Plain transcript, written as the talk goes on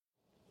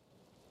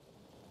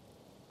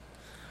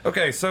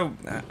Okay, so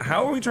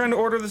how are we trying to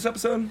order this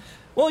episode?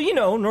 Well, you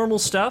know, normal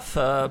stuff.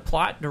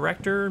 Plot,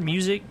 director,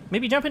 music.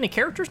 Maybe jump into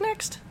characters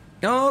next?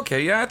 Oh,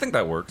 okay, yeah, I think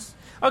that works.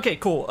 Okay,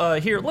 cool.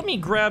 Here, let me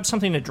grab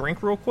something to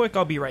drink real quick.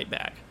 I'll be right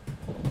back.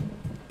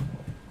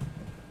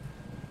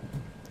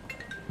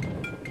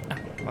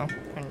 Well,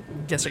 I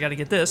guess I gotta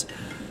get this.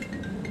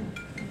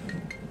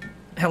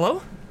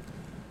 Hello?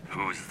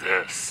 Who's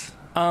this?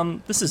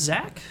 This is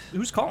Zach.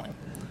 Who's calling?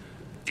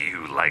 Do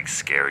you like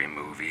scary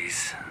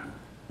movies?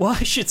 Well,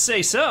 I should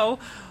say so.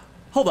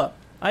 Hold up.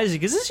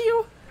 Isaac, is this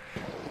you?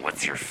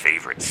 What's your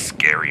favorite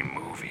scary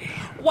movie?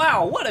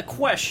 Wow, what a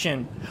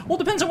question. Well,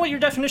 depends on what your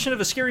definition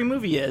of a scary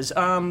movie is.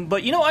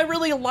 But, you know, I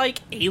really like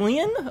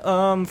Alien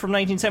from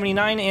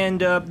 1979 and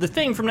The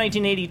Thing from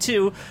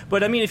 1982.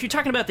 But, I mean, if you're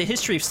talking about the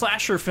history of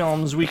slasher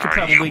films, we could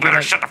probably you better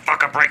get... shut the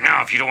fuck up right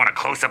now if you don't want a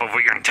close-up of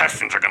what your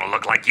intestines are gonna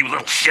look like, you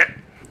little shit!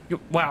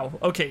 Wow,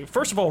 okay,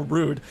 first of all,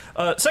 rude.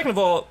 Second of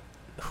all,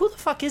 who the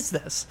fuck is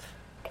this?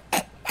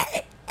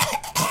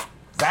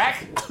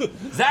 Zach?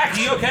 Zach,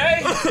 you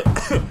okay?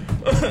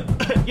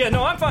 Yeah,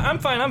 no, I'm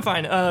fine.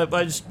 I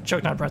just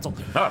choked on a pretzel.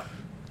 Oh,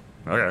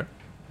 okay.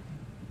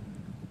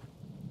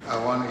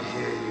 I want to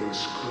hear you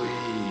scream.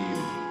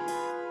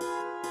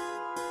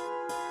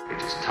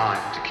 It is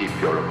time to keep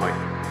your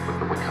appointment with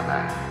the Wicker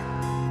Man.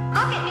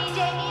 Look at me,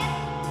 Damien.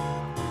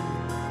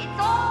 It's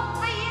all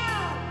for you.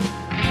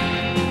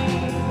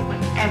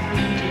 Whatever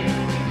you do,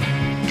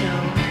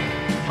 don't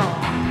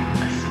fall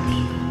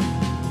asleep.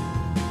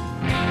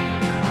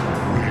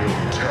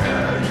 We'll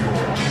tear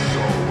your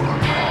soul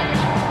apart.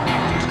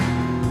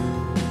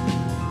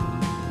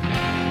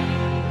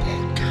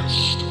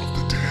 Podcast of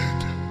the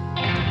Dead.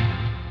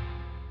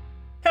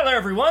 Hello,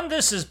 everyone.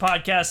 This is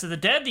Podcast of the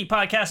Dead, the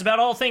podcast about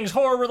all things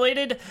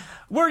horror-related.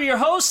 We're your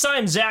hosts.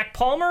 I'm Zach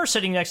Palmer.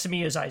 Sitting next to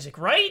me is Isaac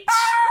Wright.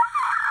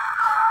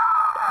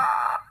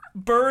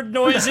 Bird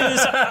noises,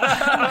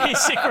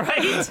 Isaac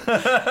Wright.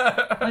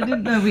 I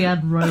didn't know we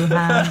had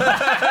Rodan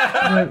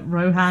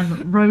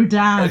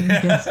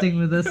guesting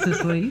with us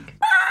this week.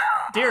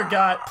 Dear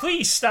God,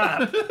 please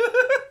stop.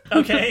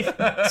 Okay,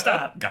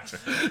 stop. Gotcha.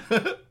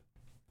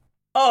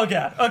 Oh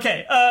God.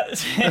 Okay.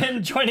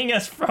 And joining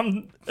us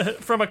from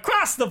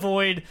across the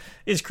void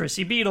is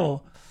Chrissy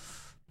Beadle.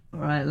 All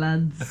right,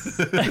 lads.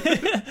 Biddy,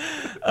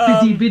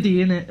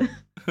 innit?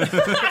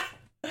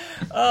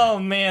 Oh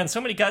man, so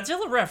many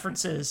Godzilla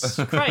references.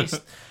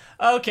 Christ.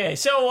 Okay,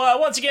 so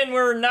once again,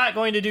 we're not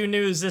going to do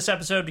news this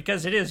episode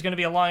because it is going to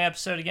be a long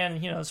episode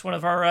again. You know, it's one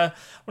of our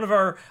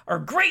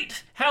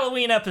great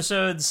Halloween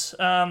episodes.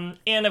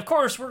 And of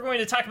course, we're going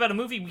to talk about a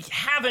movie we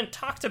haven't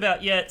talked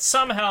about yet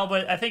somehow,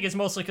 but I think it's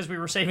mostly because we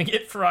were saving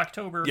it for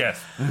October. Yes.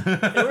 And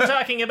we're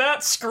talking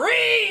about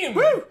Scream.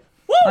 Woo!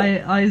 Woo!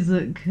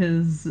 Isaac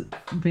has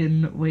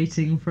been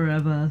waiting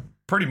forever.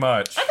 Pretty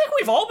much. I think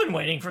we've all been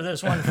waiting for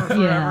this one for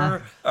forever.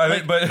 Yeah. I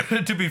mean,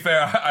 but to be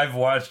fair, I've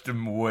watched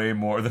him way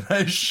more than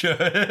I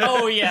should.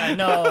 Oh yeah,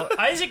 no.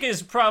 Isaac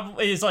is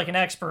like an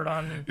expert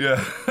on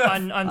Yeah.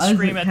 on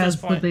Scream Isaac at this has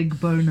point. the big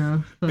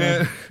boner for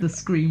the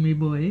screamy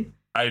boy.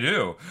 I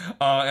do,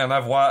 and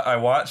I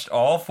watched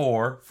all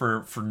four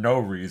for no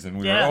reason.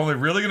 We were only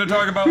really going to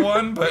talk about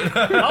one, but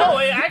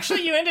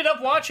Actually, you ended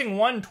up watching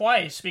one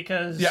twice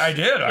because yeah, I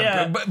did.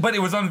 Yeah. But it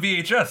was on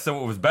VHS,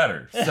 so it was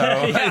better. So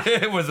Yeah.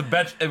 it was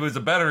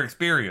a better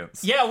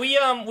experience. Yeah, we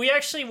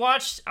actually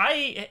watched.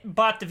 I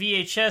bought the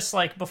VHS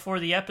like before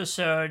the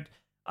episode.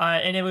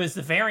 And it was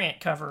the variant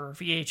cover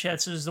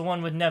VHS. It was the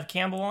one with Nev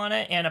Campbell on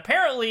it, and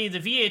apparently the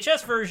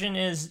VHS version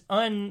is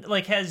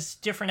has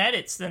different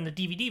edits than the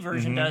DVD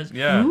version does.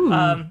 Yeah, Ooh.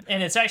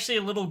 And it's actually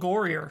a little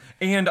gorier.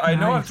 and I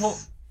know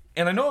Nice.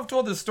 I've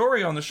told this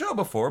story on the show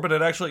before, but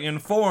it actually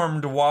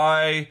informed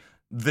why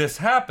this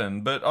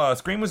happened. But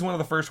Scream was one of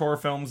the first horror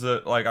films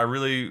that I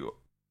really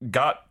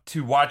got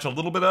to watch a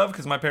little bit of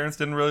because my parents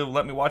didn't really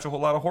let me watch a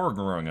whole lot of horror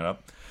growing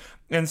up,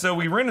 and so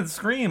we rented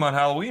Scream on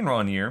Halloween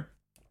one year.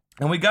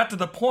 And we got to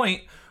the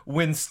point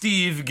when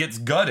Steve gets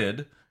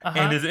gutted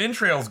and his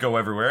entrails go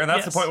everywhere. And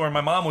that's the point where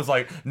my mom was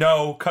like,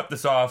 no, cut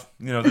this off.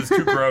 You know, this is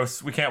too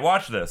gross. We can't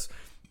watch this.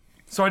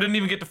 So I didn't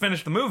even get to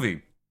finish the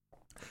movie.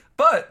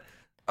 But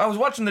I was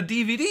watching the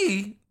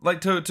DVD,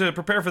 to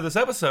prepare for this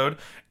episode.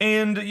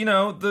 And, you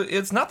know,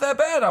 it's not that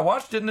bad. I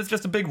watched it and it's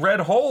just a big red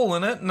hole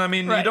in it. And I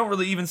mean, you don't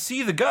really even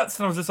see the guts.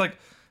 And I was just like,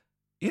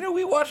 you know,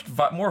 we watched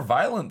more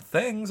violent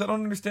things. I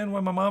don't understand why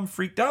my mom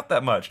freaked out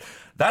that much.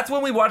 That's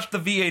when we watched the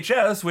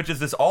VHS, which is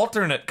this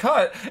alternate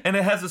cut, and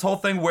it has this whole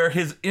thing where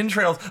his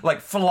entrails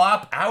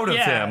flop out of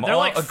him they're all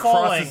like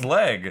across falling. his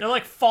leg. They're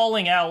like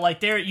falling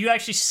out. You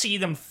actually see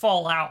them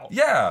fall out.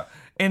 Yeah.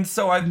 And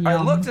so I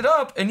looked it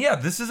up, and yeah,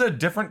 this is a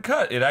different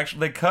cut.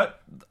 They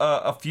cut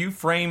a few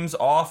frames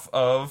off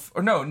of,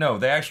 or no,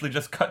 they actually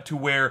just cut to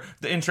where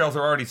the entrails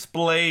are already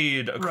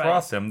splayed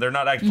across him. They're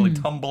not actually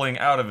tumbling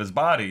out of his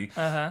body.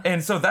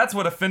 And so that's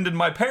what offended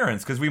my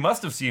parents, because we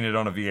must have seen it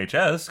on a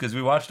VHS, because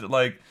we watched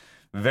it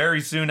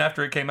very soon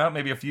after it came out,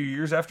 maybe a few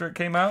years after it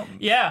came out.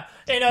 Yeah,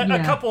 and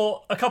a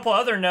couple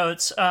other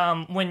notes.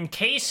 When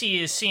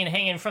Casey is seen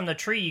hanging from the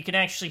tree, you can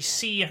actually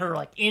see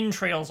her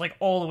entrails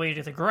all the way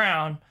to the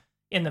ground.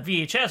 in the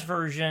VHS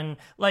version,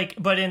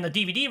 but in the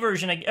DVD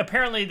version,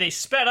 apparently they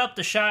sped up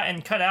the shot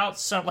and cut out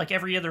some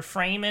every other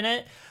frame in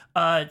it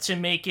to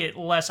make it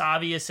less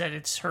obvious that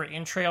it's her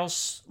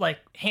entrails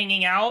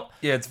hanging out.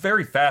 Yeah, it's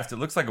very fast. It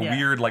looks like a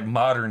weird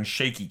modern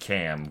shaky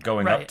cam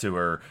going up to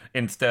her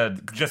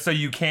instead, just so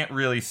you can't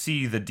really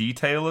see the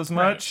detail as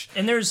much. Right.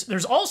 And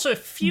there's also a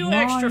few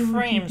extra Why would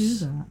frames. you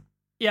do that?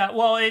 Yeah,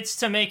 well, it's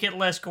to make it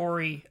less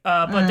gory.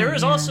 But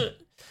there's also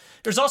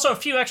a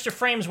few extra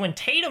frames when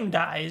Tatum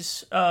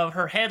dies of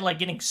her head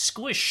getting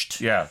squished.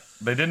 Yeah,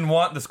 they didn't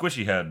want the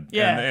squishy head.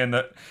 Yeah. And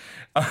it's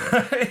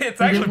I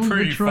didn't actually want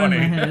pretty the trauma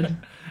funny. head.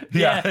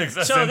 Yeah,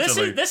 So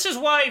essentially. this is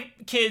why,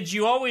 kids,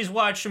 you always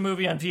watch a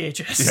movie on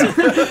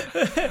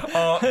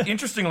VHS.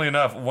 Interestingly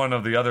enough, one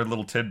of the other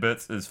little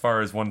tidbits as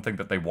far as one thing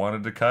that they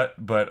wanted to cut,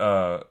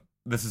 but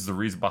this is the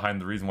reason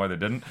why they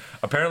didn't.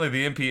 Apparently,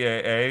 the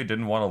MPAA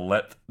didn't want to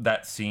let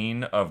that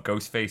scene of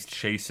Ghostface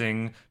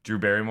chasing Drew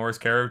Barrymore's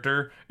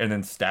character and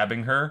then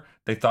stabbing her.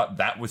 They thought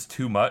that was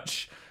too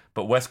much,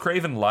 but Wes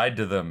Craven lied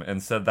to them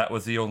and said that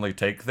was the only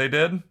take they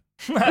did.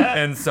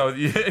 And so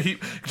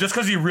just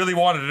because he really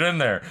wanted it in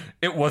there,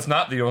 it was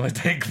not the only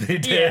take they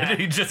did. Yeah.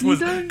 He just was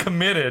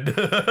committed.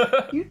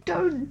 You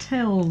don't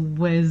tell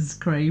Wes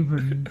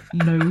Craven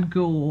no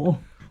gore.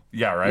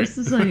 Yeah, right? This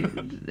is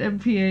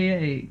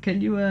MPAA. Can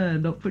you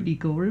not put any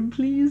gore in,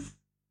 please?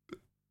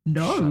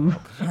 No.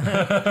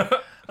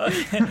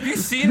 Have you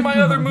seen my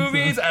other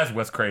movies? As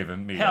Wes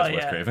Craven. Me Hell as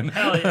Wes yeah. Craven.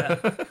 Hell yeah.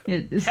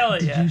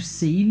 Hell yeah. Did you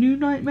see New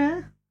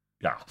Nightmare?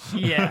 Yeah.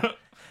 Yeah.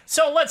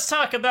 So let's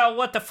talk about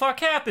what the fuck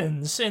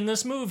happens in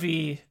this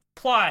movie.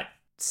 Plot,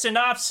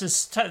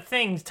 synopsis,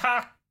 thing,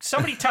 talk.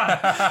 Somebody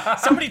talk.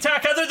 Somebody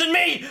talk other than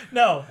me.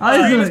 No.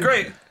 Scream is Isaac.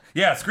 great.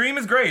 Yeah, Scream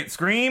is great.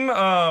 Scream,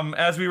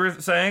 as we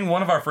were saying,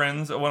 one of our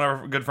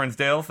good friends,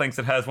 Dale, thinks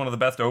it has one of the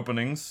best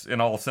openings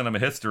in all of cinema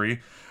history.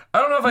 I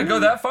don't know if I'd go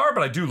that far,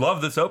 but I do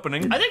love this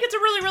opening. I think it's a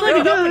really,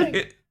 really good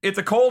opening. It's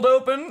a cold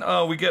open.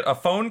 We get a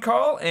phone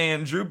call,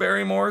 and Drew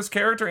Barrymore's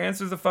character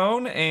answers the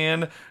phone,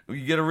 and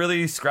we get a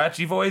really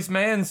scratchy voiced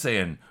man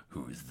saying,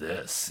 "Who's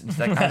this?" And he's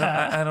like,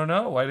 I don't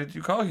know. Why did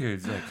you call here?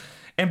 He's like,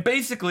 and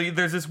basically,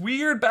 there's this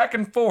weird back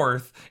and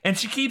forth, and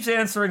she keeps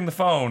answering the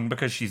phone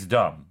because she's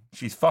dumb.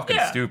 She's fucking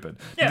stupid.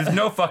 Yeah. There's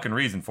no fucking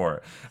reason for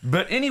it.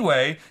 But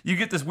anyway, you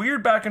get this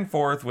weird back and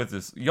forth with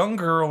this young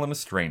girl and a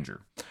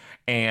stranger.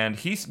 And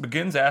he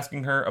begins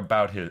asking her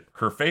about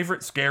her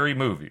favorite scary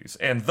movies.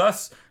 And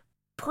thus,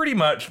 pretty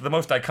much the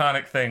most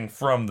iconic thing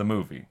from the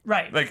movie.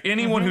 Right. Like,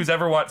 anyone who's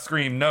ever watched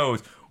Scream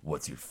knows,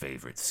 what's your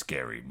favorite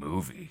scary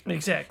movie?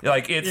 Exactly.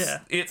 Like,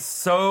 it's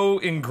so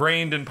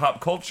ingrained in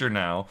pop culture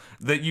now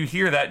that you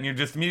hear that and you're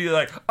just immediately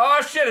like,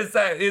 oh shit, it's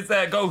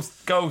that ghost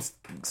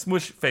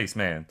smush face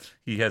man.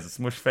 He has a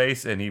smush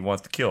face and he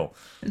wants to kill.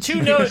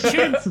 Two notes.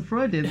 It's a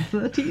Friday the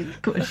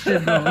 13th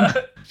question wrong.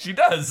 She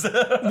does.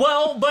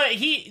 Well, but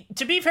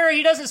to be fair,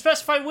 he doesn't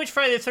specify which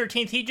Friday the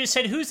 13th. He just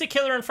said who's the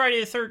killer in Friday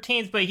the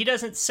 13th, but he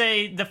doesn't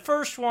say the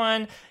first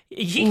one.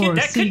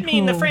 That could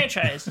mean the sequel.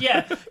 franchise.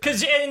 Yeah,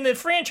 because in the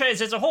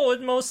franchise as a whole,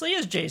 it mostly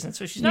is Jason,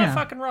 so she's not Yeah.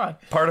 fucking wrong.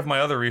 Part of my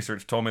other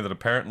research told me that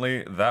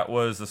apparently that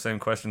was the same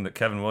question that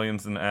Kevin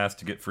Williamson asked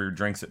to get free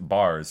drinks at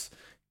bars.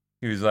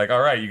 He was like, all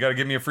right, you got to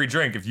give me a free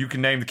drink if you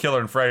can name the killer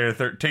in Friday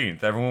the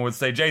 13th. Everyone would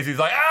say Jay-Z's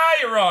like,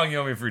 you're wrong, you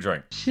owe me a free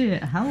drink.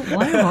 Shit,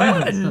 why have I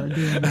not started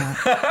doing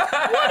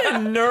that? What a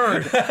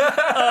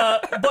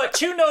nerd. But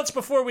two notes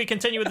before we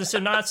continue with the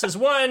synopsis.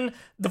 One,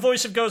 the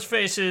voice of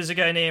Ghostface is a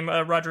guy named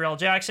Roger L.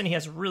 Jackson. He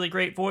has a really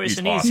great voice, He's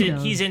and awesome.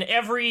 he's in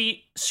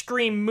every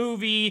Scream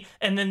movie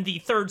and then the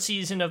third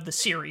season of the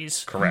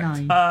series.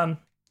 Correct. Nice.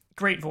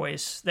 Great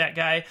voice, that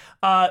guy.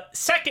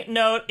 Second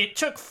note, it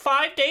took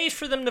 5 days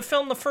for them to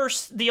film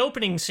the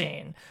opening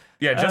scene.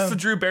 Yeah, just the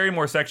Drew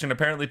Barrymore section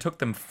apparently took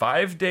them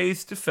 5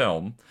 days to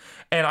film.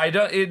 And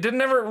it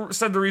didn't ever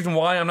said the reason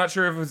why. I'm not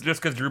sure if it was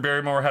just because Drew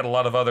Barrymore had a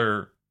lot of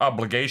other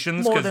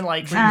obligations. More 'cause than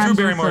likely. Drew And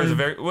Barrymore is also- a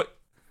very... What?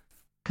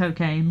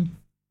 Cocaine.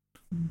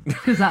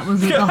 Because that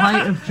was at the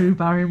height of Drew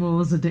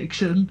Barrymore's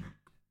addiction.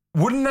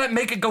 Wouldn't that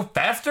make it go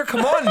faster?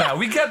 Come on now.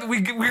 We're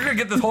gonna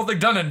get this whole thing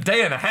done in a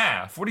day and a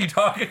half. What are you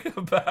talking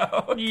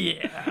about?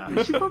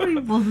 Yeah. She probably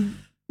wasn't,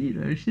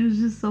 she was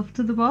just off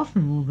to the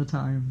bathroom all the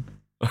time.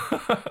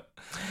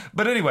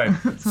 But anyway,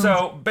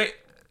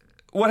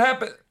 what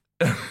happened?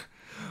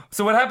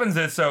 So what happens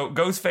is,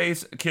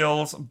 Ghostface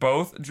kills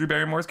both Drew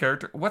Barrymore's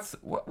character.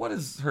 What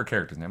is her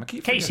character's name? I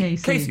keep forgetting.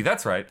 Casey. Casey,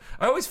 that's right.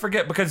 I always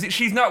forget because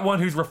she's not one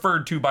who's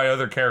referred to by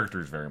other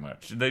characters very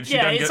much. She doesn't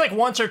It's like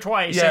once or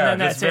twice, yeah, and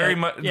then just that's very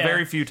it. Yeah.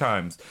 very few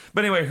times.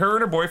 But anyway, her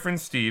and her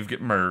boyfriend Steve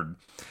get murdered,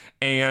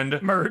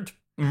 and Murdered.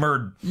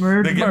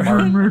 They get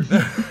murdered.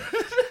 Murdered.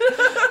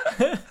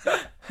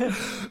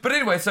 But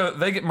anyway, so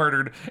they get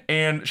murdered,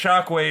 and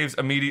shockwaves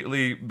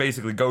immediately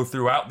basically go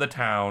throughout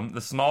the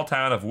small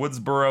town of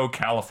Woodsboro,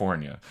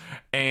 California.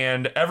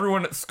 And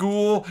everyone at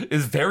school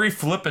is very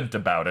flippant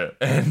about it,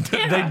 and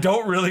they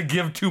don't really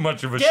give too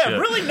much of a shit. Yeah,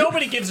 really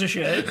nobody gives a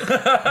shit. It's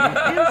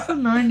the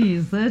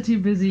 90s. They're too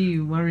busy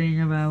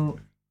worrying about,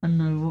 I don't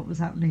know, what was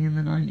happening in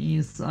the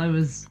 90s. I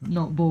was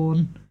not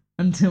born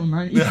until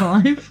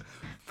 95.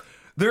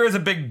 There is a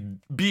big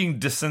being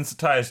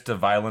desensitized to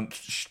violent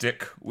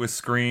shtick with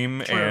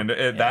Scream, and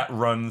that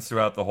runs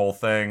throughout the whole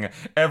thing.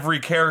 Every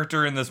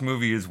character in this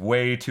movie is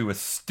way too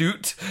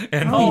astute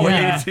and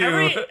way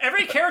too.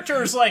 Every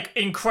character is like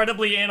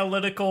incredibly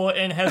analytical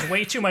and has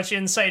way too much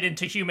insight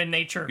into human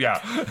nature.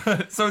 Yeah,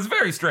 so it's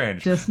very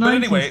strange. Just but 90s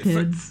anyway,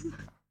 kids.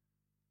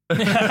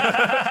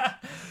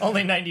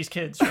 Only 90s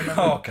kids, remember?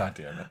 Oh, god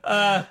damn it.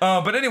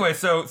 But anyway,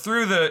 so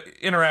through the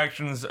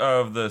interactions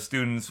of the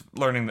students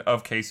learning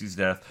of Casey's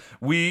death,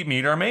 we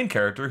meet our main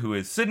character, who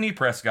is Sydney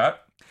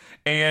Prescott,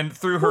 and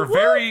through her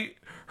very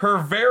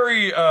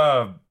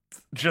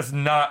just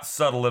not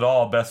subtle at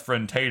all best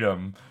friend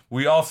Tatum,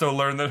 we also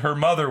learn that her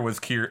mother was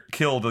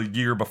killed a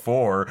year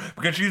before,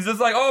 because she's just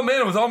like, oh man,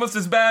 it was almost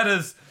as bad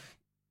as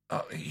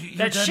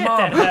that shit mom.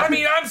 that happened. I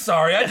mean, I'm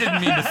sorry, I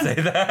didn't mean to say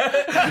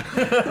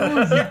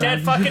that. Your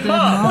dead fucking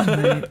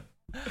mom.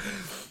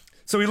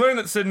 So we learned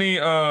that Sydney,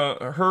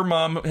 her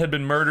mom had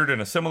been murdered in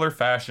a similar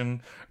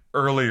fashion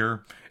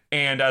earlier,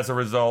 and as a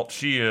result,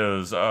 she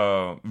is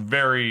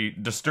very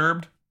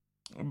disturbed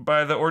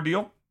by the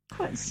ordeal.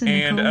 Quite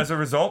cynical. And as a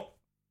result,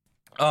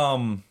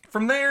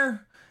 from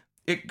there,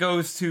 it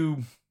goes to,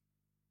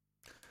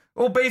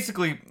 well,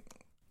 basically,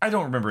 I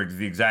don't remember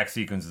the exact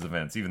sequences of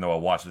events, even though I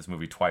watched this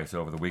movie twice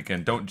over the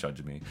weekend. Don't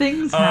judge me.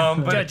 Things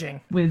happen but Judging.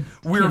 with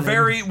We're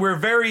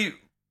killings. very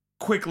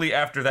quickly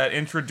after that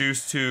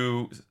introduced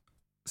to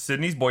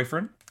Sydney's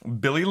boyfriend,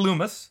 Billy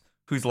Loomis,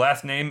 whose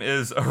last name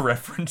is a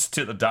reference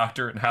to the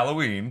Doctor in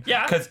Halloween.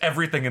 Yeah. Because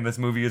everything in this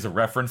movie is a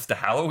reference to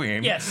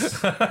Halloween.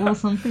 Yes. or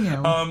something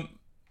else.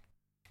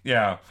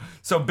 Yeah.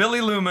 So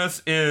Billy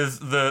Loomis is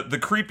the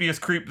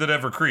creepiest creep that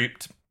ever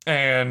creeped,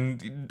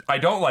 and I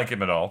don't like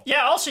him at all.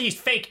 Yeah, also he's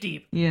fake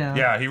deep. Yeah.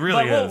 Yeah, he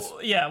really But is.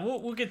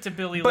 we'll get to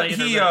Billy But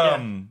later. he,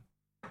 yeah.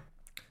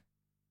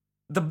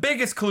 the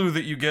biggest clue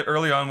that you get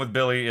early on with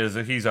Billy is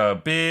that he's a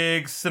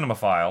big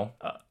cinemaphile,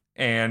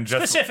 and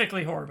just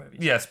Specifically horror movies.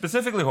 yeah,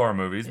 specifically horror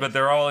movies. But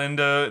they're all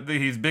into.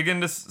 He's big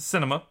into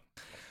cinema,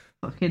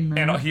 Fucking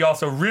and he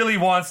also really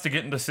wants to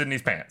get into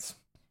Sydney's pants.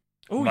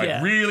 Oh, Like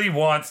yeah. really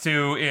wants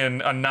to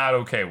in a not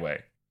okay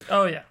way,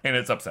 Oh, yeah. and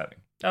it's upsetting.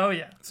 Oh,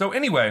 yeah. So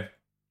anyway,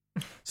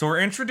 so we're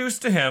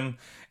introduced to him,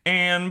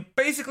 and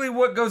basically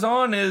what goes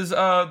on is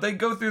they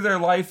go through their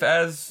life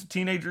as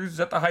teenagers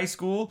at the high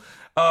school,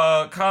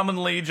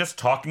 commonly just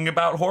talking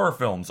about horror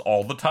films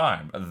all the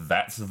time.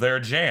 That's their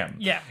jam.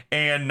 Yeah.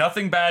 And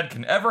nothing bad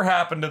can ever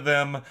happen to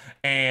them,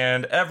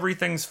 and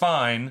everything's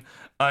fine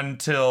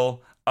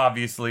until,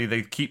 obviously,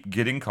 they keep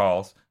getting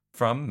calls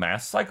from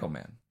Mass Psycho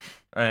Man.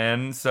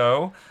 And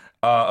so,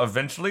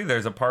 eventually,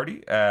 there's a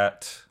party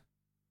at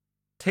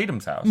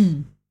Tatum's house.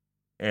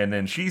 And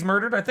then she's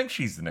murdered. I think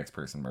she's the next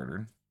person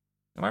murdered.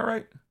 Am I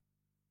right?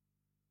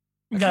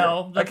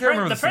 No, I can't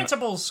remember the the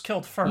principal's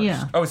killed first.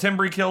 Yeah. Oh, is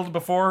Hembry killed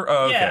before?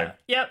 Oh, okay. Yeah.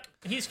 Yep.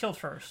 He's killed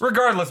first.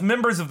 Regardless,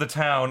 members of the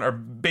town are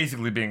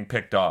basically being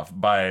picked off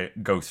by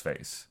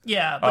Ghostface.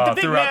 Yeah, but the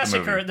big throughout the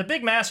massacre, movie. the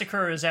big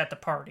massacre is at the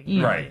party.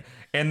 Yeah. Right.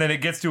 And then it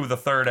gets to the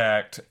third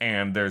act,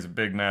 and there's a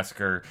big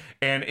massacre.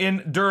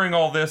 And during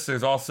all this,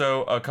 there's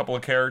also a couple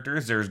of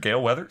characters. There's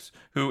Gail Weathers,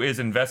 who is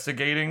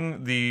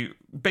investigating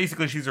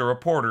basically she's a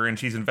reporter, and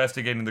she's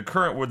investigating the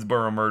current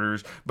Woodsboro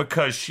murders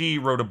because she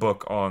wrote a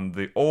book on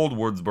the old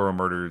Woodsboro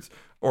murders,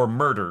 or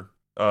murder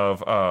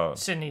of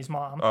Sydney's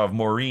mom,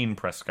 Maureen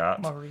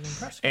Prescott. Maureen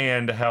Prescott.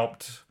 And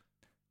helped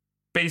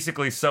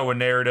basically sow a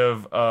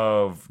narrative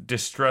of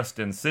distrust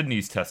in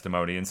Sydney's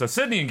testimony. And so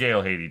Sydney and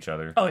Gail hate each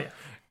other. Oh, yeah.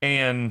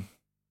 And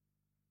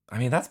I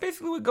mean, that's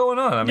basically what's going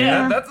on. I mean,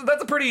 Yeah.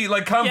 that's a pretty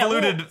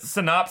convoluted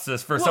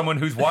synopsis for someone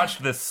who's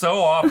watched this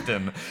so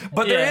often.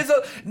 But Yeah.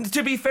 there is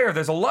to be fair,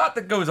 there's a lot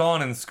that goes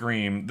on in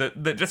Scream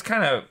that just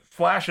kind of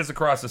flashes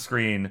across the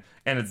screen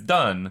and it's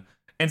done.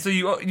 And so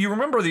you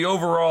remember the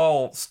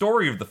overall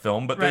story of the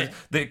film, but Right.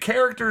 the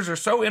characters are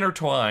so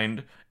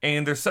intertwined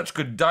and there's such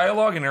good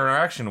dialogue and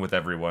interaction with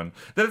everyone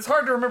that it's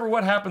hard to remember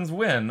what happens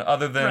when,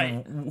 other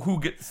than who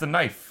gets the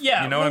knife.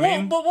 Yeah, you know what I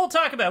mean? We'll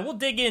talk about it. We'll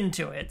dig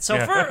into it. So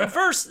Yeah.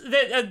 first,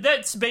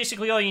 that's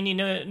basically all you need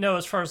to know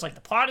as far as like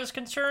the plot is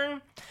concerned.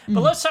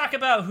 But let's talk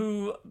about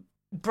who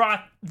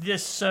brought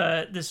this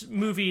this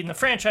movie and the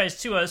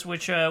franchise to us,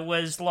 which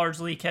was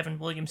largely Kevin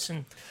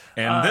Williamson.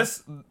 And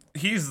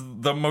he's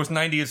the most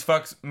 90s as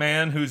fuck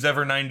man who's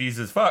ever 90s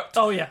as fucked.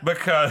 Oh, yeah.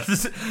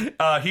 Because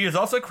he is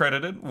also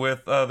credited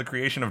with the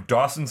creation of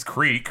Dawson's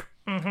Creek.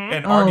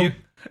 And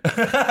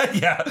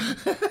yeah.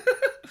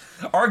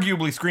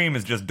 Arguably, Scream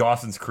is just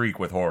Dawson's Creek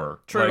with horror.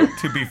 True. Like,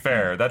 to be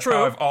fair, that's True.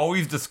 how I've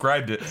always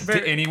described it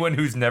to anyone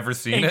who's never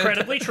seen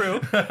Incredibly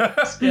true.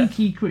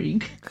 Spooky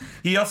Creek. it.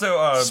 He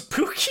also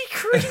Spooky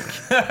Creek.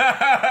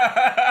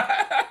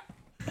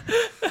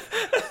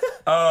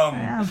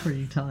 I'm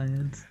pretty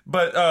tired.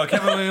 But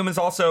Kevin Williams is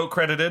also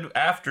credited,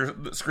 after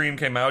Scream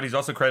came out, he's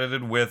also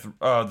credited with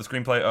the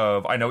screenplay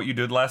of I Know What You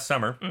Did Last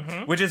Summer,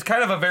 which is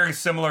kind of a very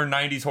similar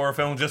 90s horror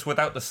film, just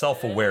without the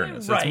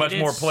self-awareness. Right, It's much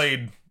more it's-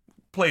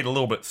 played a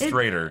little bit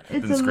straighter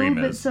It's than a Scream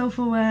little bit is.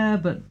 self-aware,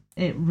 but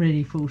it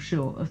really falls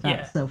short of that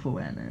Yeah.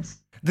 self-awareness.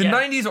 The Yeah.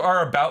 90s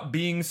are about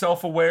being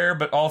self-aware,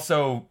 but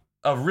also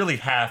a really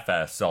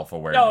half-assed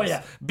self-awareness. Oh,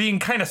 yeah. Being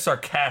kind of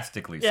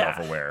sarcastically Yeah.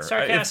 self-aware.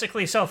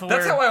 Sarcastically self-aware.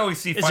 That's how I always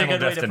see is a Final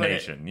good way to put it.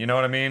 Destination. You know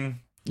what I mean?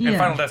 Yeah. And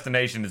Final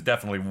Destination is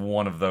definitely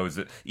one of those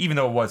that, even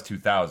though it was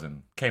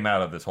 2000, came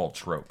out of this whole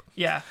trope.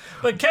 Yeah,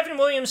 but Kevin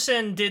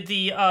Williamson did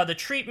the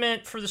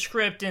treatment for the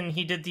script, and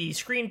he did the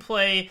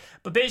screenplay.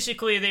 But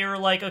basically, they were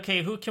like,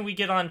 okay, who can we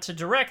get on to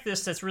direct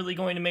this that's really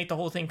going to make the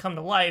whole thing come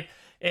to life?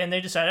 And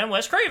they decided on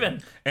Wes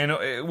Craven.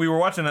 And we were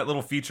watching that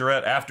little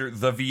featurette after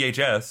the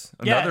VHS.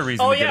 Another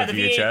reason to get a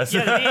VHS.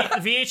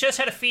 The VHS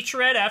had a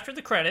featurette after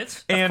the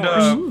credits.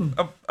 And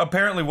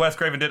apparently Wes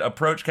Craven did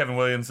approach Kevin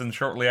Williamson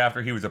shortly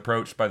after he was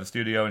approached by the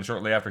studio, and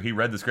shortly after he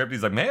read the script,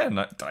 he's like,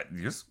 man,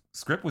 your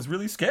script was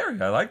really scary.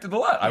 I liked it a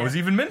lot. I was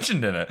even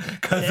mentioned in it.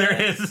 Because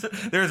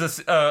there's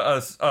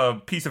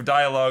a piece of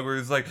dialogue where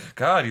it's like,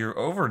 God, you're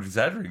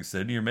over-exaggerating,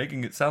 Sid. You're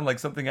making it sound like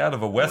something out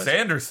of a Wes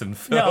Anderson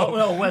film.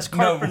 No, Wes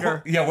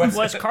Carpenter.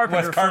 Wes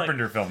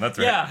Carpenter film. That's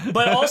right. Yeah,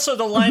 but also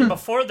the line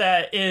before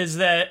that is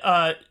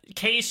that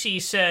Casey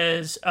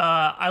says,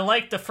 "I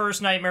like the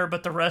first Nightmare,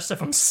 but the rest of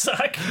them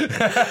suck."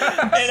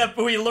 And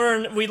we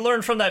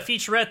learn from that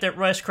featurette that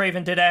Wes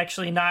Craven did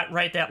actually not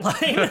write that line.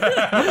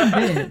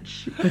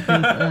 Bitch,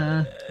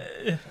 because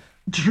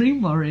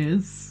Dream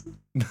Warriors.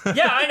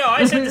 Yeah, I know.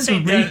 I said the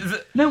same thing.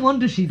 No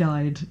wonder she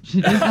died. She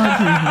did not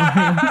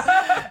Dream Warriors.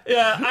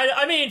 Yeah,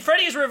 I mean,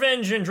 Freddy's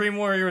Revenge and Dream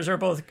Warriors are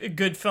both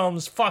good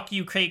films. Fuck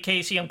you,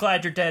 Casey. I'm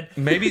glad you're dead.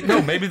 Maybe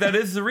that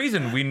is the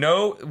reason. We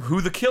know who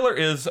the killer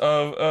is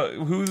of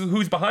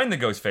who's behind the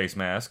ghost face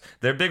mask.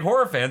 They're big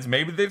horror fans.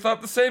 Maybe they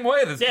thought the same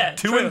way. Yeah,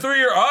 2 true. and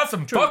 3 are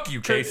awesome. Fuck you,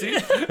 Casey.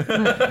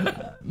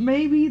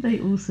 Maybe they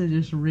also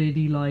just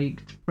really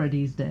liked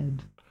Freddy's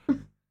Dead.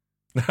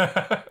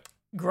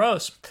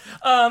 Gross.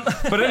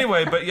 But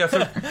anyway,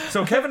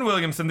 so Kevin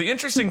Williamson, the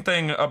interesting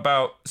thing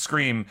about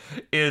Scream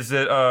is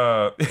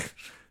that,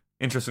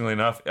 interestingly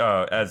enough,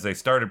 as they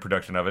started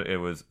production of it, it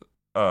was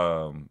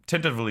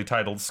tentatively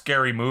titled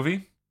Scary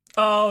Movie,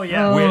 Oh,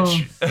 yeah.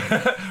 which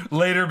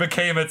later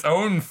became its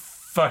own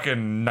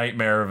fucking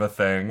nightmare of a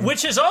thing.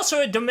 Which is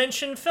also a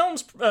Dimension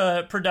Films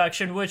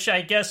production, which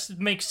I guess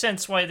makes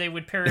sense why they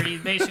would parody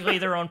basically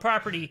their own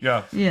property.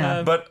 Yeah.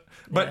 Yeah.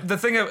 But the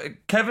thing of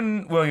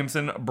Kevin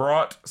Williamson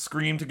brought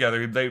Scream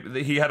together.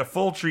 He had a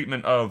full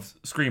treatment of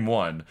Scream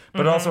 1,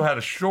 but also had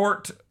a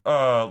short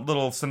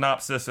little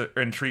synopsis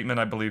and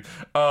treatment, I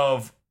believe,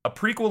 of a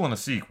prequel and a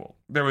sequel.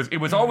 It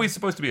was always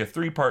supposed to be a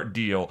 3-part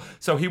deal,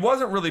 so he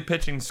wasn't really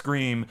pitching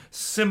Scream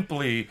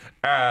simply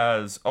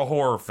as a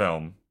horror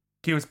film.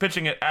 He was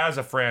pitching it as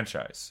a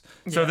franchise.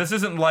 So this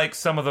isn't like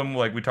some of them,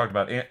 like we talked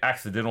about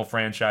accidental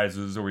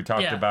franchises, or we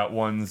talked about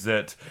ones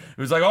that it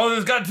was like, oh,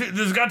 this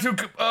got too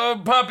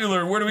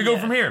popular. Where do we go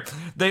from here?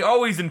 They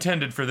always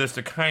intended for this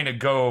to kind of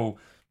go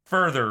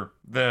further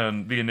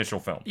than the initial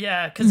film.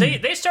 Yeah, because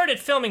they started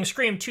filming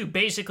Scream 2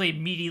 basically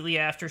immediately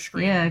after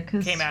Scream Yeah,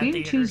 because came out in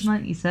Scream 2's theaters.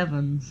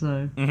 97,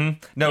 so...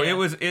 No,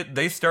 Yeah.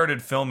 they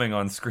started filming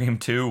on Scream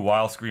 2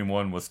 while Scream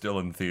 1 was still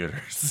in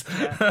theaters.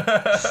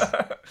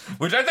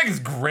 Which I think is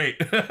great.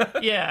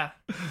 Yeah.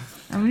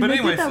 I mean, But they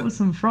anyways- did that with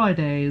some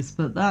Fridays,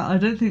 but I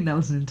don't think that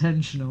was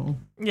intentional.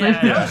 Yeah, They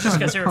that were was just trying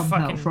 'cause to they were pump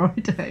out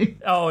fucking- Friday.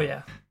 Oh,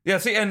 yeah. Yeah,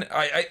 see, and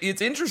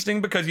it's interesting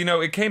because,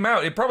 it came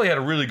out, it probably had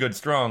a really good,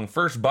 strong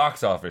first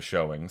box office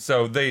showing.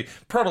 So they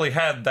probably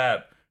had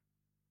that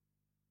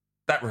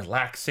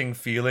relaxing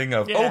feeling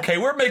of, Yeah. okay,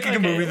 we're making a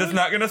movie that's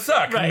not going to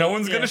suck. Right, No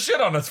one's yeah. going to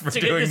shit on us for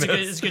doing this.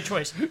 It's a good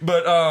choice.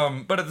 But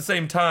at the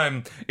same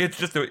time, it's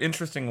just an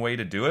interesting way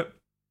to do it.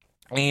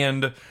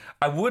 And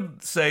I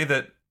would say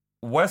that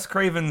Wes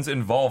Craven's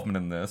involvement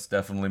in this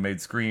definitely made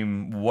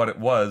Scream what it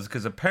was,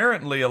 because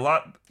apparently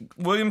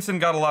Williamson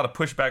got a lot of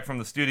pushback from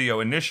the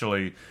studio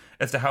initially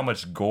as to how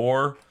much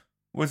gore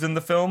was in the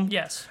film.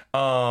 Yes.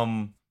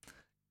 And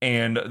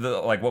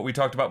like what we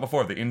talked about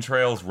before, the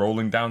entrails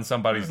rolling down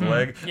somebody's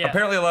leg. Yeah.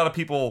 Apparently a lot of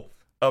people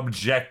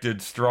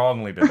objected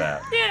strongly to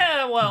that.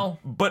 Yeah, well,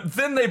 But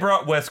then they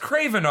brought Wes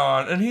Craven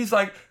on, and he's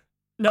like,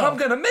 no. I'm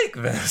gonna make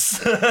this.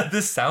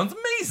 This sounds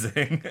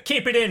amazing.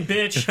 Keep it in,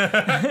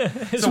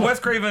 bitch. So Wes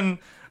Craven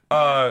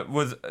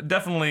was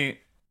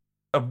definitely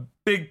a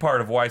big part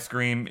of why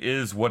Scream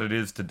is what it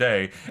is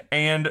today.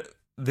 And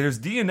there's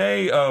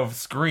DNA of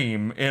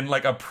Scream in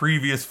like a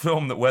previous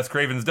film that Wes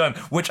Craven's done,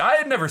 which I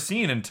had never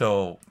seen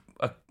until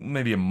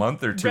maybe a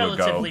month or two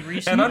Relatively ago.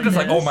 recent. And I'm just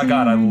like, oh my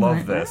god, I love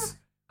Nightmare? this.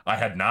 I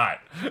had not.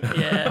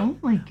 Yeah. Oh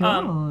my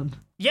god.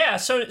 Yeah,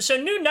 so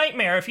New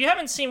Nightmare, if you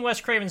haven't seen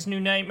Wes Craven's New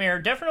Nightmare,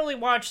 definitely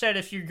watch that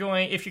if you're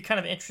kind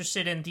of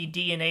interested in the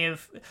DNA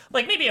of,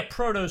 like, maybe a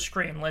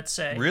proto-Scream, let's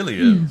say. Really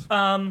is.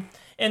 And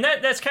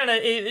that's kind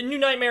of, New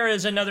Nightmare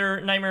is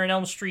another Nightmare on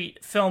Elm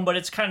Street film, but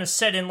it's kind of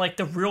set in, like,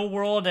 the real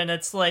world, and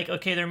it's like,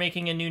 okay, they're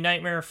making a New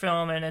Nightmare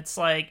film, and it's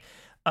like,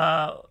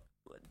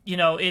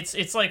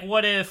 it's like,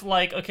 what if,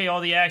 like, okay,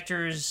 all the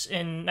actors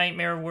in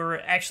Nightmare were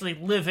actually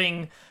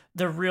living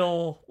the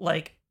real,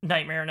 like,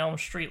 Nightmare on Elm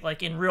Street,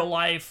 like, in real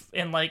life,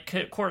 and,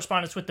 like,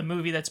 correspondence with the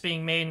movie that's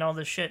being made and all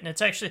this shit. And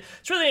it's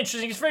really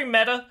interesting. It's very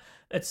meta.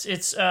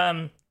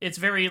 It's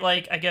very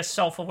like, I guess,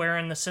 self-aware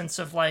in the sense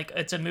of like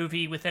it's a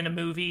movie within a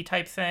movie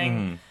type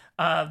thing,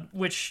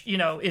 which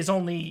is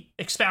only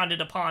expounded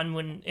upon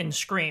when in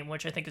Scream,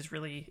 which I think is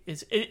really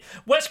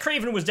Wes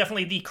Craven was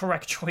definitely the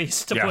correct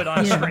choice to put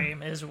on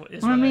Scream. Is Well,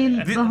 what I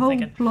mean, I'm the whole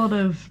thinking. plot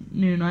of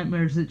New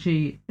Nightmare is that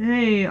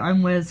hey,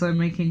 I'm Wes, I'm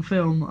making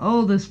film.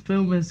 Oh, this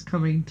film is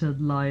coming to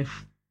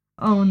life.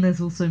 Oh, and there's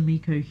also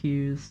Miko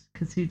Hughes,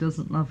 because who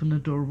doesn't love an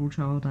adorable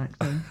child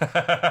actor?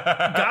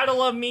 Gotta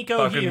love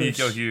Miko Fucking Hughes.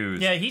 Miko Hughes.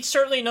 Yeah, he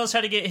certainly knows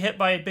how to get hit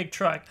by a big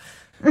truck.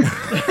 Yeah,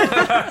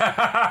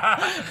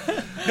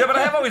 but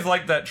I have always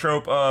liked that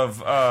trope of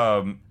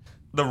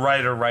the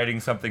writer writing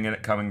something and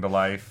it coming to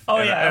life. Oh,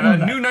 and, yeah, I and love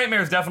that. New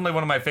Nightmare is definitely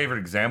one of my favorite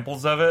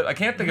examples of it. I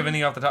can't think of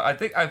any off the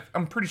top.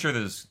 I'm pretty sure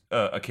there's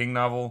a King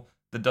novel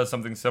that does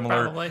something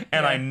similar. Probably,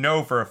 and yeah. I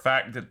know for a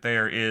fact that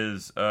there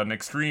is an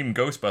Extreme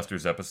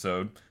Ghostbusters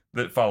episode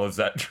that follows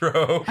that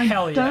trope.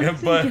 Hell yeah. Don't Yeah,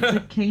 think but- it's a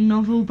King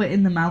novel, but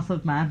In the Mouth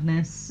of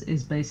Madness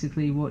is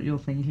basically what you're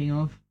thinking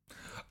of.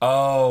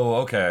 Oh,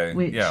 okay.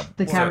 Which yeah.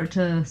 the So-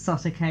 character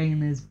Sutter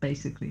Kane is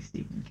basically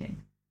Stephen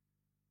King.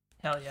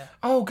 Hell yeah.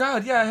 Oh,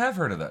 God, yeah, I have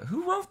heard of that.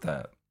 Who wrote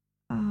that?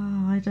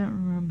 Oh, I don't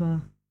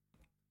remember.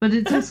 But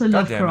it's also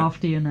God damn it.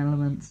 Lovecraftian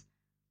elements.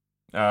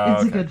 Oh,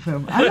 It's okay. a good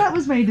film. And that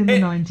was made in the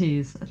It-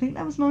 90s. I think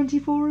that was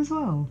 94 as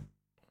well.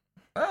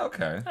 Oh,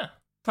 okay.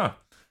 Huh.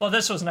 Well,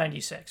 this was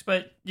 96,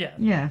 but yeah.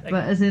 Yeah,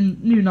 but as in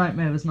New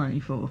Nightmare was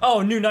 94.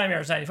 Oh, New Nightmare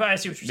was 95. I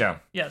see what you're saying.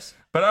 Yeah. Yes.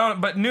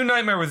 But New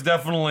Nightmare was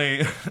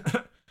definitely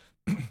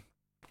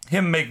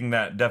him making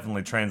that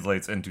definitely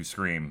translates into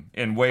Scream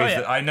in ways Oh, yeah.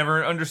 that I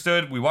never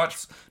understood. We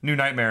watched New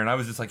Nightmare and I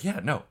was just like, yeah,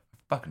 no,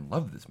 I fucking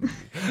love this movie.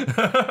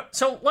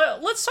 So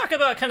let's talk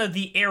about kind of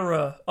the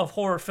era of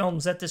horror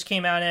films that this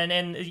came out in,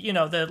 and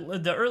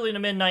the early to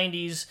mid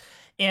 90s.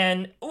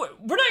 And we're not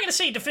going to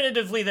say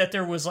definitively that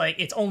there was like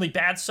it's only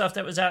bad stuff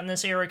that was out in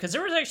this era, because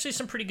there was actually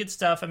some pretty good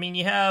stuff. I mean,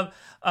 you have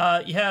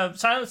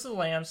Silence of the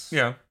Lambs.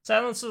 Yeah.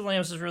 Silence of the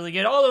Lambs is really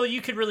good. Although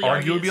you could really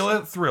argue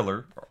Arguably a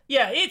thriller.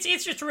 yeah,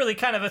 it's just really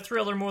kind of a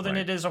thriller more than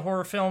it is a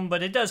horror film,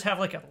 but it does have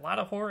like a lot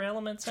of horror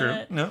elements in Sure.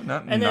 it. No,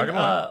 not And then gonna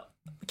lie.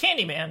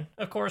 Candyman,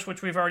 of course,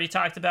 which we've already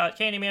talked about.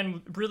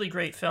 Candyman, really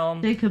great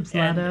film. Jacob's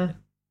And Ladder.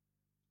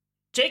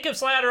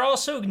 Jacob's Ladder,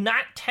 also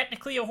not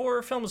technically a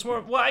horror film. It's more,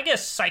 well, I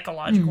guess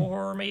psychological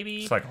horror,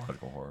 maybe.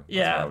 Psychological horror. That's what I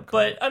Yeah, would call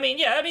it. but I mean,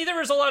 there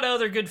was a lot of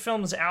other good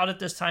films out at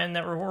this time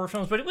that were horror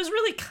films, but it was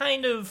really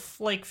kind of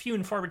like few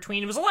and far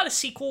between. It was a lot of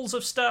sequels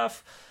of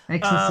stuff.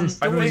 Exorcist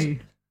there was- 3,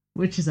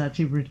 which is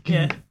actually really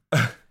good.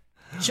 Yeah.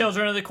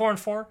 Children of the Corn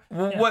 4.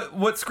 Well, Yeah.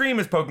 what Scream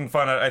is poking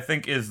fun at, I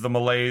think, is the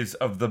malaise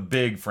of the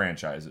big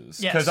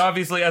franchises. Yes. Because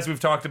obviously, as we've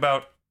talked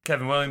about,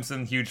 Kevin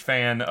Williamson, huge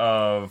fan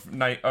of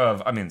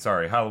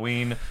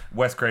Halloween,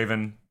 Wes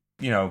Craven,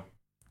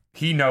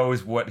 he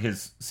knows what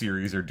his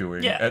series are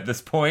doing Yeah. at this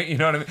point. You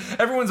know what I mean?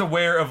 Everyone's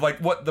aware of like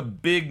what the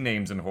big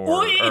names in horror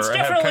Well, it's have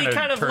definitely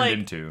kind of turned like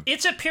into.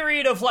 it's a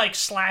period of like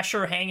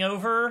slasher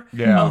hangover.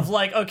 Yeah. Of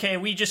like, okay,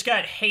 we just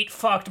got hate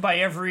fucked by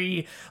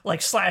every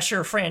like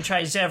slasher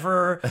franchise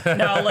ever.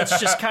 Now let's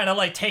just kind of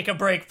like take a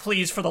break,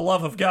 please, for the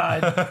love of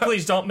God.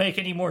 Please don't make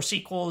any more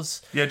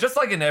sequels. Yeah, just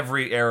like in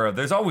every era,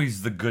 there's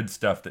always the good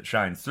stuff that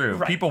shines through.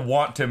 Right. People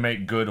want to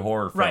make good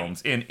horror Right.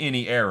 films in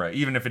any era,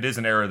 even if it is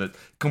an era that's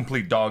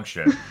complete dog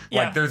shit.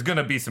 Yeah. Like, there's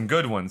gonna be some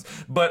good ones.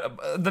 But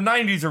the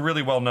 90s are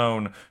really well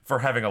known for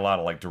having a lot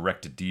of, like,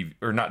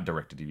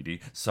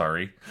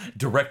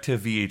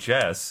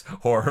 direct-to-VHS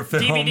horror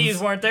films.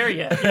 DVDs weren't there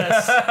yet.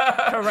 Yes,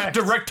 correct.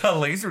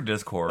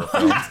 Direct-to-Laserdisc horror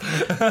films.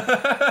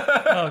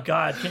 Oh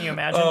God, can you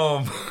imagine?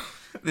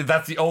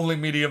 That's the only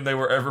medium they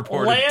were ever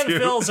ported to.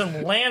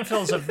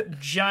 landfills of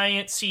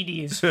giant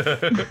CDs.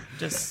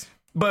 Just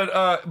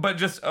But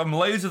just a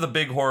malaise of the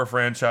big horror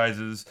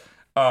franchises.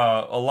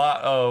 A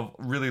lot of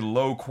really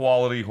low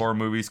quality horror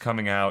movies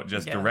coming out,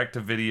 just Yeah. direct to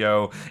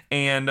video,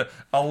 and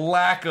a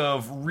lack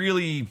of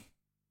really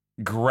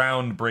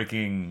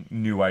groundbreaking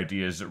new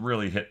ideas that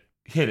really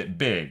hit it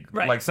big,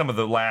 Right. like some of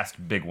the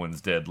last big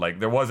ones did. Like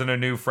there wasn't a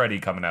new Freddy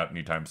coming out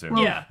anytime soon.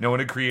 Well- Yeah. No one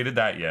had created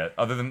that yet,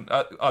 other than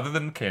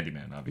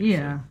Candyman, obviously.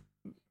 Yeah.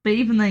 But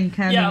even then,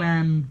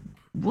 Candyman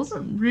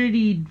wasn't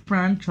really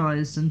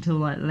franchised until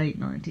like late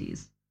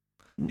 90s.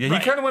 Yeah, he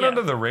Right, kind of went yeah.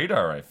 under the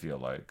radar. I feel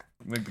like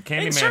the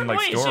Candyman certain like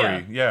ways,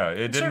 story. Yeah, it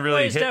didn't certain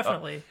really ways, hit.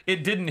 definitely.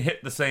 It didn't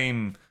hit the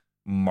same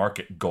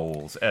market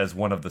goals as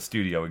one of the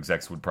studio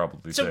execs would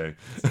probably say.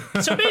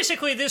 So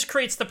basically, this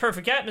creates the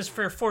perfect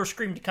atmosphere for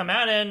Scream to come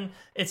out in.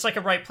 It's like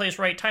a right place,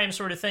 right time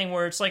sort of thing,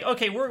 where it's like,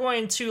 okay, we're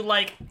going to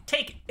like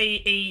take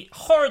a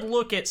hard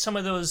look at some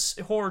of those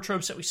horror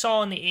tropes that we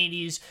saw in the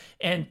 80s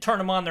and turn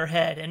them on their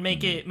head and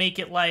make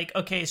it like,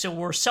 okay, so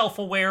we're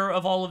self-aware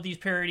of all of these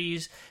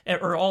parodies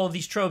or all of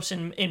these tropes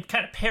and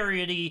kind of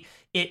parody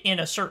it in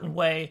a certain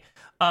way.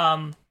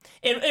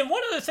 And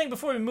one other thing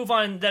before we move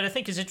on that I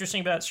think is interesting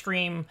about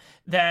Scream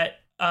that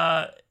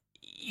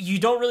you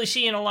don't really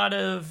see in a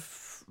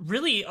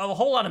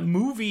whole lot of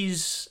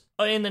movies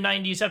in the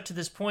 90s up to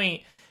this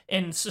point,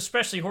 and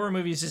especially horror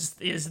movies,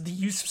 is the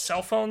use of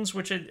cell phones,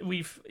 which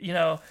we've,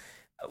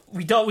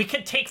 we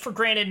could take for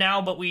granted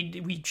now, but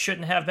we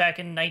shouldn't have back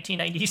in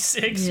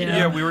 1996. You know?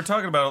 Yeah, we were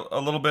talking about a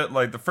little bit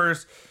like the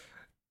first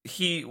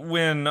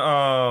when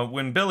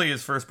Billy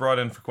is first brought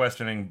in for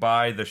questioning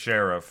by the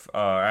sheriff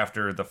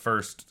after the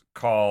first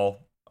call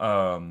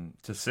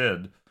to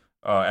Sid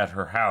at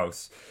her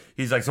house.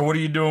 He's like, "So what are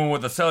you doing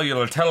with the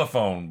cellular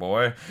telephone,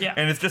 boy?" Yeah.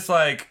 And it's just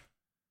like,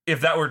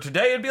 if that were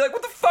today, it'd be like,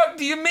 "What the fuck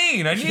do you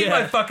mean? I need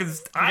my fucking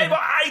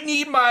I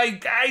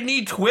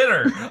need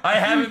Twitter. I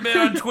haven't been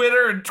on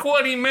Twitter in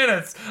 20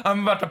 minutes.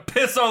 I'm about to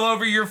piss all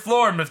over your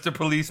floor, Mr.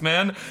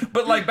 Policeman."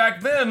 But like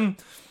back then,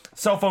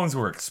 cell phones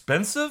were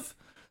expensive.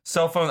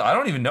 Cell phones, I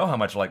don't even know how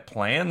much like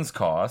plans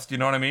cost. You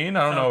know what I mean?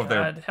 I don't know if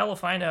they're hell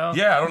if I know.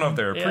 Yeah, I don't know if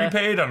they're Yeah.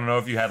 prepaid. I don't know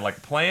if you had like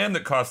a plan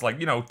that cost like,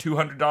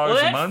 $200 Well,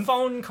 they a had month.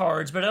 phone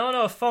cards, but I don't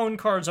know if phone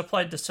cards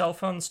applied to cell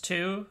phones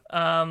too.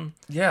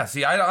 Yeah,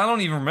 see, I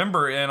don't even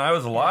remember, and I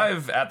was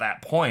alive at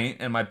that point,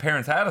 and my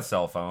parents had a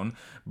cell phone,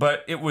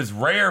 but it was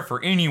rare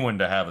for anyone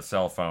to have a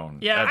cell phone.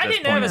 Yeah, at I this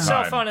didn't point have a in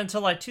cell time. phone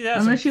until like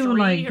 2003 Unless you were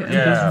like or a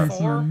Yeah. 2004.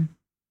 businessman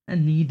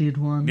and needed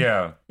one.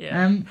 Yeah.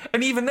 Yeah.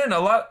 And even then,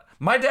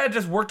 my dad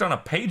just worked on a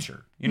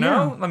pager, you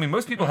know? I mean,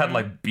 most people had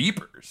like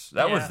beepers.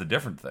 That was Yeah. the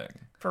different thing.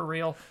 For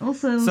real.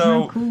 Also, there was So-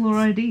 no caller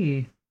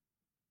ID.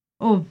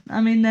 Or, I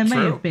mean, there may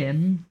True. have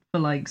been for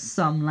like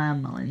some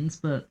landlines,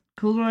 but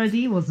caller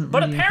ID wasn't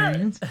But really a apparent-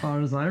 thing as far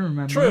as I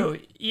remember. True,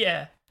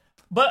 yeah.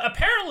 But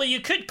apparently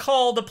you could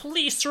call the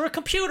police through a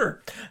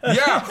computer.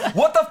 Yeah,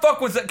 what the fuck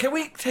was that? Can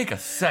we take a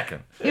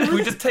second? Can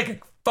we just take a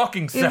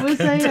fucking It second? was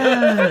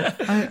a.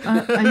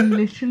 I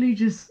literally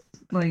just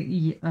like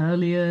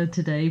earlier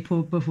today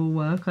before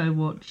work, I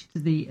watched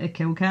the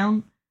kill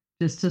count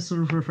just to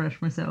sort of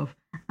refresh myself,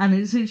 and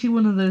it's actually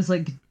one of those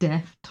like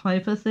deaf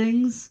type of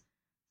things.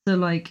 So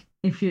like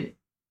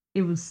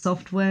it was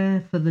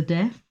software for the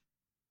deaf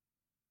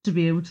to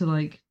be able to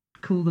like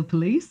call the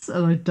police,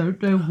 and I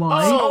don't know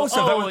why. Oh,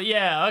 so that was-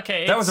 yeah,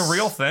 okay. that was a It's-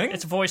 real thing?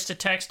 It's voice to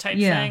text type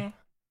Yeah. thing,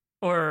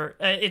 or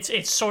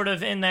it's sort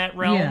of in that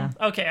realm. Yeah.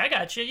 Okay, I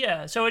got you.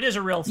 Yeah, so it is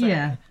a real thing.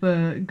 Yeah,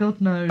 but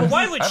God knows. But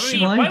why would I don't she?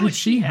 even- Why Why does would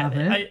she have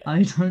it?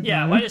 I don't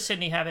Yeah, know. why does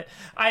Sydney have it?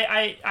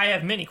 I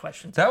have many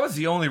questions. That was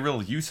the only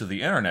real use of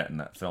the internet in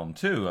that film,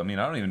 too. I mean,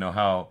 I don't even know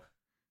how...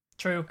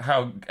 True.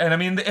 And I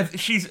mean, if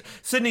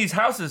Sydney's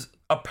house is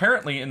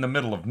apparently in the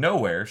middle of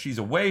nowhere. She's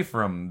away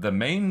from the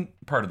main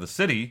part of the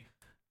city.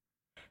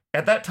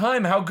 At that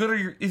time, how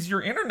good is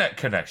your internet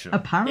connection?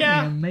 Apparently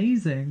Yeah.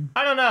 amazing.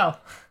 I don't know.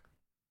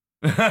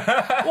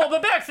 Well,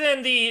 but back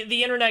then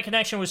the internet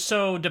connection was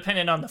so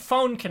dependent on the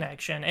phone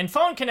connection, and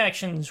phone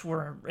connections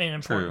were an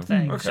important True.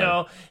 thing. Okay.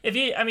 So if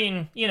you, I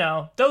mean, you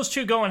know, those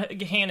two go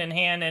hand in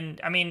hand, and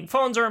I mean,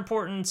 phones are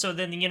important. So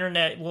then the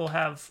internet will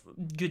have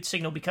good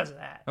signal because of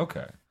that.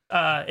 Okay.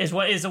 Is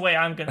the way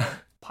I'm gonna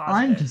posit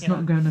I'm it, just you know?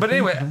 not going to But think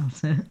anyway-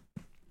 about it.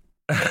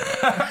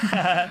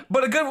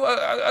 But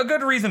a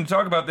good reason to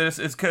talk about this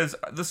is because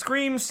the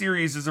Scream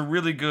series is a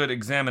really good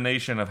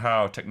examination of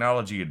how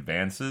technology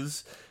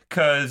advances.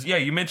 Because, yeah,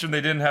 you mentioned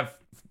they didn't have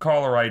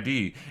caller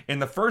ID. In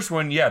the first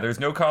one, yeah, there's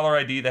no caller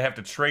ID. They have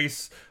to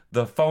trace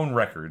the phone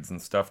records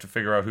and stuff to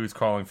figure out who's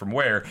calling from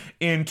where.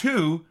 In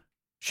 2,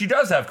 she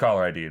does have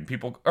caller ID, and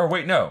people... Or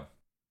wait, no.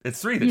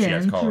 It's 3 that she Yeah,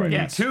 has in caller 3. ID.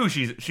 Yes. 2,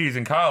 she's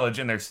in college,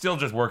 and they're still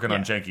just working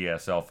on Yeah.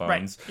 janky-ass cell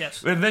phones. Right,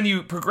 yes. And then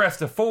you progress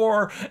to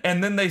 4,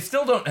 and then they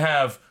still don't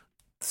have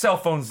cell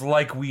phones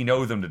like we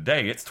know them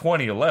today. It's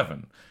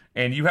 2011.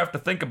 And you have to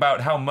think about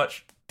how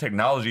much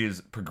technology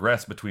has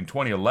progressed between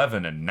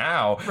 2011 and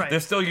now. Right. They're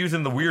still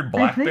using the weird I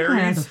think I had a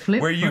Blackberries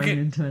flip where you phone can...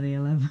 in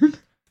 2011.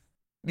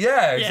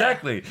 Yeah,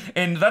 exactly.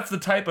 And that's the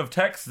type of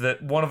text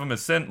that one of them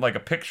is sent, like a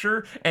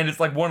picture, and it's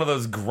like one of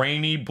those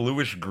grainy,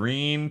 bluish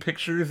green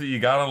pictures that you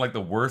got on like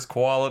the worst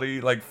quality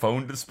like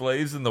phone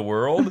displays in the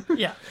world.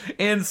 Yeah.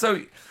 And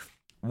so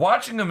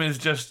watching them is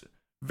just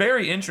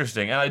very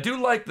interesting. And I do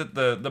like that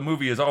the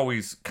movie has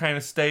always kind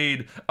of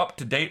stayed up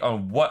to date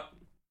on what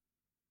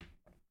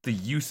the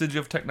usage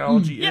of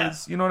technology Yeah.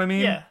 is. You know what I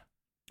mean? Yeah.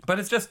 But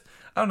it's just,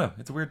 I don't know,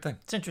 it's a weird thing.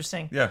 It's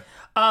interesting. Yeah.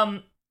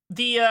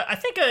 I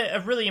think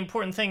a really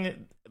important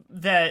thing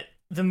that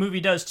the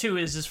movie does too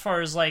is as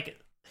far as like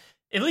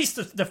at least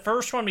the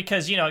first one,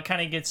 because you know it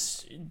kind of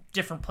gets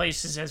different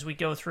places as we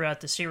go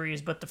throughout the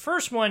series, but the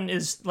first one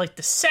is like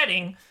the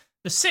setting,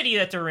 the city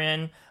that they're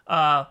in.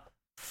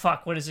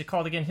 What is it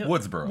called again?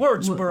 Woodsboro.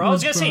 Woodsboro. I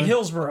was gonna say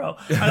Hillsboro.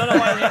 I don't know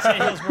why I was gonna say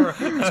Hillsboro.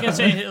 I was gonna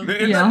say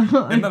Isn't, Yeah.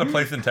 isn't that a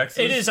place in Texas?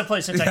 it is a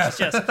place in Texas.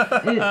 Yes.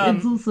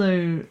 It's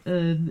also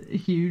a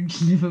huge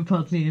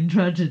Liverpudlian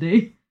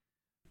tragedy.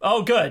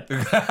 Oh, good.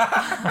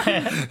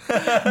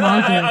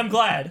 I'm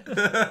glad.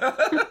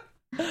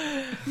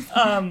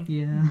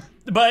 Yeah.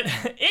 But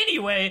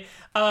anyway,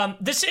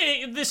 the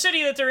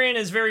city that they're in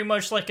is very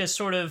much like a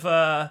sort of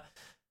like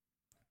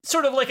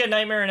a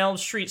Nightmare on Elm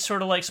Street,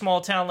 sort of like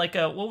small town, like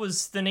a, what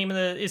was the name of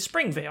it's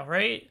Springvale,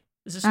 right?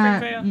 Is it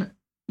Springvale?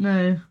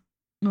 No,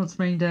 not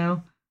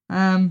Springdale.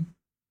 God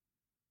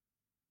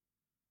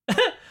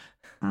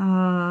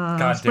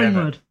damn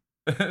Springwood.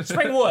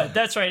 Springwood,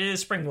 that's right, it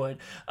is Springwood.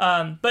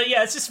 But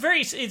yeah, it's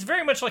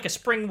very much like a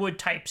Springwood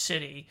type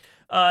city.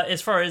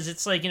 as far as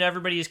it's like,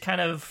 everybody is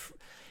kind of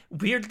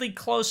weirdly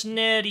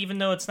close-knit, even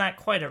though it's not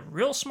quite a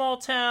real small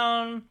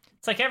town.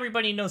 It's like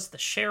everybody knows the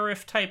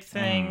sheriff type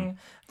thing.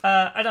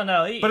 I don't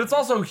know. But it's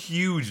also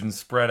huge and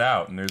spread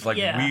out, and there's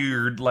Yeah.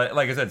 weird, like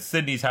I said,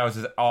 Sydney's house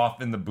is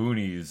off in the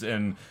boonies,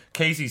 and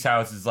Casey's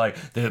house is like,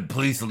 the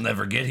police will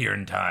never get here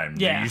in time.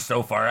 Yeah. You're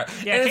so far out.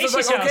 Yeah, and it's just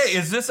Casey's like, okay,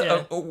 house- is this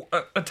yeah.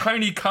 a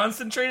tiny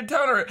concentrated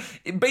town, or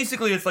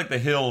basically it's like the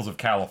hills of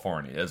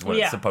California is what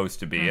Yeah. it's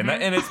supposed to be, and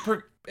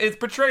it's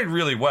portrayed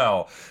really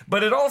well.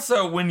 But it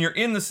also, when you're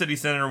in the city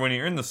center, when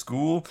you're in the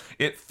school,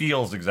 it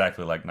feels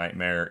exactly like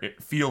Nightmare.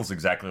 It feels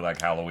exactly like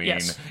Halloween.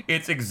 Yes.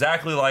 It's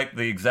exactly like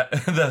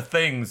the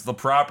things, the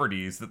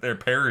properties that they're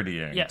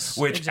parodying. Yes,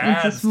 which exactly.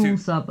 It's a adds small to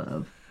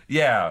suburb.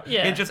 yeah.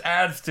 Yeah. It just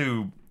adds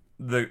to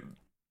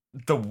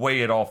the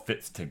way it all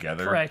fits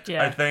together. Correct,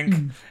 yeah. I think,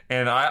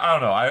 and I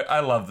don't know.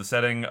 I love the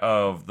setting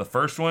of the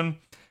first one.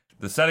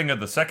 The setting of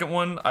the second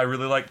one I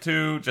really like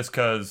too, just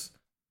because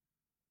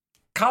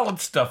college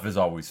stuff is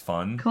always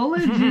fun.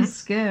 College is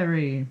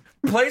scary.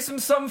 Play some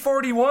Sum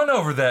 41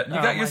 over that. And you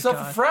Oh got my yourself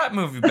God. a frat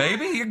movie,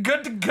 baby. You're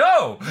good to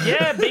go.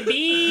 Yeah,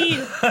 baby.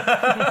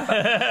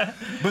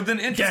 But then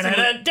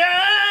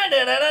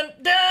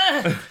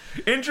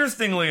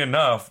interestingly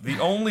enough, the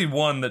only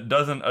one that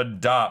doesn't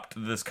adopt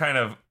this kind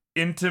of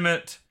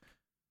intimate,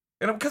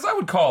 because I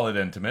would call it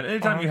intimate.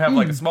 Anytime you have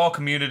like a small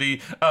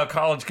community,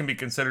 college can be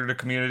considered a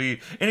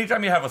community.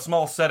 Anytime you have a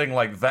small setting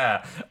like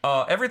that,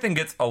 everything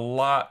gets a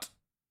lot.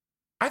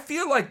 I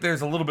feel like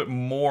there's a little bit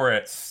more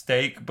at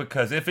stake,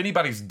 because if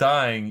anybody's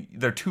dying,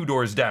 they're 2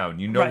 doors down.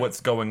 You know Right. what's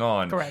going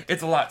on. Correct.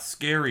 It's a lot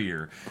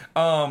scarier.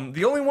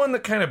 The only one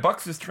that kind of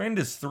bucks this trend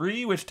is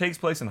 3, which takes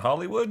place in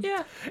Hollywood.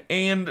 Yeah.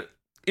 And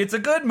it's a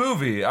good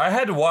movie. I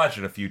had to watch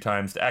it a few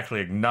times to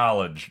actually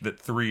acknowledge that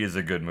 3 is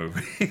a good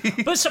movie.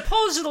 But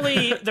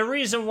supposedly the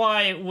reason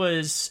why it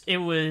was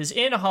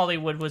in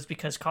Hollywood was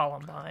because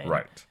Columbine.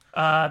 Right.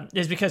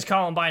 Is because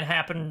Columbine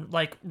happened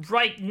like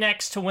right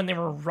next to when they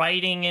were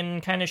writing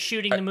and kind of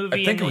shooting the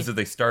movie. I think and it was that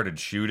they started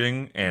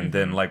shooting, and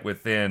then like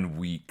within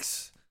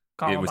weeks,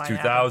 it was Columbine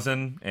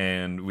 2000,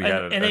 and we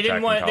had and they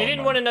didn't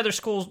want another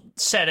school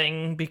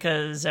setting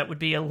because that would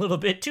be a little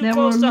bit too There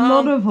were close a to lot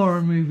home. of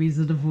horror movies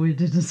that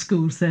avoided a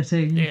school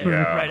setting Yeah, for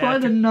right quite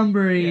after- a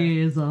number of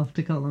years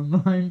after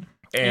Columbine.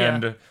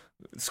 And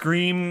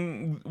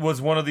Scream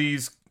was one of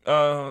these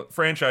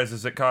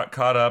franchises that got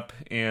caught up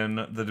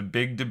in the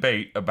big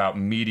debate about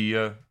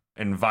media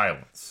and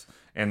violence.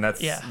 And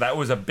that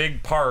was a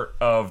big part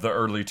of the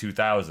early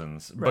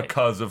 2000s Right.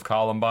 because of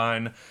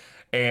Columbine.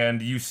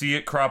 And you see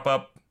it crop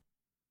up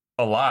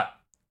a lot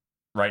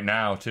right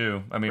now,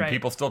 too. I mean, Right.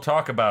 people still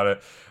talk about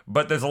it.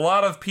 But there's a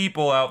lot of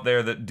people out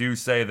there that do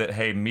say that,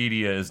 hey,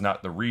 media is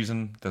not the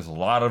reason. There's a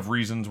lot of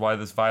reasons why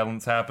this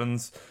violence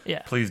happens.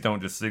 Yeah. Please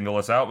don't just single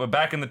us out. But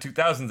back in the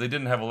 2000s, they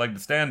didn't have a leg to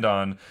stand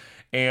on.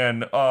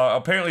 And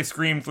apparently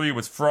Scream 3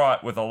 was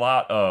fraught with a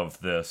lot of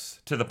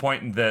this, to the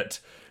point that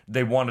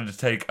they wanted to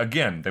take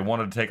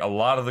a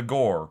lot of the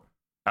gore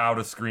out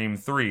of Scream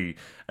 3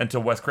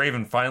 until Wes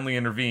Craven finally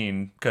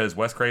intervened, because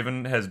Wes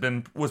Craven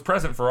was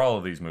present for all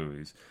of these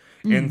movies.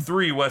 In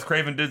 3, Wes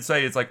Craven did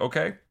say, it's like,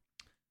 okay,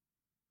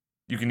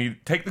 you can either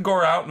take the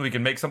gore out and we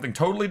can make something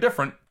totally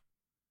different,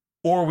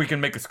 or we can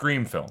make a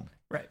Scream film.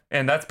 Right.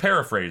 And that's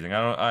paraphrasing.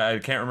 I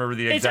can't remember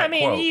the exact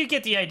quote. You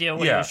get the idea of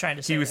what he was trying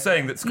to say. He was there.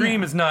 saying that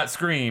Scream is not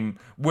Scream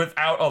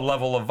without a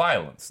level of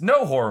violence.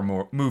 No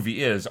horror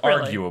movie is,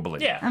 Really.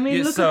 arguably. Yeah. I mean,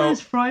 Yeah, look so- at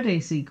those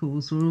Friday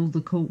sequels where all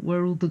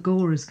the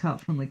gore is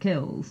cut from the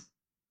kills.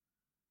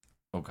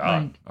 Oh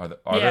God, Like-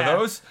 are there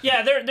those?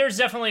 Yeah, there's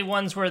definitely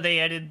ones where they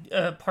added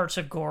parts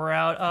of gore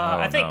out. Oh,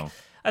 I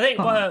think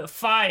no.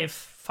 five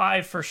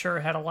for sure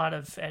had a lot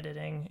of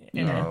editing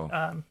in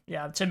Yeah.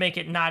 it. To make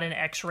it not an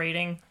X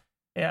rating.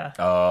 Yeah.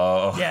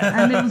 Oh.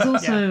 Yeah. And it was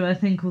also, I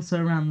think,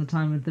 also around the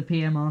time of the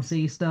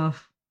PMRC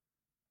stuff.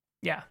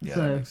 Yeah. Yeah,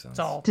 So, that makes sense. It's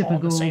all in Tipper the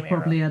Gore same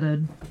probably era.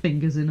 had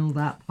fingers in all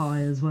that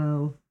pie as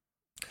well.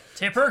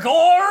 Tipper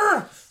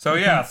Gore. So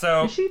yeah,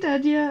 so Is she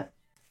dead yet?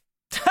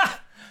 oh.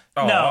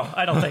 No,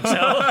 I don't think so.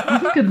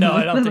 I'm gonna No, I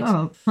look don't that think so.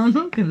 up. I'm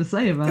not going to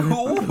say about it. I'm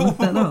gonna look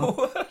that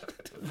up.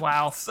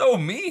 Wow. So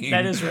mean.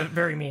 That is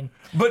very mean.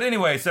 But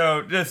anyway,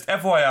 so just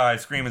FYI,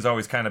 Scream has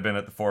always kind of been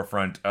at the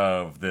forefront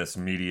of this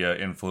media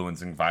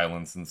influencing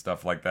violence and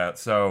stuff like that.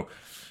 So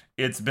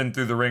it's been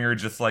through the ringer,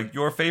 just like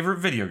your favorite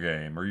video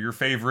game or your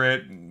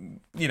favorite,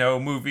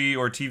 movie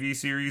or TV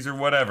series or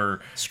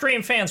whatever.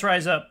 Scream fans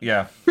rise up.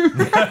 Yeah. I'm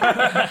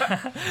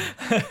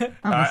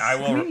a I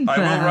will Scream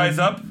rise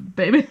fan, up.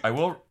 baby. I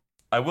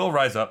will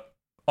rise up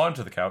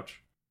onto the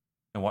couch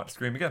and watch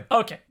Scream again.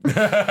 Okay.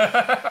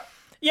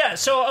 Yeah,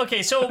 so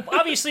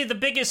obviously the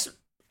biggest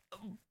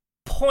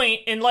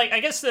point, and like I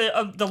guess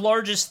the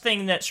largest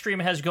thing that Scream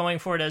has going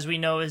for it, as we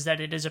know, is that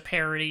it is a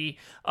parody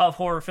of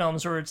horror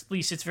films, or at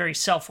least it's very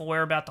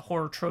self-aware about the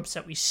horror tropes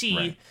that we see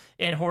Right.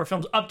 in horror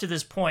films up to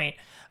this point,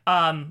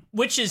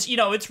 which is,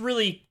 it's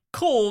really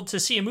cool to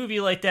see a movie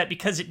like that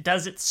because it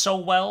does it so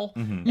well,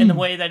 and the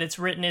way that it's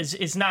written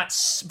is not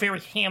very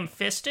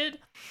ham-fisted.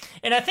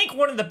 And I think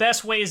one of the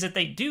best ways that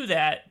they do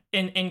that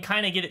and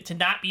kind of get it to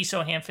not be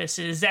so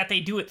ham-fisted is that they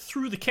do it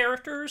through the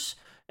characters.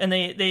 And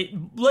they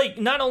like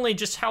not only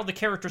just how the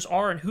characters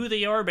are and who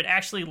they are, but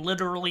actually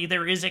literally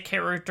there is a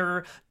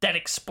character that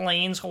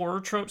explains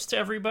horror tropes to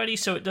everybody,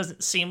 so it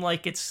doesn't seem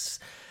like it's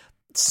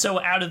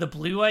so out of the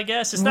blue, I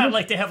guess. It's not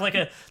like they have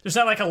there's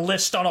not like a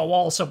list on a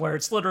wall somewhere.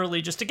 It's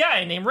literally just a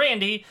guy named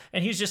Randy,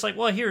 and he's just like,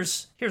 well,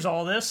 here's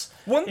all this.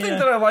 One thing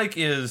that I like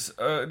is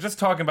just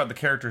talking about the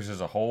characters as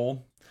a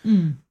whole.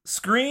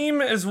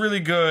 Scream is really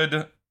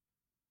good.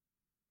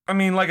 I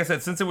mean, like I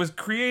said, since it was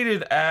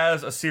created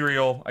as a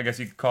serial, I guess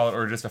you could call it,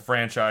 or just a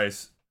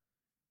franchise,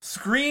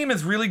 Scream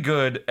is really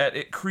good at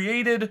it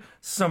created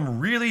some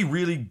really,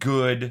 really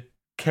good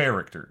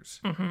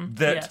characters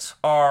that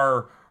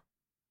are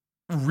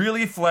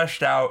really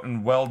fleshed out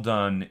and well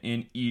done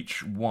in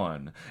each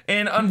one.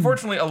 And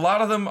unfortunately, a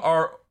lot of them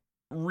are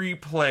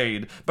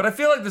replayed, but I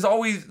feel like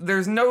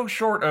there's no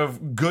shortage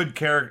of good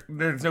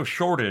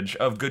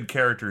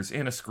characters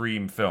in a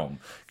Scream film.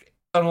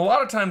 And a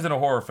lot of times in a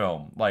horror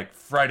film, like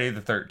Friday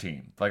the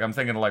 13th, like I'm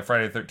thinking of like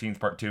Friday the 13th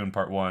Part 2 and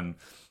Part 1,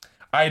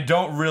 I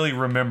don't really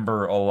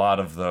remember a lot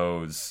of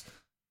those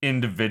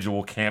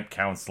individual camp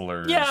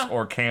counselors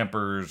or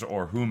campers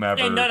or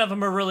whomever. And none of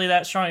them are really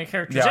that strong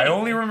characters. Yeah, anyway. I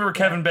only remember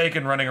Kevin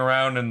Bacon running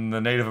around in the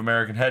Native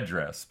American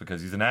headdress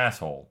because he's an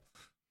asshole.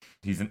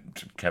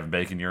 Kevin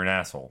Bacon, you're an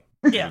asshole.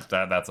 Yeah.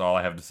 That's all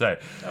I have to say.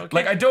 Okay.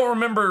 Like, I don't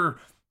remember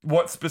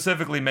what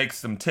specifically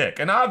makes them tick.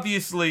 And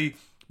obviously,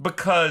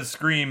 because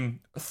Scream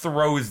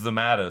throws them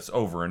at us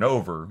over and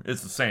over,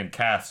 it's the same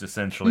cast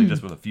essentially,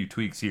 just with a few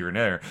tweaks here and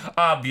there.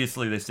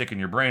 Obviously, they stick in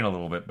your brain a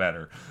little bit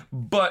better.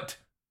 But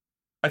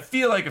I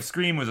feel like if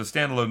Scream was a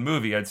standalone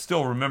movie, I'd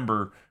still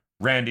remember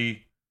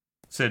Randy,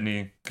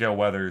 Sidney, Gale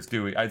Weathers,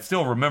 Dewey. I'd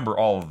still remember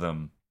all of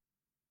them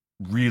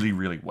really,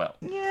 really well.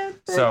 Yeah,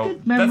 they're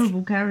good,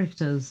 memorable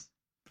characters.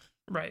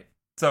 Right.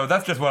 So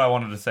that's just what I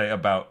wanted to say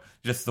about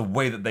just the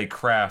way that they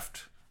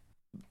craft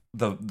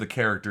the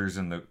characters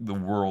and the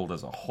world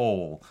as a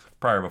whole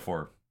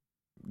before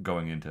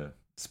going into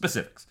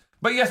specifics.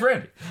 But yes,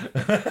 Randy.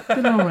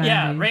 Good old Randy.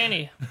 Yeah,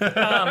 Randy.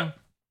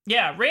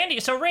 Randy.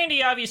 So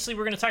Randy, obviously,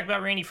 we're going to talk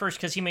about Randy first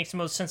because he makes the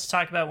most sense to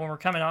talk about when we're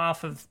coming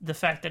off of the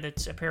fact that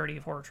it's a parody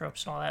of horror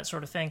tropes and all that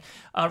sort of thing.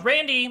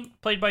 Randy,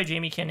 played by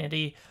Jamie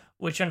Kennedy,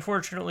 which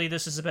unfortunately,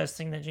 this is the best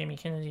thing that Jamie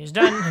Kennedy has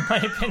done, in my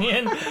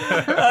opinion.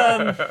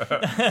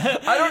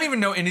 I don't even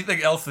know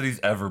anything else that he's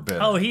ever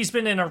been. Oh, he's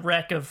been in a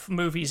wreck of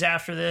movies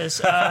after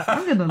this.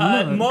 I'm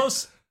gonna look.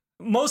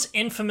 Most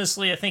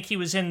infamously, I think he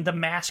was in The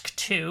Mask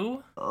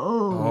 2.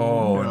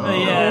 Oh no.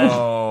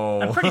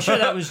 Yeah. I'm pretty sure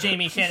that was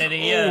Jamie Kennedy,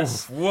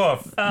 yes.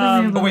 Woof.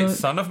 Wait,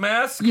 Son of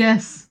Mask?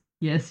 Yes,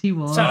 he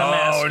was. Son of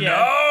Mask, yeah.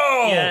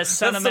 No! Yeah,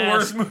 Son That's of the Mask.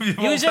 worst movie of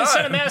all He was in Son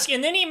of time. Mask,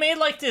 and then he made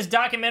like this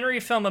documentary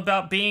film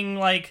about being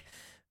like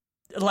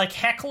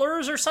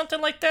hecklers or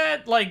something like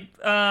that. But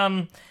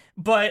I'm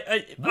not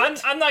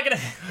gonna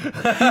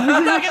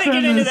I'm not gonna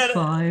get into that.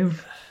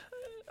 5.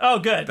 Oh,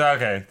 good.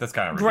 Okay, that's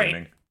kind of Great.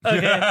 redeeming.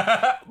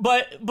 Okay,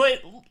 but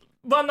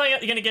I'm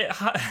not gonna get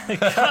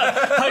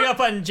hung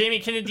up on Jamie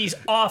Kennedy's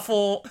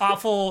awful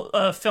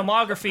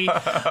filmography.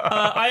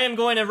 I am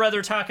going to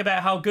rather talk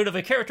about how good of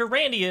a character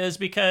Randy is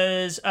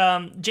because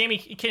Jamie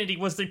Kennedy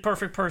was the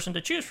perfect person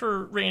to choose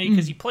for Randy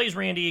because he plays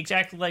Randy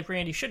exactly like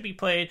Randy should be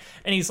played,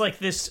 and he's like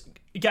this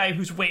guy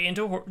who's way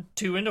into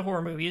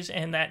horror movies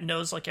and that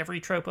knows like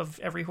every trope of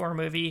every horror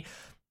movie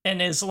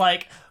and is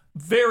like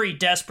very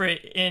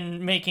desperate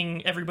in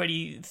making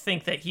everybody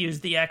think that he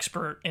is the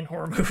expert in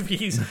horror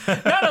movies.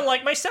 Not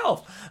unlike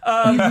myself.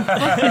 Fucking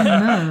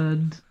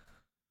nerd.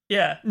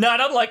 Yeah, not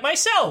unlike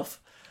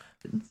myself.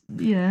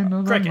 Yeah,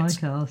 not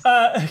Crickets. unlike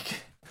us.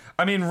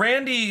 I mean,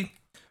 Randy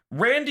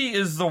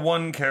is the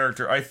one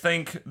character, I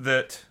think,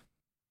 that...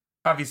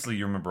 Obviously,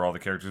 you remember all the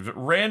characters, but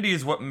Randy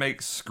is what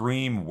makes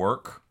Scream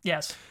work.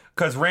 Yes.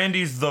 Because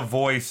Randy's the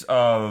voice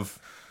of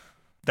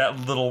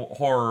that little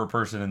horror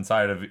person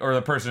inside of you, or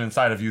the person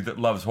inside of you that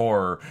loves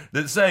horror,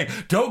 that's saying,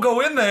 don't go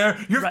in there,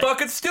 you're Right.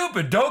 fucking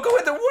stupid, don't go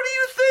in there, what are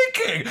you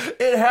thinking?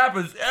 It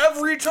happens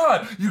every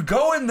time. You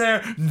go in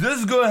there, this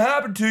is going to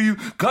happen to you,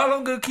 God,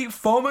 I'm going to keep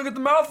foaming at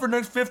the mouth for the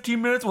next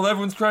 15 minutes while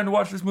everyone's trying to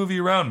watch this movie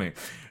around me.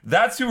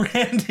 That's who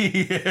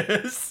Randy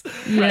is.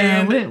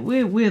 Yeah, And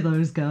we're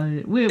those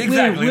guys.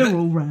 Exactly. We're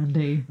all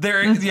Randy.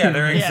 they're Let's yeah, be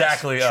they're honest.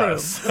 exactly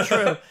Yes, us.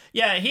 True.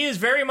 Yeah, he is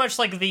very much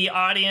like the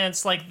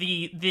audience, like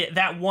the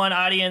that one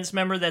audience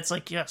member that's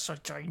like, yes,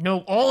 I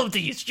know all of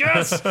these.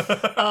 Yes.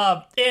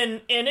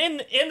 And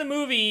in the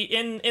movie,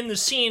 in the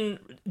scene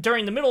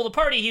during the middle of the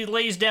party, he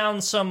lays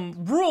down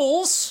some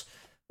rules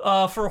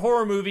for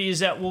horror movies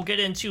that we'll get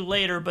into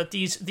later, but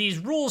these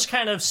rules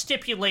kind of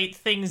stipulate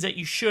things that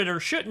you should or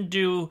shouldn't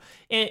do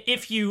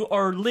if you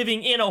are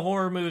living in a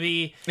horror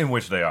movie. In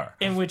which they are.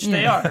 In which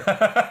they are.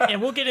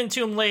 And we'll get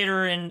into them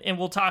later and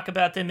we'll talk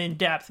about them in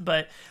depth,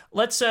 but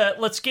let's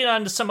get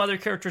on to some other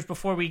characters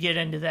before we get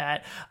into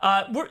that.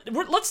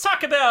 Let's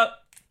talk about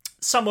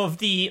some of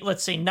the,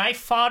 let's say, knife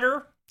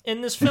fodder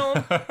in this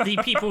film. The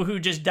people who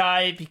just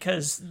die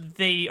because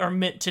they are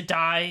meant to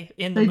die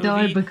in the They movie.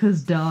 die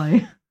because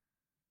die.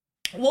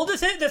 Well, the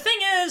thing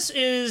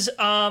is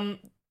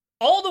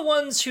all the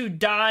ones who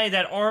die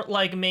that aren't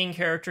like main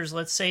characters,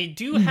 let's say,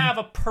 do have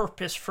a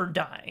purpose for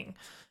dying.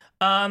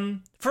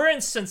 For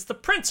instance, the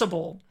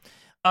principal,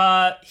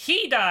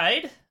 he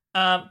died,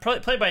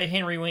 played by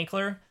Henry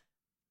Winkler.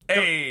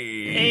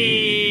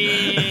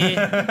 Hey,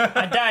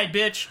 I died,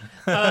 bitch.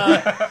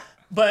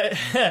 But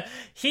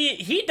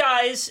he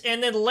dies,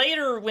 and then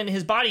later, when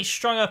his body's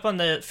strung up on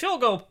the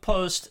field goal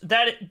post,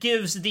 that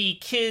gives the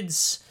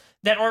kids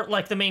that aren't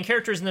like the main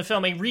characters in the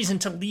film a reason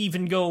to leave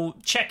and go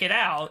check it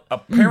out.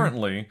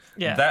 Apparently,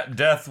 Yeah. that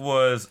death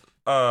was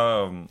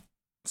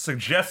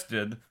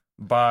suggested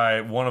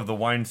by one of the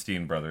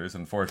Weinstein brothers.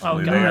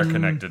 Unfortunately, Oh, they are God.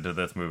 connected to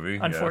this movie.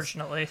 yes.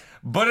 Unfortunately.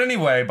 But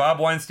anyway, Bob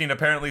Weinstein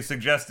apparently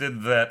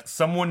suggested that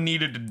someone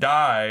needed to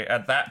die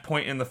at that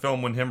point in the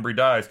film when Hembry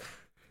dies,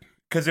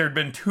 because there had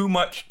been too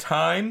much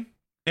time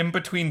in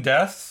between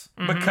deaths,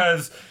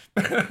 because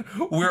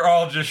we're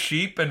all just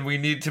sheep and we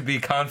need to be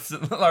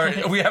constant, or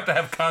we have to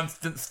have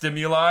constant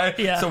stimuli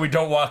so we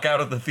don't walk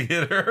out of the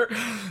theater.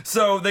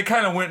 So they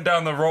kind of went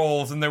down the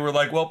roles and they were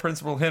like, well,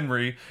 Principal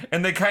Henry,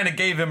 and they kind of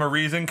gave him a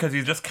reason because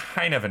he's just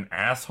kind of an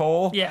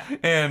asshole. Yeah.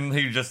 And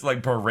he just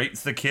like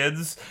berates the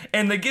kids.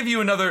 And they give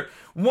you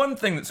one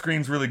thing that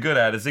Scream's really good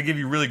at is they give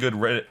you really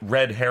good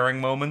red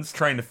herring moments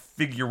trying to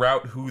figure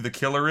out who the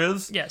killer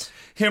is. Yes.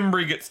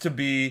 Hembry gets to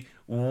be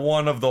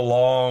one of the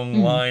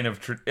long line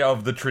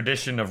of the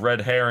tradition of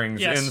red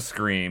herrings Yes. in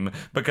Scream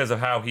because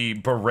of how he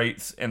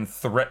berates and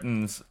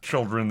threatens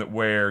children that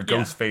wear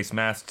ghost face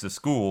masks to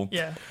school.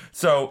 Yeah.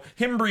 So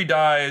Hembry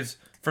dies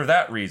for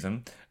that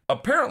reason.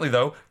 Apparently,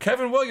 though,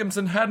 Kevin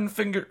Williamson hadn't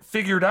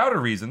figured out a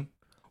reason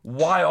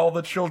why all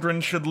the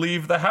children should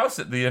leave the house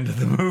at the end of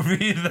the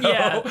movie, though.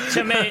 Yeah,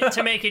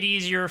 to make it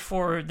easier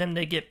for them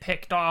to get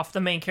picked off,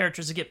 the main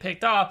characters to get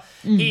picked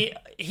off. He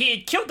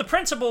had killed the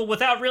principal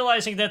without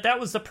realizing that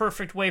was the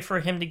perfect way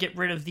for him to get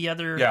rid of the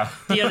other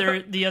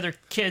the other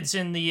kids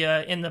in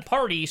the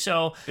party.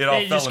 So It all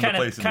they fell just into kind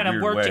place of in a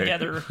weird worked way.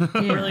 together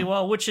really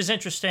well, which is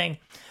interesting.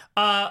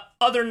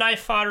 Other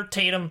knife fodder,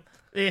 Tatum.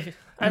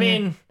 I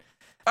mean,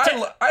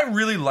 I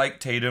really like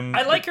Tatum.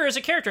 I like her as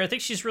a character. I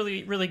think she's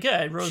really, really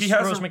good. Rose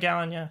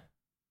McGowan, yeah.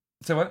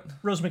 Say what?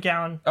 Rose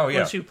McGowan. Oh,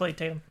 yeah. Was who played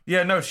Tatum.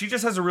 Yeah, no, she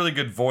just has a really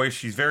good voice.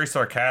 She's very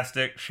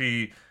sarcastic.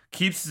 She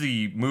keeps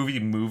the movie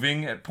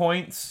moving at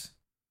points.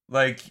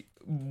 Like,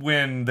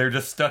 when they're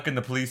just stuck in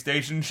the police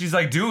station, she's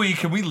like, Dewey,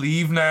 can we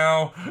leave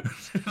now?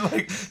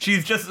 Like,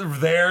 she's just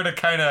there to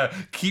kind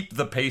of keep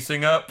the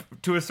pacing up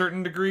to a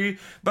certain degree.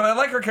 But I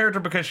like her character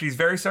because she's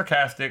very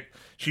sarcastic.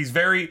 She's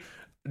very,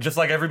 just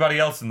like everybody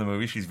else in the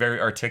movie, she's very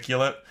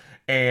articulate.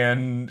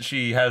 And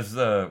she has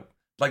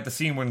like the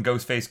scene when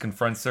Ghostface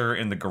confronts her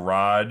in the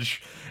garage,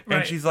 and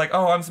Right. she's like,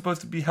 "Oh, I'm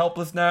supposed to be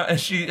helpless now," and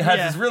she has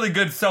Yeah. this really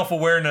good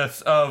self-awareness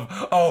of,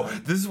 "Oh,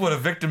 this is what a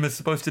victim is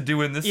supposed to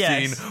do in this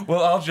Yes. scene.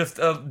 Well, I'll just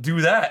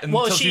do that."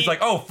 Until she's like,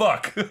 "Oh,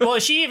 fuck." Well,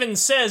 she even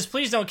says,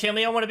 "Please don't kill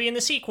me. I want to be in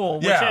the sequel,"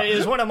 which Yeah.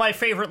 is one of my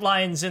favorite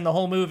lines in the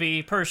whole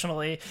movie,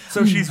 personally.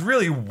 So she's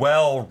really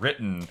well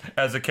written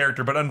as a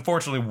character, but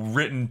unfortunately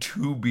written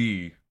to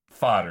be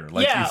fodder.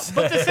 Like you said.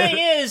 But the thing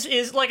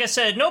is like I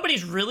said,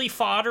 nobody's really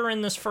fodder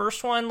in this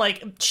first one.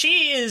 Like,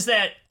 she is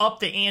that up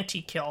the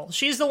ante kill.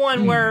 She's the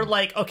one where,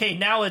 like, okay,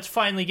 now it's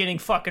finally getting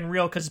fucking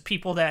real because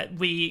people that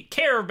we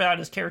care about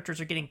as characters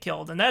are getting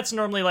killed. And that's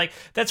normally, like,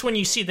 that's when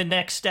you see the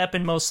next step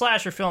in most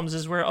slasher films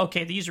is where,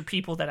 okay, these are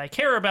people that I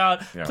care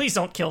about. Yeah. Please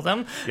don't kill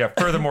them. Yeah,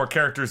 furthermore,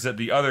 characters that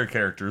the other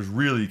characters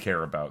really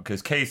care about.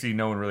 Because Casey,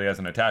 no one really has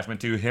an attachment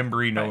to.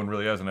 Hembry, no one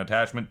really has an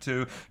attachment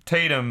to.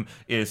 Tatum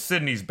is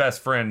Sydney's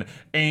best friend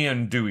and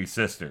Dewey's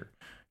sister.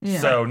 Yeah.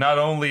 So not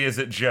only is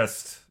it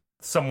just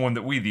someone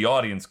that we, the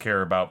audience,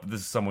 care about, but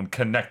this is someone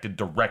connected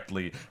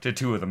directly to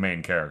two of the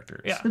main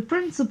characters. Yeah. The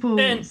principal,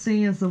 And-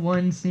 seeing as the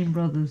Weinstein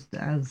brothers,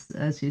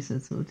 as you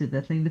said, sort of did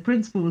their thing, the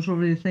principal was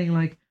probably the thing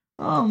like,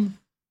 oh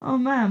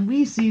man,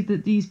 we see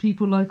that these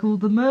people like all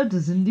the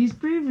murders in these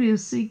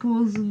previous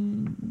sequels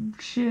and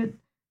shit.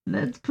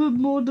 Let's put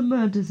more of the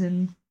murders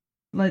in,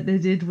 like they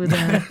did with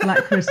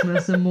Black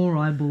Christmas and more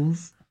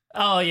eyeballs.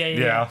 Oh, yeah.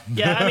 Yeah.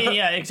 Yeah, I mean,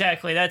 yeah,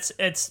 exactly.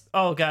 It's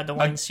oh god, the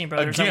Weinstein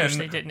brothers. I wish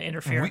they didn't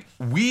interfere.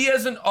 We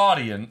as an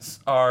audience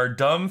are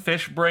dumb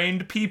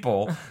fish-brained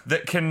people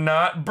that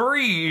cannot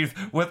breathe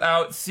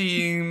without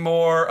seeing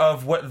more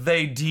of what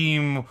they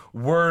deem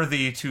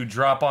worthy to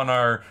drop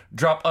under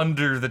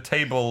the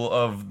table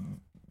of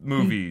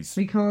movies.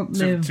 We can't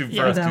To- live to-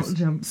 for us to without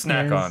jump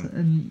snack scares on.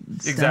 and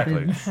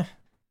Exactly. stabbings.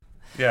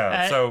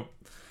 Yeah, so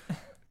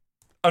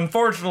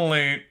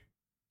unfortunately,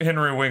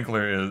 Henry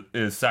Winkler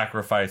is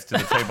sacrificed to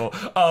the table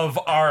of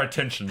our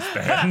attention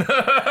span.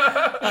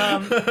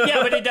 Yeah,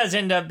 but it does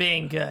end up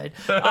being good.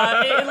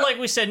 And like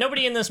we said,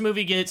 nobody in this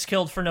movie gets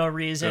killed for no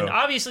reason. Yeah.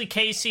 Obviously,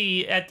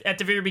 Casey at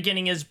the very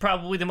beginning is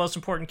probably the most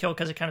important kill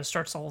because it kind of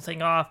starts the whole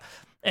thing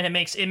off, and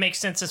it makes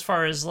sense as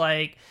far as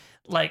like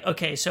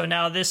okay, so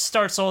now this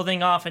starts the whole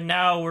thing off, and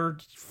now we're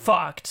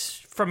fucked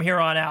from here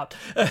on out.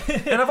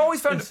 And I've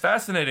always found it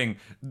fascinating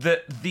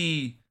that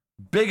the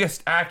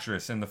biggest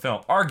actress in the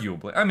film,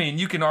 arguably, I mean,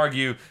 you can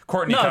argue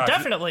Courtney No, Cox.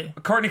 definitely.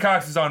 Courtney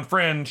Cox is on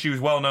Fringe. She was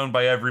well known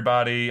by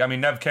everybody. I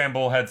mean, Nev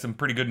Campbell had some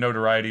pretty good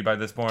notoriety by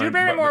this point. Drew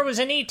Barrymore was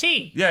in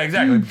E.T. Yeah,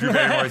 exactly. Drew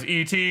Barrymore's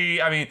E.T.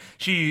 I mean,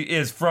 she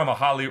is from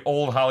a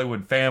old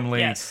Hollywood family.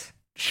 Yes.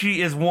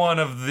 She is one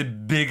of the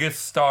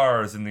biggest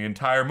stars in the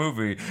entire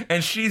movie,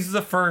 and she's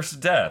the first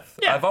death.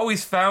 Yeah. I've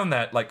always found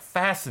that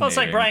fascinating. Well, it's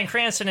like Bryan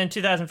Cranston in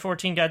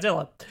 2014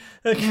 Godzilla.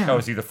 Oh,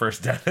 is he the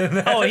first death in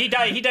that? Oh, he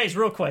dies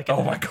real quick.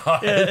 Oh my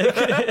god.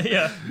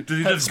 Yeah. Did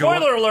he just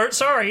Spoiler alert,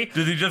 sorry.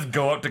 Did he just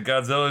go up to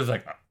Godzilla? He's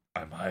like,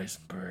 I'm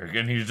Heisenberg,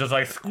 and he's just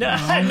like,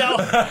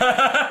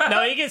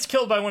 No, he gets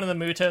killed by one of the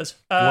Mutos.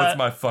 what's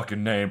my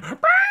fucking name?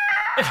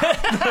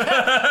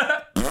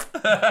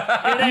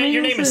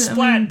 Your name is also,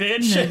 Splat,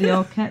 bitch. You know, the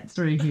Arquettes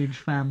are a huge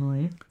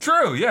family.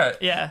 True, yeah.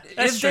 Yeah,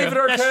 that's Is true. David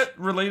That's- Arquette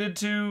related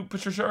to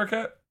Patricia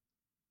Arquette?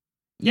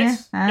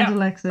 Yes. Yeah, and Yeah.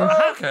 Alexis.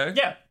 Oh, okay.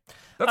 Yeah.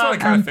 That's what I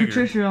kind And of figured.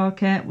 Patricia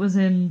Arquette was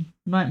in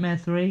Nightmare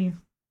 3.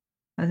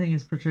 I think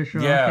it's Patricia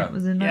Yeah. Arquette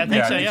was in Yeah, I Nightmare.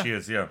 Yeah, so, I think yeah. she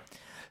is, yeah.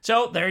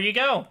 So there you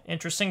go.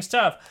 Interesting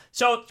stuff.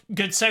 So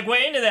good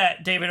segue into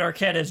that. David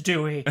Arquette as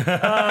Dewey.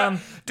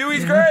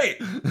 Dewey's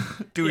great.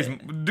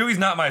 Dewey's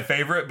not my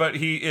favorite, but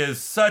he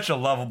is such a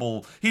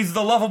lovable. He's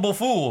the lovable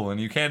fool, and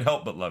you can't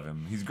help but love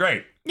him. He's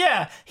great.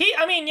 Yeah,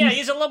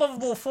 he's a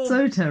lovable fool.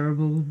 So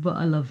terrible, but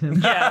I love him.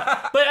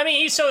 Yeah, but I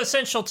mean, he's so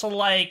essential to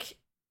like,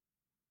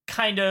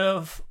 kind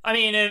of. I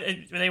mean,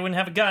 they wouldn't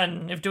have a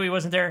gun if Dewey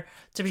wasn't there.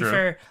 To be True.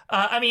 fair,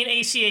 I mean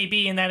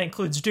ACAB, and that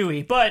includes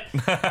Dewey. But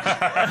but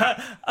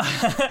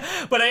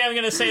I am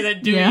going to say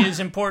that Dewey Yeah. is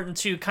important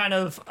to kind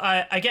of,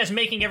 I guess,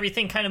 making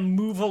everything kind of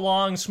move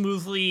along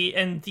smoothly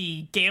in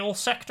the Gale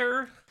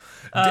sector.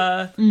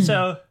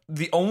 So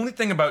The only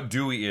thing about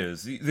Dewey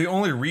is the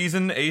only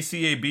reason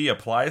ACAB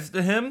applies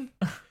to him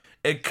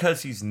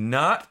because he's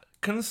not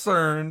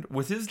concerned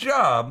with his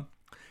job.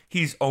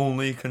 He's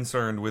only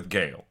concerned with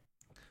Gale.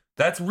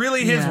 That's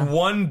really his Yeah.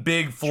 one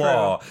big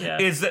flaw, True, yeah.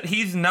 is that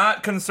he's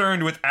not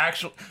concerned with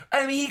actual.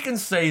 I mean, he can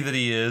say that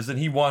he is, and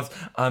he wants,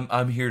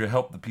 I'm here to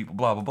help the people,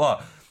 blah, blah,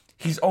 blah.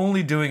 He's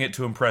only doing it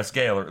to impress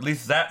Gale, or at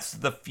least that's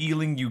the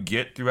feeling you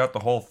get throughout the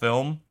whole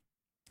film.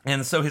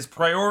 And so his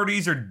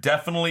priorities are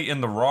definitely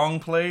in the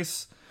wrong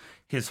place.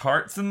 His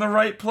heart's in the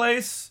right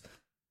place.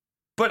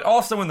 But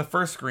also in the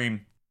first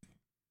Scream,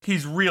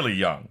 he's really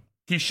young.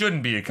 He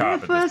shouldn't be a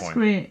cop at this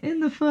point.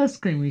 In the first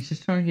scream, he's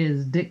just trying to get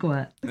his dick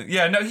wet.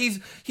 Yeah, no, he's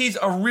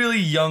a really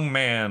young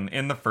man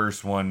in the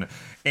first one,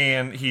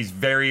 and he's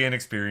very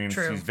inexperienced.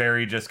 True. He's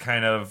very just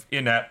kind of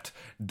inept,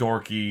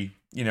 dorky.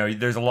 You know,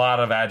 there's a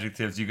lot of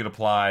adjectives you could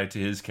apply to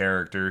his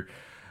character.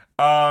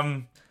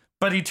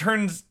 But he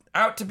turns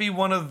out to be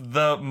one of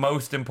the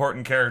most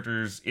important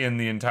characters in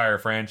the entire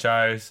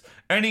franchise,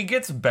 and he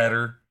gets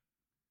better.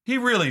 He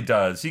really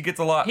does. He gets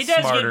a lot he does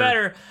smarter. get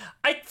better.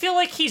 I feel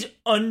like he's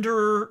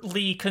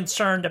underly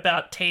concerned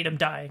about Tatum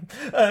dying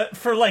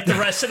for like the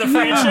rest of the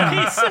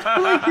franchise.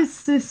 Like his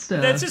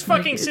sister. That's his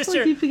fucking it's sister.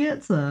 Like he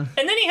forgets her.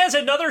 And then he has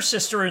another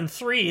sister in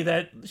 3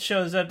 that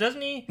shows up, doesn't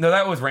he? No,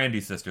 that was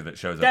Randy's sister that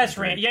shows up. That's in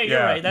 3. Randy. Yeah, you're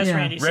right. That's Yeah.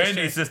 Randy's Randy's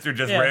sister. sister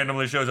just Yeah.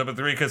 randomly shows up in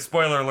 3 because,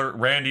 spoiler alert,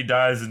 Randy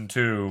dies in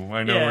 2.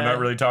 I know Yeah. we're not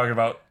really talking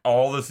about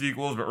all the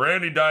sequels, but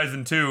Randy dies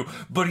in 2.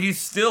 But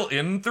he's still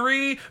in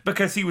 3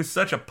 because he was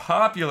such a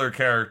popular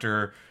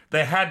character.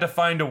 They had to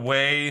find a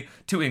way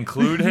to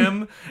include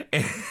him.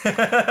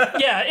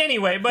 Yeah,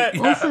 anyway, but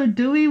Also,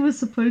 Dewey was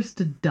supposed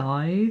to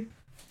die.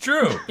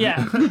 True.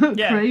 yeah.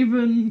 Yeah.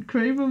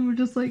 Craven were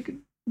just like,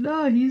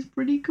 no, he's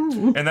pretty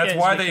cool. And that's Yeah,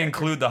 why he's a they big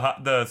include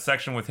the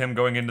section with him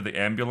going into the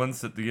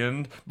ambulance at the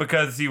end,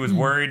 because he was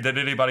worried that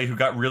anybody who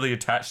got really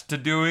attached to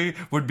Dewey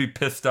would be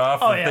pissed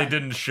off if yeah. they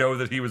didn't show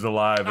that he was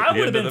alive at I the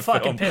would have end of been the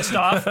fucking film. pissed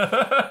off.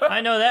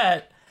 I know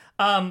that.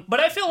 But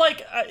I feel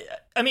like,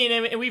 I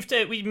mean,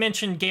 we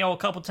mentioned Gale a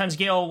couple times.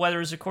 Gale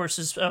Weathers, of course,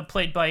 is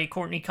played by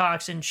Courtney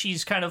Cox, and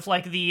she's kind of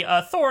like the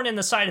thorn in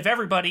the side of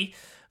everybody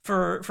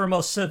for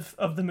most of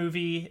the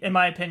movie, in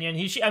my opinion.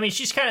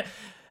 She's kind of.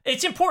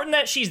 It's important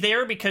that she's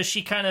there because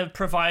she kind of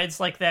provides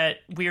like that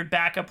weird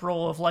backup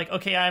role of like,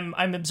 okay, I'm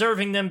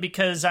observing them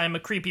because I'm a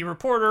creepy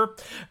reporter,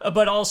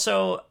 but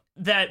also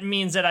that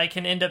means that I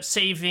can end up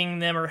saving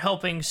them or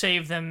helping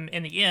save them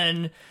in the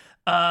end.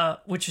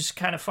 Which is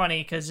kind of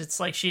funny because it's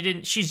like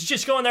she's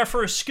just going there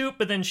for a scoop,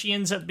 but then she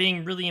ends up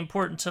being really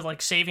important to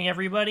like saving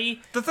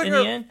everybody The thing, in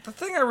the end. the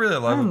thing I really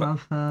love I about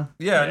love her.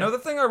 the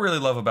thing I really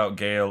love about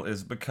Gale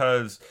is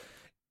because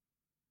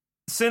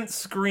since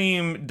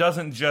Scream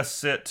doesn't just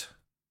sit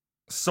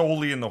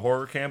solely in the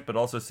horror camp, but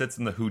also sits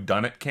in the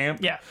whodunit camp.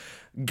 Yeah.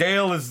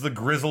 Gale is the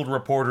grizzled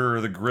reporter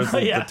or the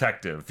grizzled Yeah.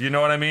 detective. You know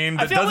what I mean?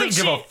 That feel doesn't like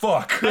give a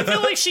fuck. I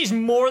feel like she's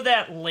more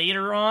that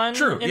later on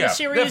True, in yeah, the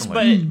series,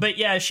 definitely. but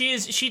yeah, she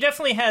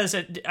definitely has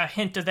a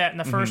hint of that in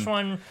the first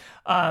one.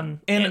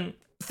 And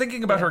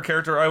thinking about her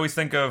character, I always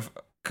think of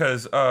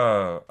because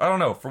I don't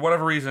know, for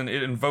whatever reason,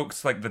 it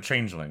invokes like the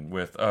Changeling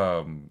with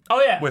oh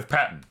yeah, with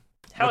Patton.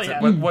 Hell what's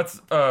yeah.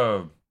 What's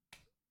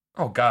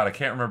Oh God, I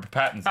can't remember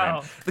Patton's name.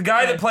 Oh, The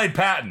guy yeah. that played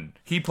Patton,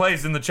 he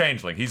plays in The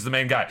Changeling. He's the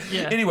main guy.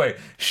 Yeah. Anyway,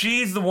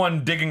 she's the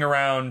one digging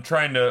around,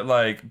 trying to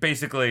like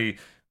basically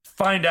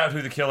find out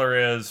who the killer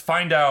is,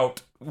 find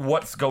out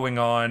what's going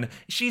on.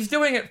 She's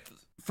doing it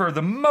for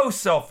the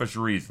most selfish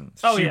reasons.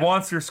 Oh, She yeah.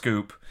 wants her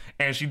scoop,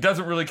 and she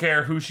doesn't really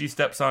care who she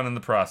steps on in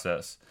the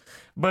process.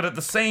 But at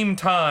the same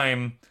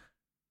time,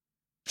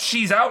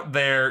 she's out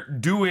there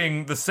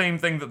doing the same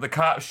thing that the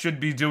cops should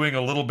be doing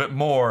a little bit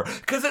more.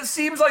 Because it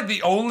seems like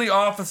the only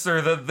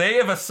officer that they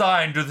have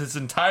assigned to this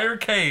entire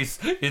case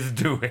is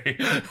Dewey.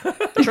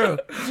 True.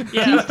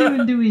 Yeah. She's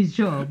doing Dewey's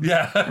job.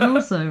 Yeah. And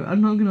also,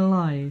 I'm not gonna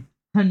lie,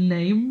 her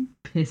name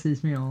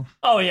pisses me off.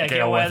 Oh yeah, Gail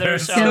Gail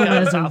Weathers. Weathers. Oh, Gail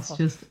God, it's Weathers awful.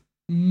 just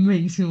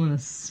makes me want to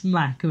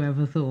smack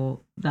whoever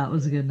thought that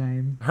was a good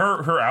name.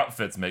 Her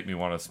outfits make me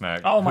want to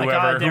smack Oh my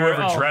whoever, God, they were-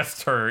 whoever oh.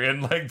 dressed her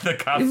in like the It was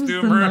the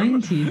costume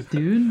room. 90s,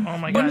 dude. Oh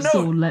my But God. no- Saw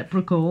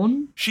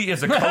Leprechaun. She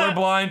is a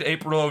colorblind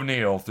April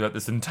O'Neil throughout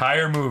this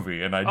entire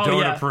movie, and I Oh,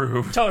 don't yeah.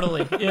 approve.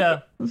 Totally.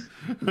 Yeah.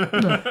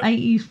 Look,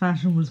 80s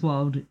fashion was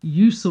wild.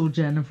 You saw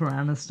Jennifer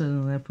Aniston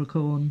in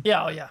Leprechaun.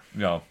 Yeah. Oh yeah.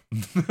 No.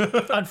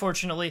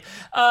 Unfortunately.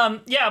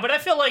 Yeah, but I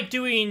feel like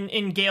Dewey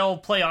and Gale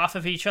play off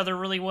of each other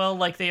really well.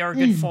 Like they are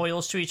good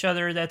foils to each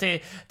other. That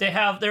they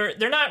have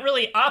they're not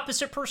really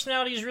opposite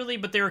personalities really,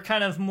 but they're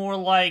kind of more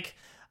like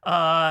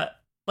a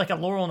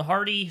Laurel and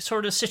Hardy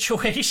sort of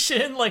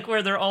situation, like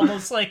where they're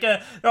almost like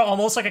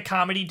a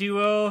comedy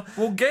duo.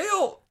 Well,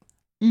 Gail,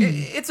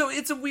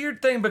 it's a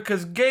weird thing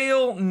because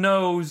Gail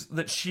knows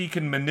that she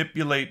can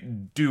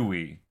manipulate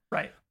Dewey,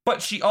 Right.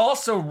 but she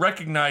also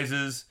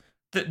recognizes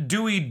that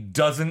Dewey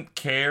doesn't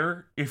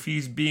care if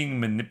he's being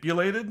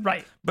manipulated,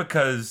 Right.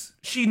 Because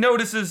she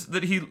notices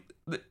that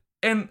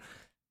and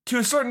to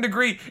a certain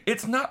degree,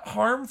 it's not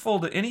harmful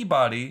to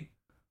anybody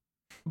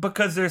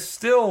because they're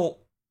still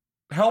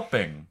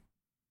helping.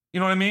 You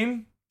know what I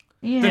mean?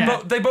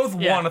 Yeah. They both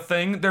Yeah. want a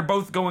thing. They're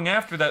both going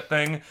after that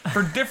thing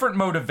for different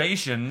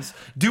motivations.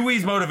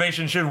 Dewey's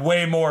motivation should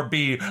way more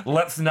be,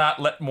 let's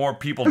not let more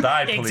people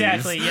die, please.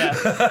 Exactly. Yeah.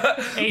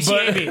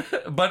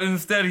 ACAB. But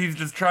instead, he's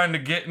just trying to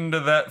get into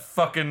that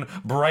fucking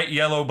bright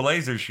yellow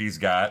blazer she's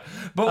got.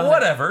 But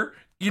whatever.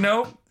 You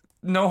know,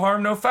 no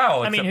harm, no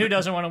foul. I mean, except who that-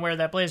 doesn't want to wear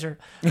that blazer?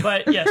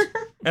 But yes.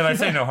 And I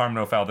say no harm,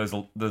 no foul. There's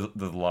a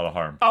lot of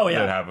harm Oh,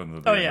 yeah. that happens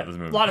at the Oh end yeah. of this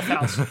movie. A lot of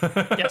fouls.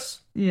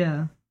 Yes.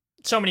 Yeah.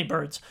 So many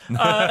birds.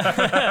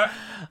 But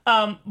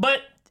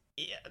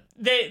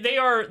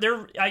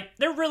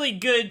they're really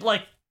good.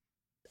 Like,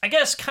 I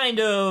guess kind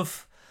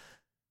of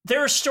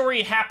their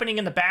story happening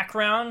in the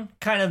background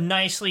kind of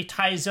nicely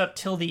ties up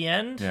till the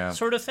end, Yeah.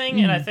 sort of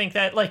thing. And I think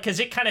that like because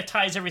it kind of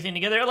ties everything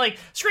together. Like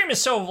Scream is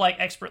so like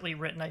expertly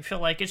written. I feel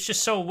like it's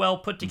just so well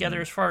put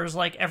together as far as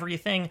like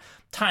everything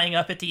tying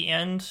up at the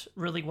end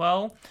really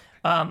well.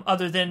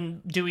 Other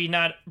than Dewey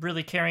not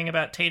really caring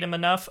about Tatum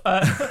enough,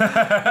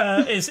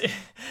 is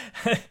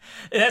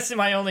that's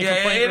my only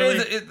complaint. It really.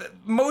 is.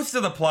 Most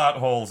of the plot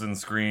holes in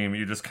Scream,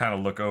 you just kind of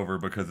look over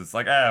because it's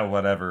like,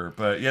 whatever.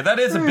 But yeah, that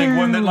is a big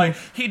one that like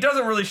he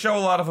doesn't really show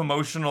a lot of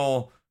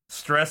emotional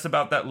stress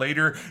about that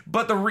later.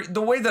 But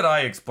the way that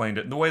I explained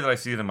it, the way that I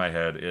see it in my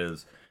head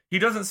is he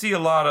doesn't see a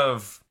lot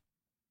of.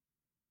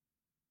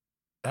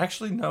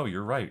 Actually, no,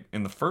 you're right.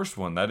 In the first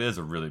one, that is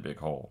a really big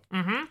hole.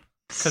 Mm-hmm.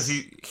 Because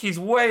he's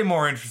way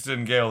more interested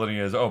in Gale than he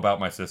is, about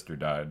my sister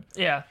died.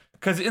 Yeah.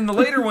 Because in the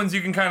later ones,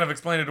 you can kind of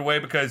explain it away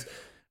because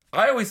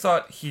I always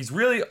thought he's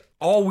really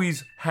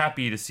always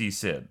happy to see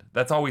Sid.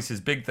 That's always his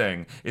big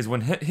thing, is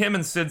when him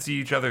and Sid see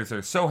each other,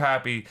 they're so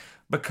happy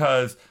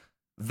because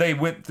they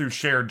went through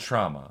shared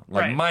trauma.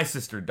 Like, Right. my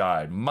sister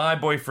died, my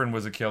boyfriend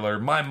was a killer,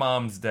 my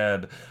mom's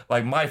dead,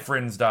 like, my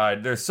friends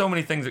died. There's so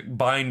many things that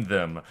bind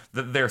them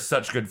that they're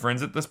such good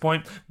friends at this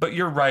point. But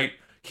you're right,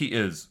 he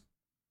is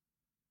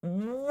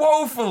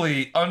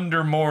woefully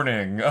under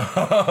mourning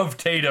of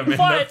Tatum in the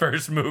But-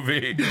 first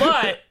movie.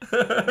 But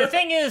the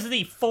thing is,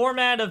 the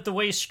format of the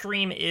way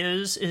Scream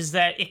is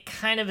that it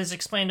kind of is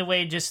explained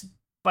away just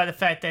by the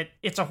fact that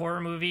it's a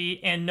horror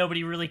movie and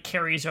nobody really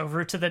carries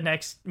over to the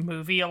next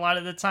movie a lot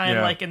of the time,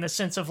 Yeah. like in the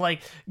sense of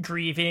like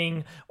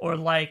grieving or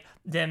like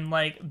them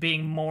like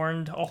being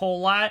mourned a whole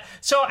lot.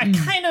 So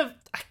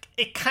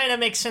it kind of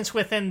makes sense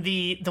within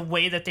the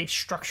way that they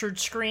structured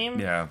Scream.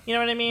 Yeah. You know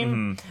what I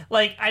mean?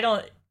 Like I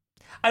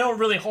don't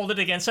really hold it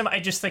against them. I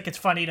just think it's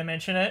funny to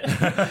mention it.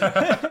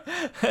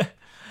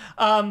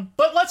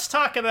 But let's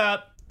talk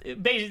about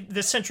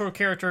the central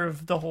character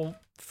of the whole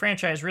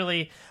franchise,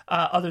 really,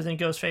 other than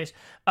Ghostface,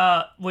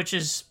 which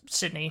is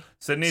Sidney.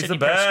 Sydney's Sidney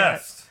the Prescott.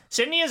 best.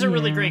 Sidney is a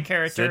really great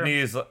character. Sydney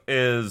is like,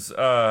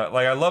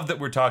 I love that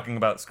we're talking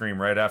about Scream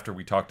right after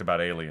we talked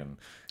about Alien,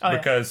 Oh, yeah.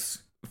 because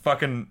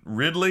fucking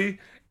Ripley.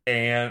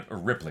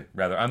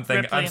 Rather. I'm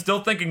Ripley.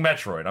 still thinking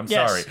Metroid. I'm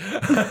Yes.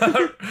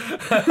 sorry.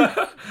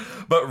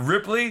 But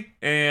Ripley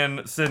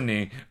and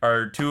Sydney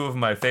are two of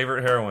my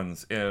favorite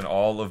heroines in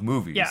all of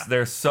movies. Yeah.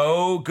 They're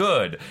so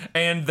good.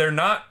 And they're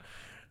not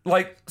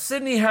like,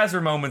 Sydney has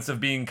her moments of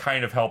being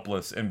kind of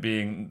helpless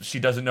and she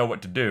doesn't know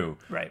what to do.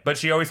 Right. But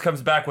she always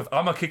comes back with,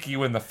 I'm gonna kick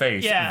you in the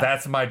face. Yeah.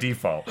 That's my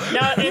default.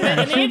 Now, in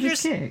the Shoulder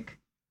interest, kick.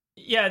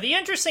 Yeah, the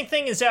interesting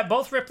thing is that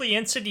both Ripley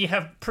and Sydney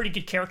have pretty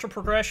good character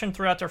progression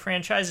throughout their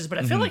franchises, but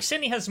I feel like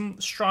Sydney has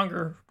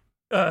stronger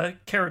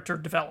character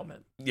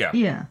development. Yeah.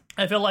 Yeah.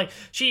 I feel like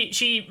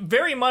she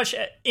very much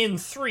in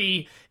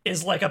 3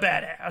 is like a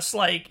badass.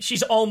 Like,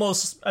 she's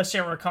almost a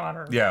Sarah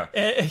Connor. Yeah.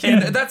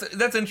 And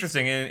that's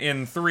interesting.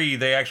 In 3,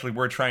 they actually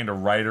were trying to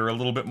write her a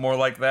little bit more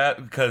like that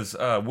because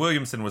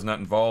Williamson was not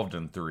involved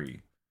in 3.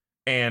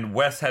 And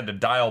Wes had to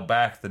dial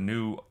back the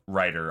new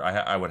writer.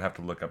 I would have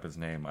to look up his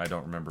name. I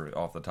don't remember it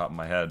off the top of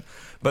my head.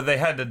 But they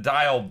had to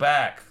dial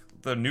back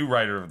the new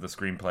writer of the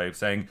screenplay,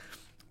 saying,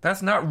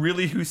 that's not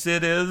really who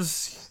Sid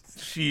is.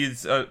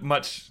 She's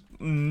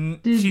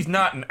she's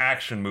not an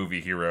action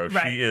movie hero.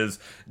 Right. She is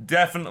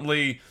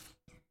definitely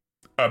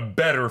a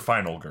better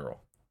final girl.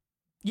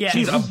 Yeah.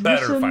 She's a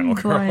better Written final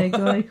girl. by a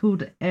guy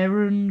called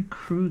Aaron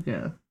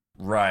Kruger.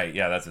 Right,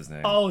 yeah, that's his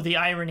name. Oh, the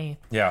irony.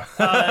 Yeah.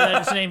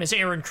 That his name is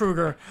Aaron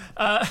Kruger.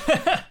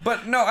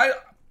 But no,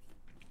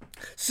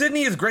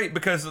 Sydney is great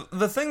because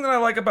the thing that I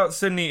like about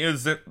Sydney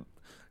is that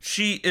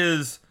she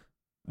is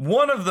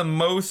one of the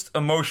most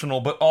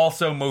emotional but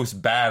also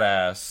most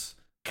badass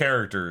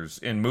characters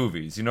in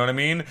movies. You know what I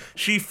mean?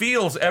 She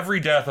feels every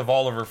death of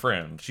all of her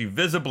friends. She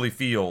visibly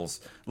feels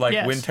like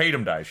Yes. when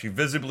Tatum dies. She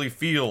visibly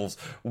feels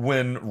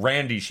when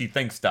Randy she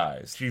thinks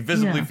dies. She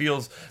visibly Yeah.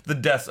 feels the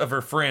deaths of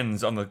her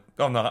friends on the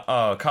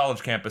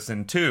college campus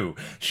in 2.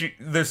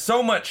 There's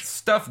so much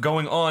stuff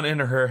going on in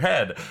her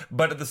head,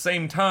 but at the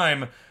same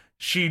time,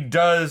 she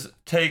does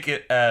take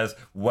it as,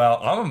 well,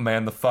 I'm gonna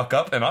man the fuck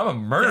up and I'm gonna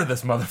murder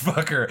this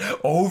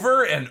motherfucker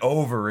over and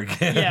over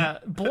again. Yeah,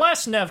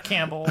 bless Nev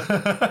Campbell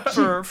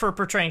for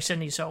portraying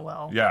Sydney so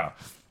well. Yeah.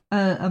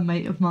 A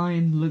mate of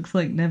mine looks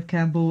like Nev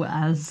Campbell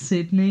as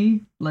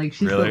Sydney. Like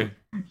she's Really?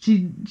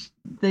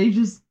 they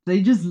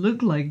just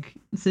look like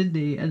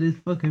Sydney, and it's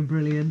fucking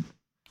brilliant.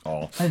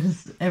 Oh.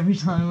 Every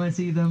time I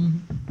see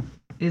them,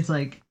 it's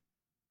like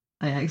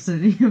I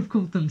accidentally have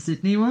called them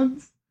Sydney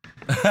once.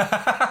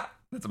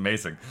 That's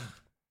amazing.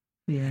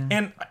 Yeah.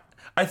 And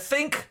I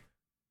think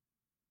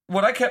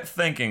what I kept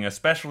thinking,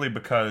 especially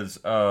because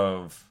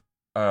of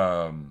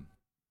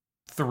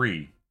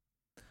 3,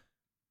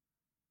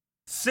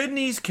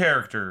 Sydney's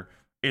character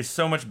is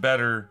so much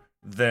better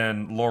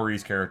than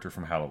Laurie's character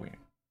from Halloween.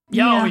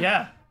 Yeah, oh, Yeah.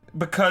 yeah,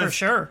 Because for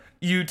sure.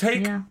 you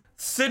take Yeah.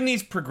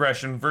 Sydney's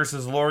progression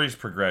versus Laurie's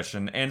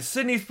progression, and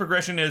Sydney's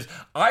progression is,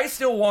 I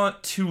still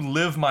want to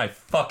live my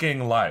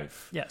fucking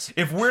life. Yes.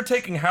 If we're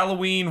taking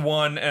Halloween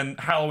 1 and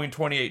Halloween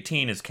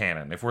 2018 as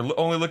canon, if we're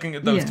only looking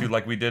at those Yeah. two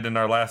like we did in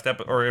our last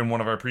or in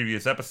one of our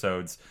previous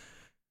episodes,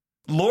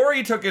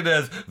 Laurie took it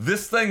as,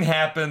 this thing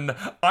happened,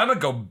 I'm gonna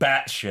go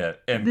batshit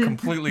and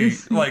completely,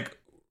 like,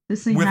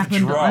 This thing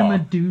happened. withdraw. I'm a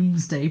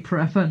doomsday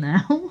prepper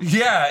now.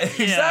 yeah,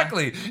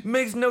 exactly. It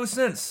makes no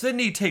sense.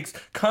 Sydney takes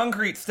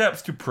concrete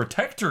steps to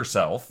protect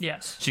herself.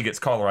 Yes. She gets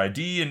caller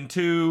ID in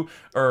 2,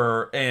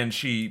 and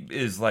she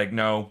is like,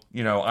 no,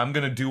 I'm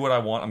going to do what I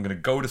want. I'm going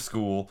to go to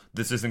school.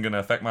 This isn't going to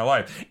affect my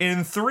life.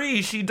 In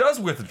 3, she does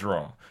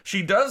withdraw.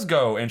 She does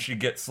go and she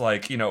gets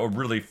like, a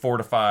really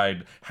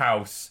fortified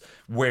house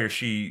where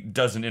she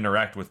doesn't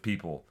interact with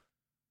people.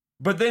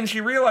 But then she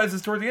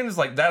realizes toward the end, is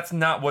like, that's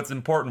not what's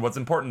important. What's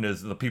important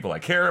is the people I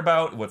care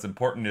about. What's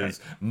important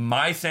is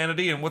my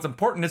sanity. And what's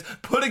important is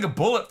putting a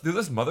bullet through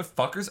this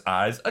motherfucker's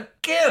eyes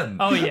again.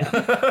 Oh yeah.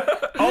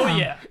 Oh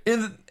yeah.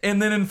 And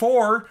then in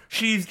 4,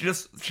 she's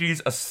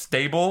a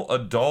stable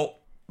adult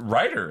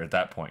writer at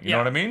that point. You know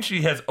Yeah. what I mean?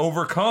 She has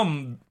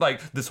overcome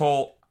like this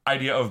whole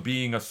idea of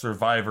being a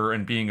survivor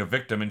and being a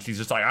victim. And she's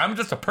just like, I'm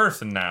just a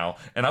person now.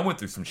 And I went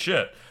through some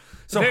shit.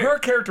 So her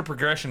character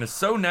progression is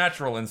so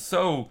natural and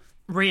so...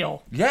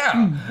 Real.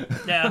 Yeah.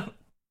 Yeah.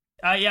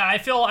 Yeah, I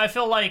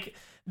feel like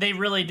they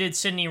really did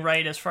Sydney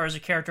right as far as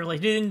a character.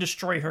 Like, they didn't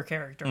destroy her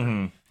character.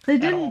 Mm-hmm. They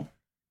At didn't. all.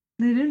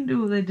 They didn't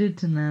do what they did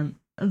to Nan.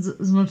 As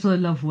much as I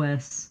love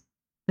Wes,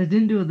 they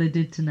didn't do what they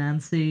did to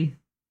Nancy.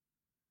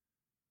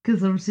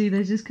 Because obviously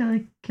they just kind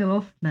of kill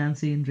off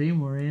Nancy in Dream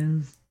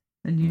Warriors,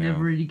 and you Yeah.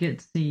 never really get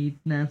to see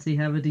Nancy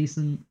have a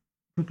decent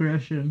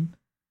progression.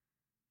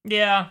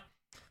 Yeah.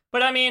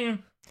 But I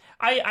mean,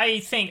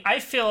 I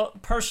feel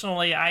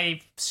personally, I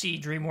see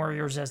Dream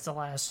Warriors as the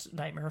last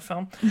Nightmare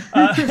film.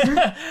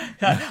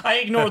 I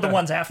ignore the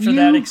ones after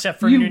that, except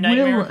for New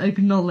Nightmare. You will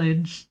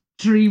acknowledge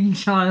Dream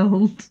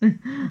Child.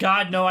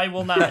 God, no, I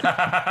will not.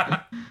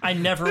 I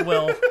never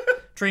will.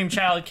 Dream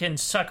Child can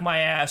suck my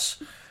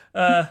ass.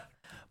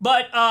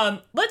 But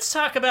let's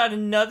talk about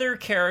another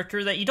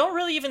character that you don't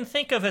really even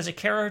think of as a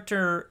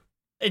character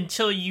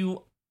until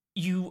you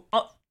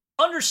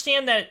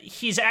understand that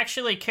he's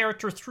actually a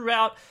character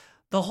throughout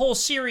the whole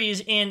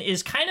series and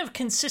is kind of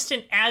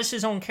consistent as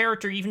his own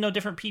character, even though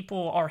different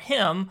people are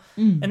him,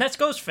 and that's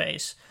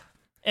Ghostface.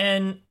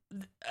 And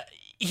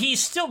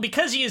he's still,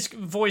 because he is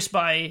voiced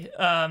by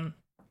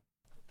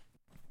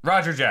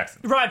Roger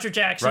Jackson. Roger L.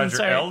 Jackson,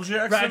 Roger I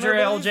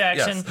L. believe?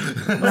 Jackson. Yes.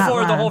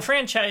 Before the man. whole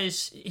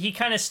franchise, he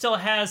kind of still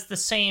has the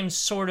same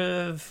sort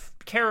of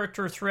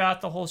character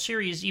throughout the whole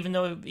series, even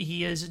though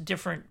he is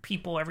different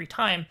people every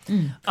time.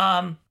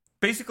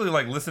 basically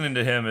like listening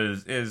to him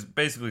is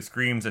basically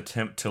Scream's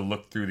attempt to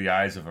look through the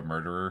eyes of a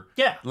murderer.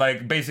 Yeah.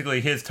 Like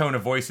basically his tone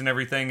of voice and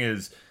everything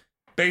is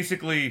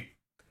basically,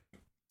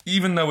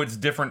 even though it's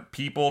different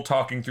people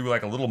talking through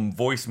like a little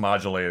voice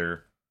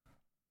modulator,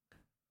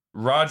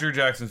 Roger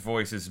Jackson's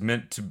voice is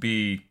meant to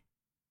be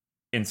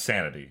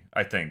insanity,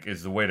 I think,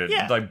 is the way to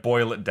like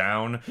boil it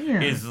down.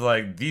 Is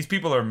like these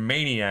people are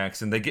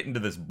maniacs and they get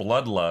into this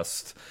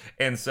bloodlust,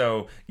 and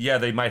so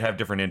they might have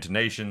different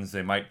intonations,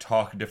 they might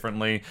talk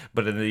differently,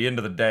 but at the end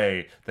of the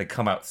day they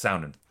come out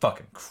sounding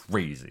fucking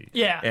crazy.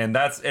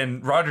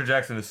 And Roger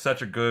Jackson is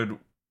such a good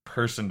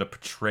person to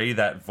portray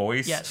that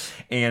voice.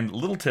 And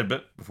little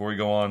tidbit before we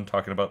go on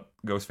talking about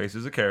Ghostface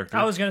as a character.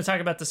 I was going to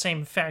talk about the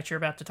same fact you're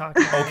about to talk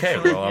about. Okay,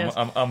 well,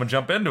 I'm gonna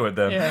jump into it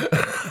then.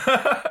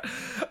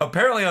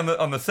 Apparently,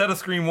 on the set of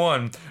Scream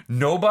 1,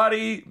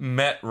 nobody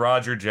met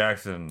Roger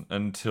Jackson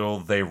until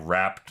they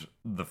wrapped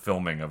the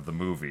filming of the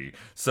movie,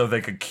 so they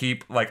could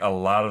keep like a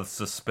lot of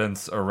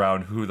suspense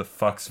around who the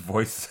fuck's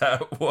voice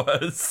that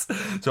was.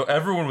 So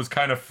everyone was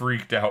kind of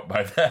freaked out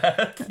by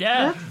that.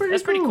 Yeah,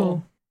 That's pretty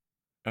cool.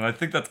 And I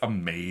think that's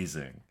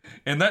amazing.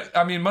 And that,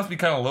 I mean, it must be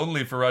kind of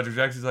lonely for Roger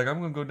Jackson. He's like, I'm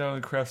going to go down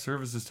to the craft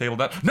services table.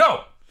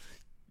 No!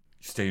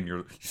 Stay in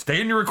your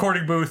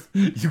recording booth.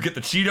 You get the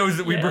Cheetos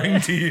that we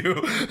bring to you.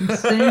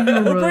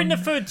 We'll bring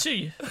the food to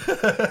you.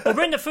 We'll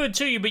bring the food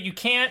to you, but you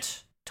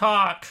can't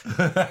talk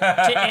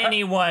to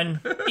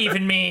anyone,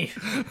 even me.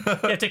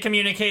 You have to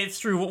communicate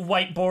through a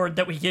whiteboard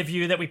that we give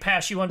you, that we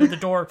pass you under the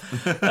door.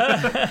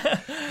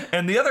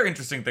 And the other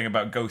interesting thing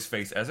about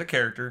Ghostface as a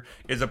character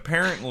is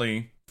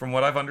apparently, from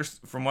what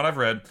I've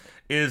read,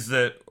 is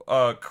that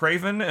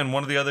Craven and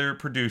one of the other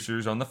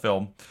producers on the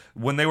film,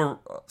 when they were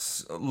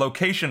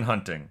location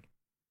hunting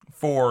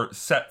for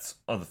sets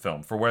of the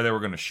film, for where they were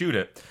going to shoot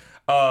it,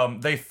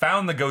 they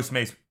found the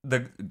Ghostface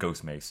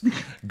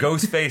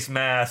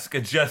mask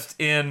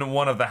just in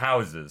one of the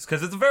houses,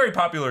 because it's a very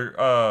popular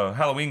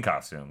Halloween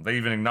costume. They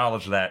even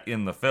acknowledge that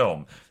in the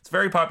film. It's a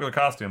very popular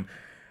costume.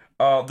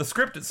 The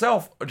script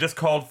itself just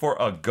called for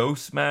a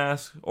ghost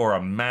mask or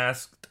a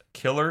masked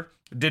killer.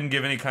 It didn't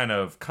give any kind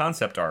of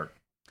concept art.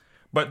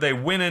 But they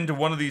went into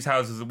one of these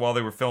houses while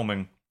they were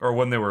filming, or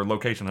when they were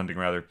location hunting,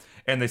 rather,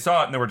 and they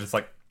saw it and they were just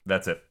like,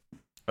 that's it.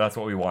 That's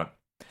what we want.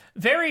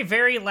 Very,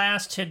 very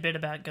last tidbit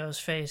about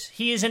Ghostface.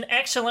 He is an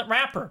excellent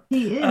rapper.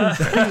 He is.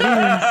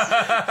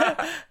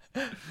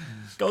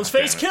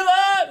 Ghostface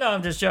killer! No,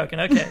 I'm just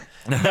joking. Okay.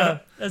 No,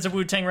 that's a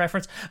Wu-Tang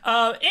reference.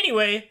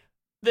 Anyway,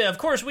 of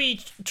course,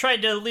 we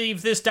tried to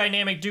leave this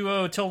dynamic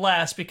duo till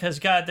last because,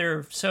 God,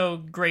 they're so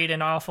great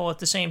and awful at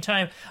the same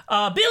time.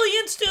 Billy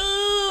and Stu!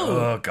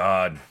 Oh,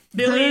 God.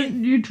 Billy.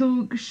 Don't you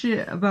talk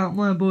shit about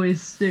my boy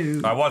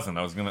Stu. I wasn't.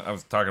 I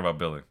was talking about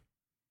Billy.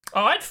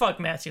 Oh, I'd fuck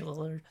Matthew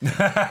Lillard.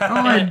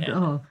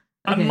 Okay.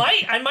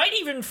 I might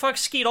even fuck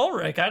Skeet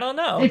Ulrich. I don't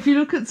know. If you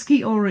look at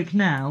Skeet Ulrich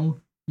now,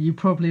 you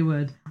probably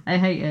would. I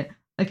hate it.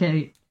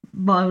 Okay,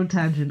 mild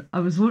tangent. I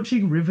was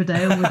watching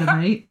Riverdale with a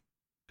mate.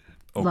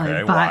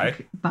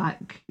 Okay,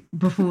 back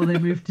before they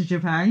moved to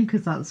Japan,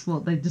 because that's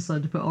what they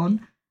decided to put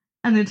on.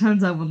 And it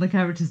turns out one of the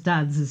characters'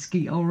 dads is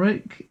Skeet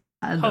Ulrich.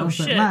 And I was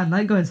like, man,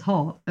 that guy's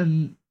hot.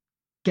 And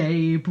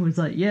Gabe was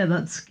like, yeah,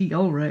 that's Skeet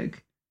Ulrich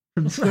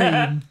from Scream.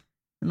 And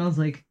I was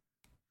like,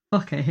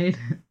 fuck, I hate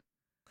it.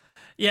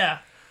 Yeah.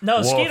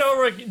 No, Skeet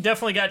Ulrich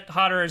definitely got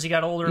hotter as he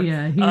got older.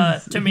 Yeah, he's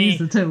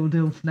a total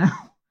dilf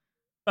now.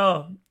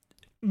 Oh,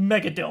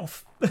 mega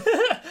dilf.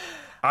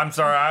 I'm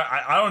sorry,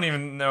 I don't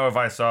even know if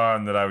I saw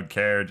him that I would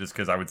care, just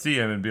because I would see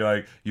him and be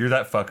like, you're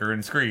that fucker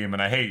and scream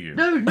and I hate you.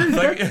 No,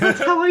 that's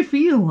how I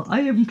feel.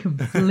 I am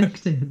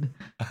conflicted.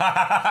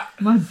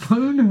 My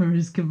boner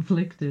is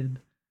conflicted.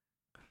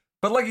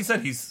 But like you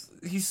said,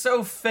 he's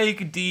so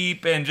fake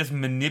deep and just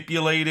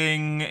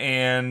manipulating,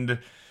 and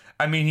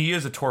I mean, he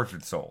is a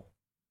tortured soul.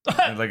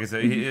 And like I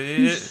said,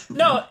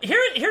 no.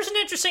 Here's an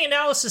interesting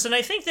analysis, and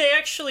I think they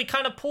actually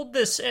kind of pulled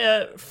this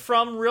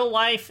from real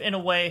life in a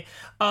way.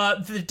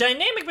 The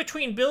dynamic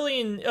between Billy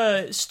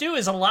and Stu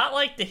is a lot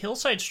like the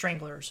Hillside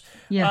Stranglers.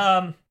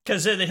 Yeah.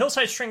 Because the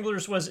Hillside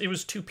Stranglers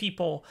was two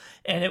people,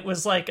 and it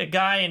was like a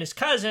guy and his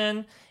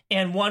cousin,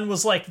 and one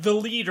was like the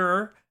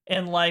leader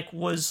and like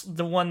was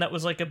the one that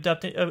was like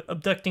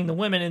abducting the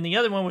women, and the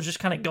other one was just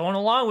kind of going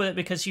along with it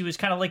because he was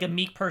kind of like a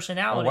meek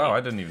personality. Oh wow,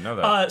 I didn't even know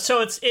that.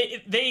 So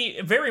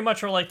they very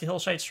much are like the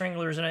Hillside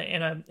Stranglers in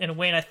a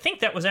way, and I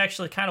think that was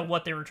actually kind of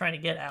what they were trying to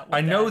get at. I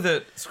know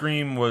that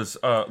Scream was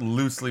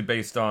loosely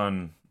based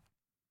on,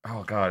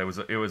 oh god, it was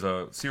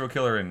a serial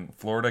killer in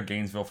Florida,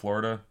 Gainesville,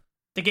 Florida.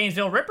 The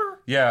Gainesville Ripper?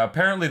 Yeah,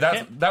 apparently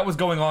that was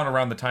going on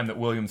around the time that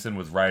Williamson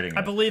was writing it.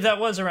 I believe that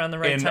was around the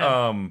right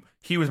time. And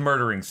he was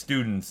murdering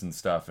students and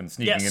stuff and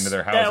sneaking into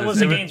their houses. That was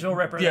the Gainesville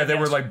Ripper. Yeah, they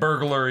were like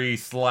burglary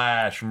 /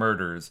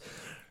 murders.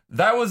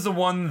 That was the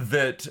one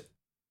that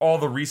all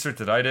the research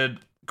that I did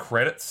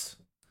credits,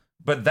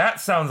 but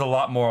that sounds a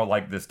lot more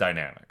like this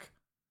dynamic.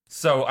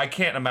 So I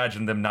can't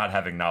imagine them not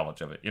having knowledge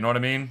of it. You know what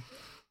I mean?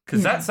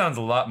 Because that sounds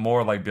a lot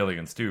more like Billy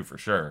and Stu for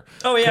sure.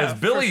 Oh, yeah. Because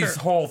Billy's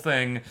whole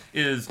thing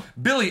is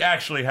Billy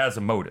actually has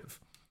a motive.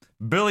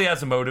 Billy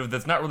has a motive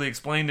that's not really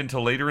explained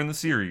until later in the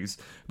series,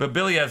 but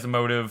Billy has a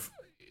motive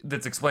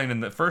that's explained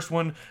in the first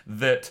one,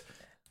 that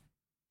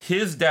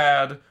his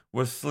dad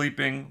was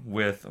sleeping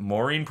with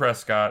Maureen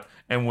Prescott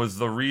and was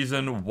the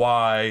reason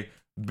why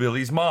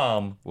Billy's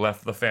mom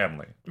left the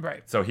family.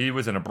 Right. So he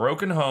was in a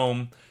broken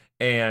home,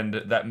 and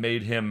that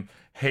made him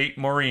hate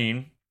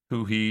Maureen,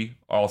 who he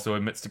also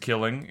admits to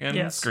killing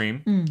in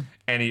Scream,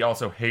 and he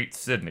also hates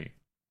Sydney.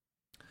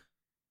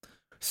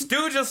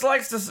 Stu just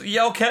likes to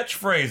yell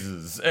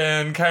catchphrases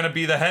and kind of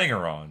be the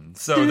hanger-on,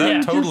 so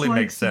that totally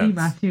makes sense. To be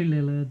Matthew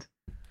Lillard.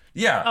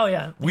 Yeah. Oh,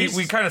 yeah. We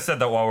kind of said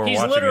that while we were watching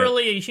it. He's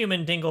literally a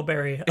human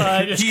dingleberry.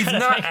 He's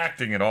not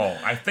acting at all.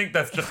 I think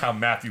that's just how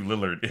Matthew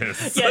Lillard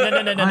is. Yeah,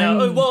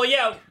 no. Well,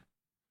 yeah.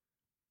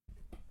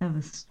 I have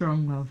a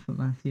strong love for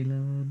Matthew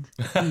Lillard.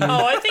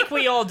 Oh, I think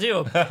we all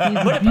do. He's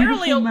a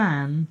beautiful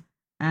man,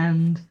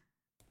 and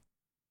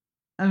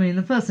I mean,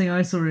 the first thing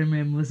I saw him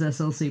in was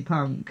SLC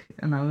Punk,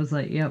 and I was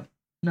like, yep,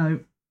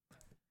 no.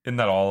 Isn't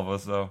that all of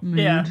us, though? Mood.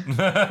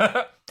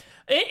 Yeah.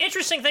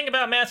 Interesting thing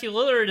about Matthew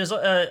Lillard is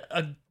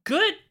a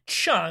good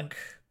chunk,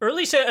 or at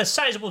least a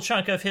sizable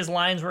chunk of his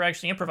lines were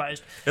actually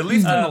improvised. At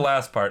least in the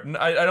last part. And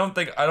I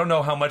don't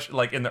know how much,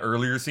 like, in the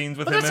earlier scenes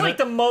with but him that's in like it.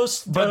 the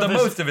most. But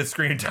most of his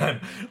screen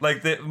time.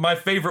 Like, my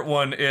favorite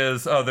one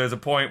is, there's a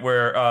point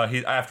where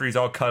after he's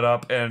all cut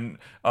up and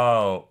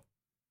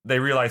they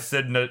realize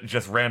Sidna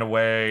just ran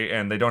away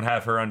and they don't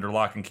have her under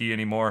lock and key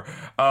anymore.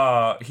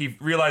 He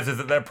realizes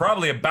that they're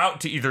probably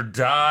about to either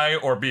die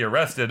or be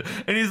arrested.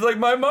 And he's like,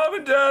 my mom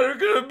and dad are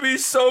going to be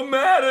so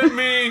mad at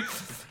me.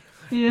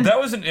 Yeah. That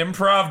was an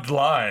improv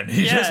line.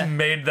 He just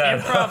made that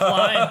improv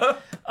line.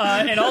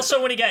 And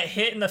also when he got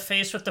hit in the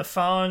face with the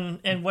phone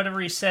and whatever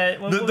he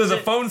said.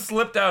 The phone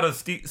slipped out of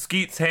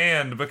Skeet's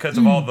hand because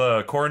of all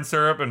the corn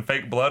syrup and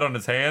fake blood on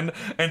his hand.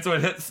 And so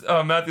it hits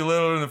Matthew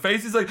Lillard in the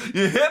face. He's like,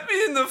 you hit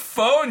me in the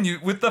phone,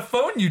 with the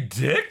phone, you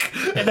dick.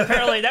 And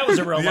apparently that was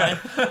a real line.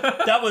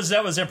 That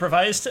was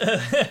improvised.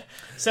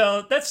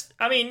 So that's,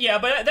 I mean, yeah,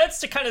 but that's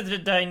the kind of the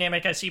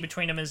dynamic I see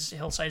between him as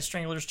Hillside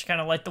Stranglers, to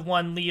kind of like the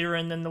one leader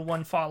and then the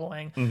one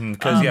following.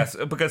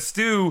 Because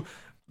Stu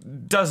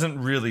doesn't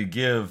really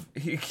give.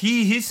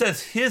 He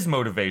says his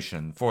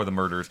motivation for the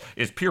murders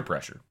is peer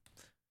pressure.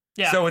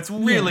 Yeah. So it's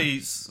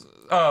really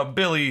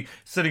Billy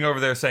sitting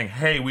over there saying,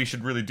 "Hey, we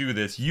should really do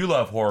this. You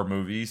love horror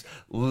movies.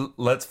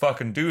 Let's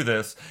fucking do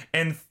this."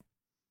 And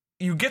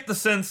you get the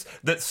sense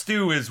that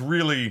Stu is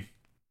really,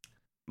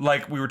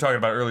 like we were talking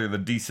about earlier, the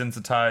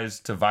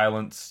desensitized to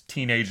violence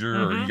teenager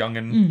or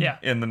youngin'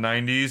 in the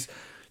 90s.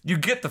 You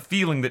get the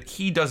feeling that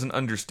he doesn't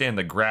understand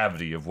the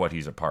gravity of what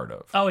he's a part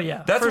of. Oh,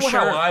 yeah. That's for how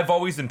sure. I've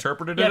always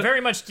interpreted it. Yeah,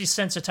 very much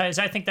desensitized.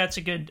 I think that's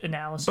a good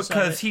analysis.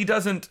 Because he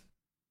doesn't.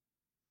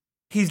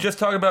 He's just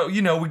talking about,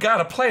 we got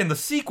to plan the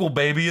sequel,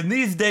 baby. And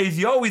these days,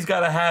 you always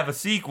got to have a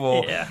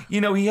sequel. Yeah.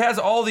 He has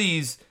all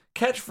these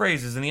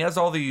catchphrases and he has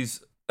all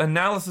these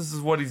analysis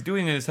of what he's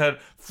doing in his head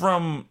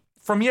from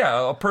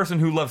a person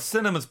who loves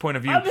cinema's point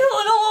of view. I'm feeling a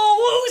little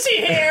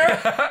woozy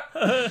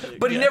here.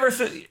 But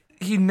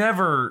he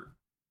never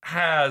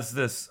has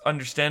this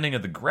understanding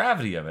of the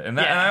gravity of it. And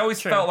I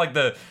always felt like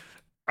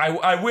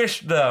I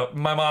wish my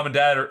mom and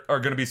dad are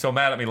going to be so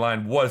mad at me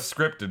line was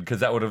scripted,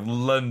 because that would have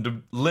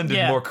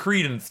lended more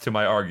credence to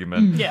my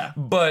argument. Yeah.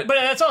 But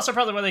that's also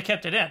probably why they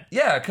kept it in.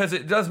 Yeah, because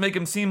it does make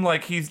him seem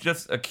like he's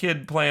just a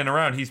kid playing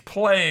around. He's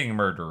playing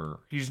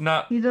murderer. He's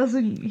not. He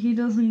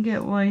doesn't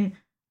get why.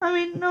 I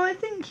mean, no, I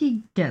think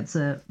he gets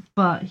it,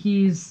 but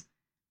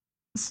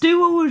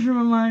Stu always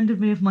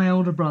reminded me of my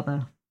older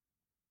brother.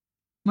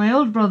 My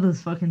older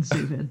brother's fucking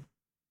stupid.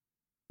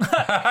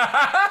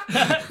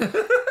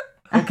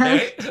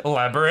 Okay,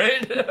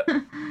 elaborate.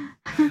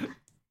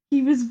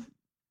 He was,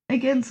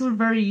 again, sort of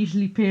very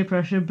easily peer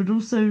pressured, but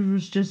also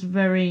was just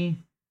very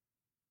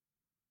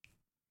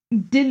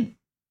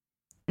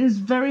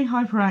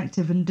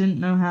hyperactive and didn't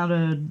know how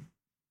to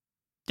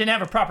Didn't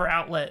have a proper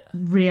outlet.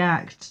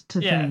 react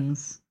to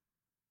things.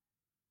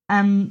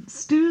 And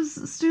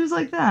Stu's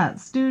like that.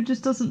 Stu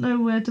just doesn't know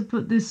where to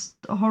put this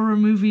horror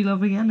movie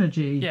loving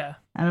energy. Yeah.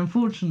 And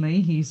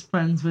unfortunately, he's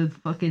friends with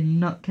fucking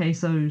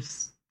nutcase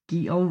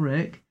Skeet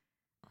Ulrich.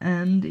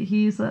 And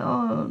he's like,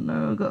 oh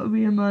no, I've got to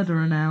be a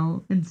murderer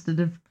now instead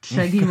of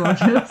Shaggy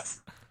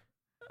Rogers.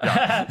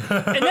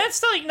 And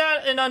that's like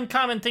not an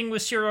uncommon thing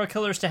with serial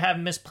killers, to have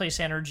misplaced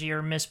energy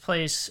or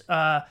misplaced,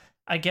 I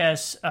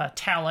guess,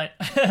 talent.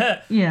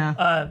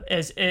 Yeah.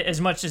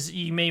 As much as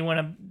you may want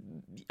to.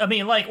 I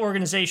mean, like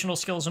organizational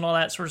skills and all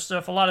that sort of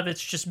stuff, a lot of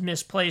it's just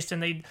misplaced,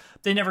 and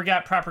they never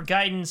got proper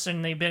guidance,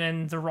 and they've been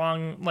in the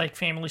wrong, like,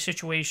 family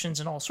situations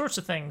and all sorts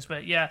of things.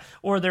 But yeah,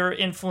 or they're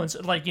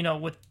influenced, like,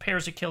 with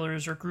pairs of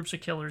killers or groups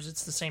of killers,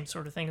 it's the same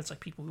sort of thing. It's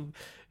like people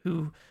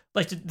who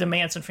like the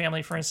Manson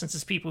family, for instance,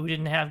 is people who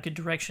didn't have good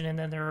direction, and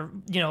then they're,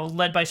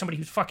 led by somebody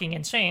who's fucking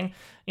insane,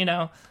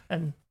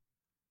 and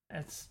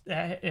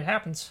it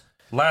happens.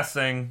 Last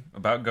thing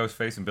about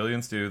Ghostface and Billy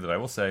and Stu that I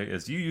will say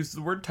is, you used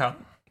the word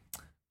talent.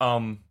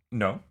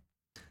 No.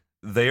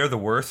 They are the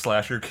worst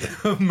slasher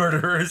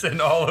murderers in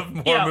all of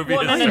horror movie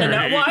history.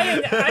 No. Well,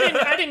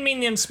 I didn't mean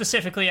them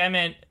specifically. I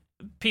meant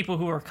people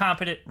who are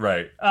competent.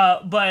 Right.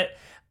 But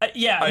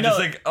yeah, I no.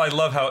 just think I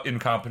love how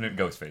incompetent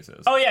Ghostface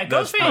is. Oh yeah,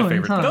 That's Ghostface. my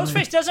favorite thing. entirely.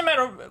 Ghostface doesn't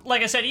matter.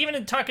 Like I said, even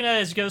in talking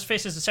as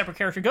Ghostface as a separate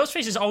character,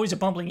 Ghostface is always a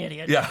bumbling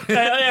idiot. Yeah.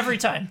 Every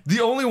time.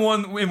 The only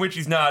one in which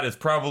he's not is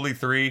probably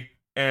 3.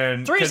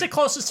 And 3 is the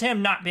closest to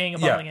him not being a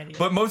bumbling idiot.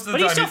 but most of the But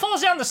time he still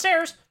falls down the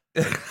stairs.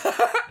 He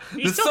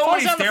there's still so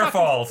falls many down the stair fucking-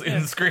 falls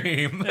in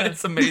Scream.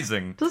 It's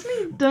amazing. Doesn't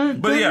he?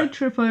 Don't yeah. he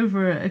trip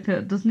over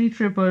it? Doesn't he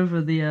trip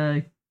over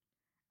the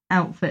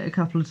outfit a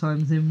couple of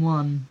times in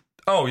 1?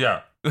 Oh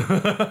yeah.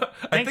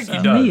 I think so.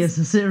 he does. Me as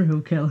a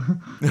serial killer.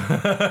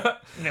 I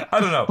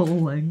don't know.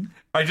 Falling.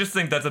 I just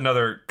think that's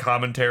another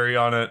commentary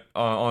on it,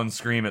 on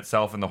Scream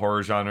itself and the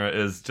horror genre,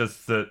 is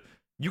just that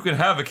you can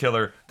have a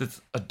killer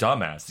that's a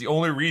dumbass. The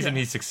only reason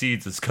he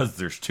succeeds is because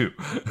there's 2.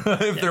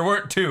 If there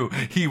weren't 2,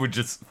 he would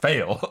just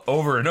fail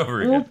over and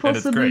over again. Or and it's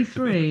possibly great.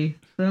 3.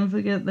 Don't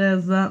forget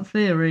there's that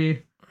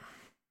theory.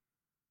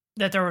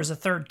 That there was a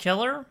third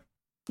killer.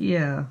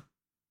 Yeah.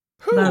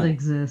 Who? That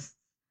exists.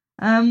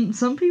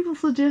 Some people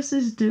suggest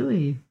it's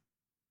Dewey.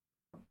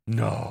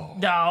 No.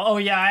 No, oh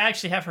yeah, I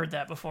actually have heard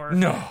that before.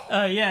 No.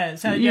 Yeah,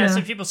 so, Yeah.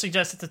 some people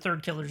suggest that the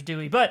third killer's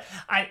Dewey, but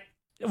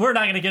we're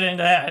not going to get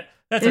into that.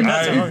 That's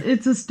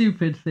It's a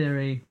stupid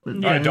theory.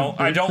 But I yeah, don't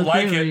it's a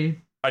like theory. it.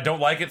 I don't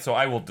like it, so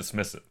I will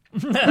dismiss it.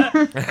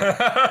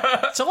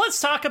 So let's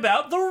talk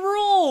about the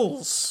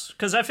rules,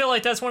 because I feel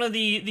like that's one of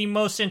the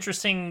most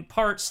interesting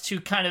parts to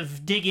kind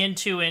of dig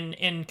into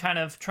and kind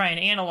of try and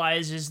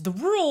analyze is the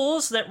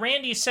rules that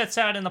Randy sets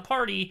out in the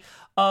party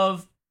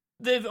of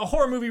the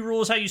horror movie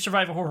rules, how you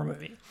survive a horror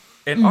movie.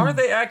 And are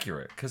they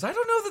accurate? Because I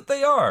don't know that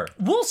they are.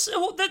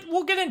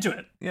 We'll get into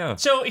it. Yeah.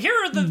 So here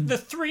are the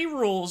 3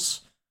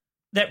 rules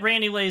that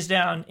Randy lays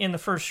down in the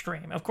first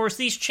Scream. Of course,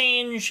 these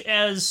change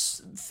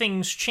as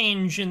things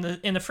change in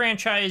the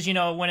franchise. You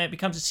know, when it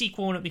becomes a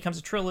sequel, when it becomes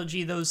a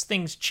trilogy, those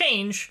things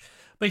change.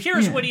 But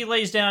here's what he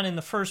lays down in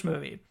the first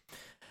movie.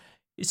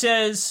 He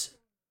says,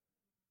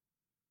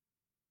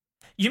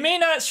 "You may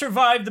not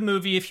survive the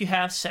movie if you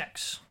have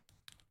sex,"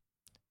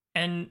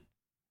 and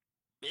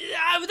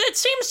that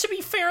seems to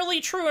be fairly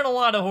true in a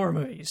lot of horror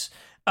movies.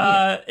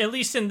 At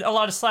least in a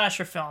lot of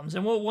slasher films,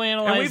 and we'll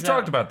analyze. And we've that.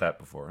 talked about that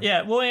before.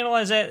 Yeah, we'll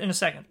analyze that in a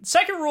second.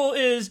 Second rule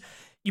is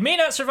you may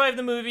not survive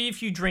the movie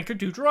if you drink or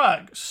do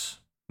drugs.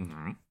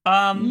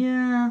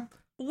 Yeah.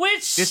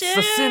 Which It's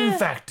the sin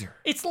factor.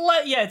 It's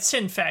it's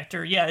sin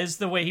factor. Yeah, is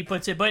the way he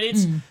puts it. But it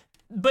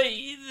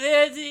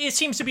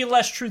seems to be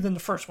less true than the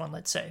first one.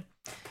 Let's say.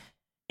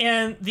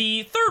 And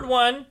the third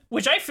one,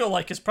 which I feel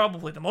like is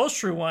probably the most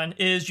true one,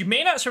 is you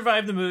may not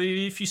survive the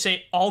movie if you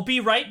say, "I'll be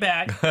right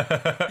back,"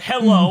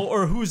 hello,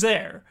 or "who's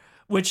there,"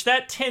 which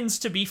that tends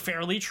to be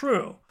fairly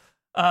true.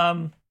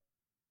 Now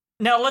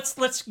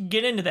let's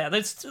get into that.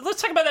 Let's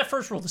talk about that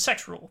first rule, the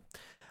sex rule.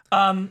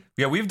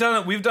 Yeah, we've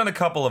done a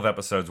couple of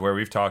episodes where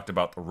we've talked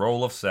about the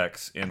role of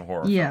sex in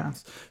horror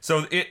films.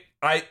 So it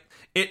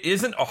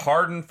isn't a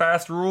hard and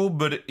fast rule,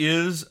 but it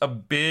is a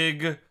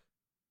big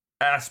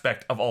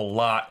aspect of a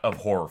lot of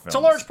horror films. It's a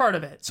large part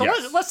of it. So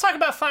Yes. let's talk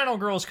about Final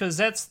Girls, because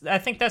I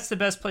think that's the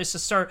best place to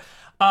start.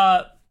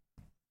 I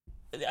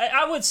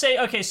would say,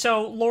 okay,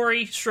 so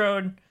Laurie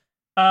Strode,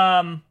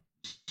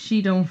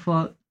 She don't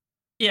fuck.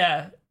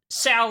 yeah,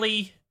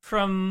 Sally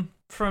from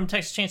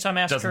Texas Chainsaw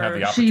Massacre. Doesn't have the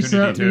She opportunity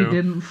certainly to.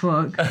 didn't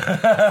fuck.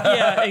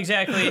 Yeah,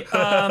 exactly.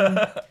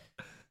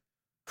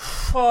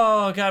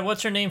 Oh god,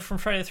 what's her name from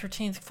Friday the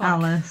 13th? Fuck.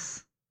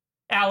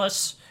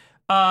 Alice.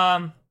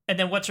 And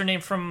then what's her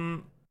name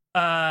from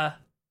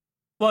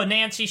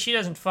Nancy, she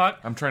doesn't fuck.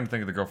 I'm trying to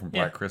think of the girl from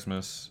Black Yeah.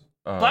 Christmas.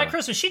 Black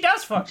Christmas, she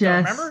does fuck though,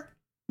 Jess. remember?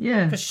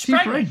 Yeah. 'Cause she's She's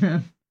pregnant.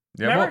 pregnant.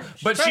 Yeah, well, Remember?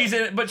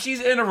 but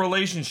she's in a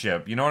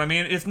relationship. You know what I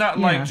mean? It's not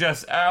Yeah. like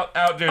just out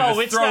there Oh, just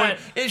it's throwing.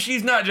 not.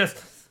 She's not just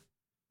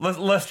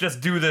let's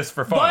just do this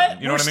for fun.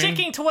 But you know we're what I mean?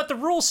 sticking to what the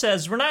rule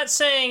says. We're not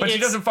saying But she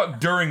it's- doesn't fuck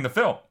during the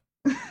film.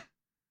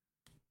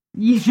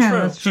 Yeah, True.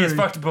 that's She true. is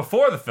fucked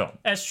before the film.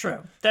 That's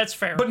true. That's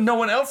fair. But no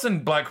one else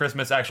in Black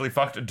Christmas actually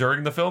fucked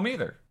during the film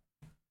either.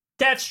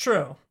 That's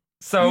true.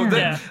 So,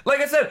 Yeah.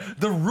 like I said,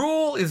 the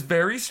rule is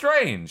very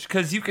strange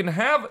because you can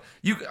have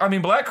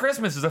Black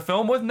Christmas is a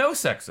film with no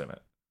sex in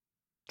it,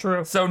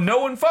 True. so no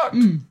one fucked,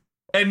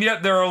 and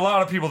yet there are a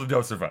lot of people that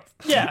don't survive.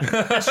 Yeah,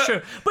 that's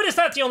true. But it's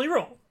not the only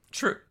rule.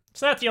 True.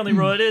 It's not the only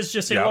rule. It is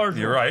just a Yeah, large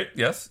you're rule. right.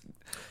 Yes.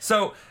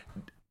 So,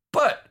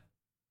 but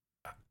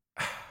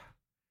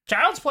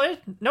Child's Play.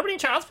 Nobody in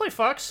Child's Play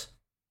fucks.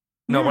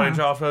 nobody Yeah. in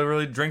Child's Play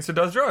really drinks or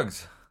does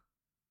drugs.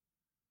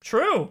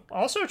 True.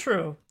 Also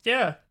true.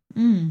 Yeah.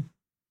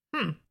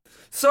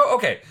 So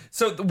okay,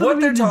 so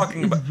what they're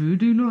talking is about.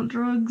 voodoo not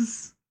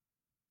drugs?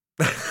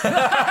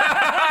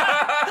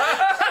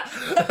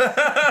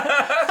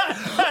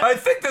 I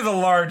think there's a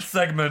large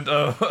segment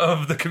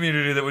of the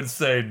community that would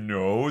say,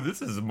 no,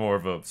 this is more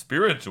of a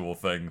spiritual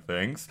thing,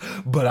 thanks.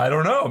 But I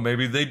don't know.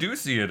 Maybe they do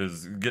see it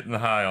as getting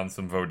high on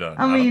some Vodun.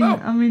 I mean,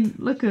 don't know.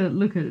 look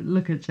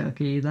at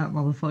Chucky. That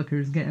motherfucker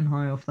is getting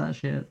high off that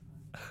shit.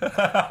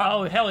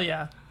 Oh, hell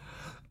yeah.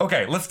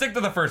 Okay, let's stick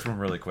to the first one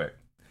really quick.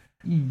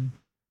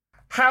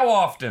 How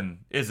often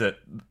is it?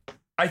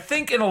 I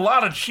think in a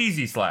lot of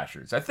cheesy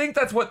slashers. I think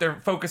that's what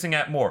they're focusing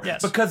at more.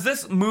 Yes. Because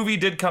this movie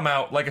did come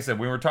out, like I said,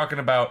 we were talking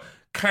about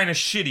kind of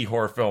shitty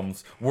horror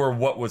films were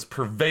what was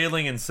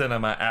prevailing in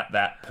cinema at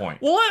that point.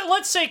 Well,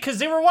 let's say, because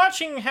they were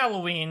watching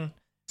Halloween.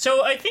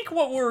 So I think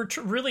what we're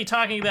really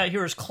talking about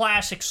here is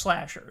classic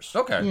slashers.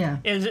 Okay.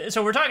 Yeah.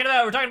 So we're talking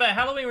about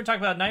Halloween. We're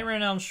talking about Nightmare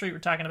on Elm Street. We're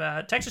talking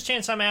about Texas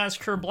Chainsaw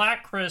Massacre,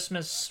 Black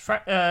Christmas,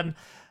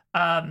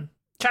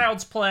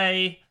 Child's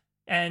Play,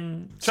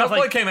 and Child's stuff Play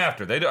like. came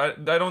after.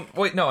 I don't.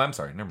 Wait, no, I'm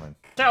sorry. Never mind.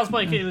 Child's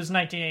Play it was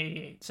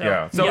 1988. So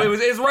Yeah. So it was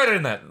right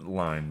in that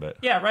line, but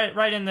yeah,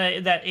 right in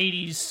that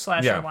 80s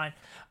slasher line.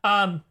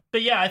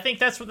 But yeah, I think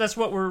that's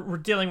what we're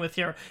dealing with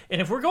here.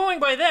 And if we're going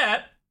by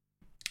that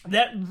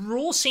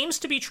rule seems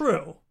to be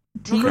true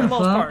for the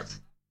most part.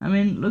 I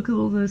mean, look at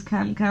all those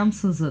camp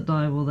counselors that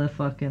die while they're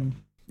fucking.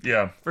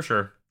 yeah, for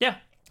sure. Yeah,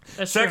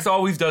 that's Sex true.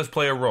 always does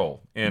play a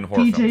role in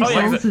horror PJ films. Like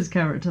I said, Salt's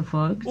character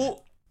fucked.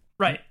 Well,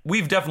 right.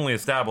 we've definitely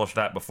established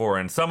that before,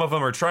 and some of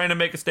them are trying to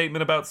make a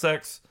statement about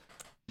sex.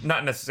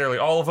 Not necessarily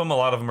all of them. A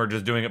lot of them are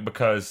just doing it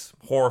because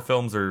horror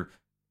films are,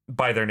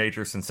 by their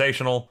nature,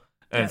 sensational,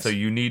 and Yes. so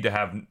you need to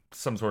have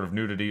some sort of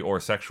nudity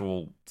or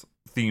sexual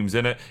themes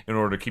in it in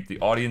order to keep the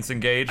audience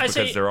engaged. I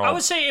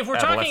would say if we're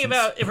talking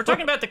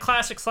adolescents. about the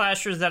classic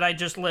slashers that I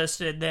just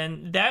listed,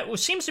 then that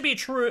seems to be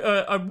true.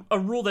 A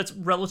rule that's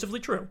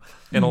relatively true.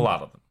 in a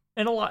lot of them.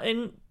 And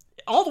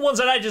all the ones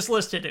that I just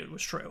listed, it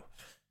was true,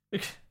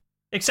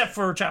 except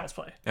for Child's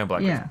Play And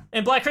Black Yeah. Christmas.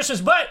 and Black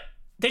Christmas. But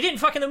they didn't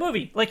fuck in the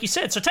movie, like you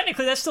said. So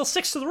technically, that still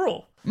sticks to the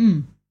rule,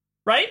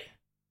 right?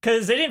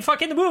 Because they didn't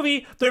fuck in the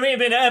movie. There may have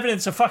been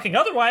evidence of fucking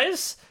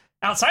otherwise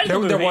outside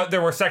of the movie.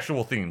 There were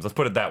sexual themes. Let's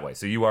put it that way.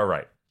 So you are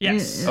right.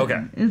 Yes,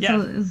 Okay.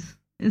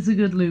 It's a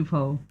good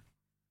loophole.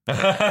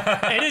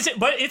 it is,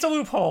 but it's a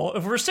loophole.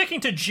 If we're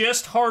sticking to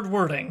just hard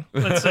wording,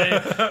 let's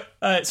say,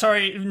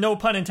 sorry, no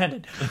pun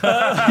intended.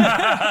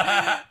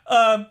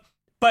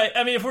 But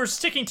I mean, if we're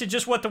sticking to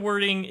just what the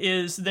wording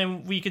is,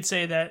 then we could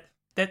say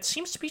that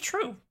seems to be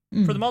true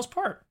for the most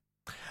part.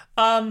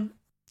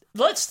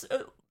 Let's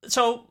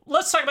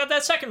talk about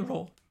that second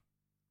rule: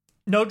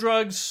 no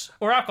drugs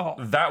or alcohol.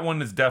 That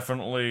one is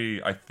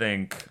definitely, I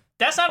think.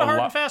 That's not a hard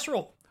lot- and fast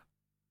rule.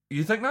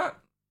 You think not?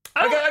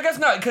 I don't- I guess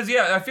not, because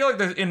I feel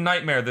like in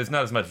Nightmare there's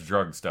not as much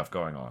drug stuff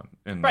going on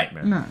in Right.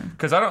 Nightmare. No.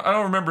 Because I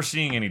don't remember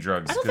seeing any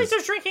drugs. I don't think 'cause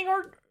there's drinking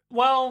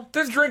well,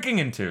 there's drinking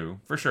in 2,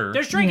 for sure.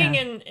 there's drinking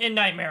Yeah. in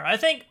Nightmare. I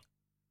think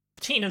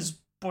Tina's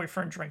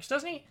boyfriend drinks,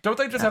 doesn't he? Don't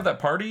they just have that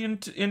party in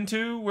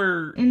 2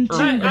 where? Into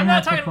I'm they not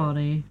have the talking-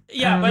 party.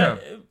 Yeah, Um, but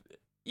I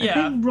yeah,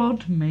 think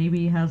Rod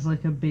maybe has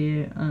like a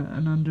beer,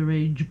 an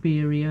underage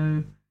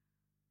beerio.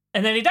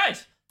 and then he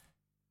dies,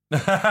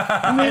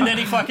 and then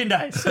he fucking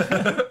dies.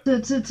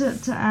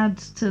 To add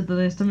to the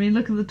list, I mean,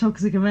 look at the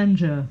Toxic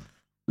Avenger.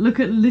 Look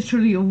at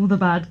literally all the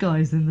bad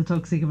guys in the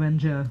Toxic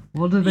Avenger.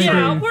 What do they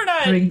Yeah, do? we're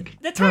not. Drink,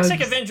 The Toxic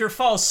drugs. Avenger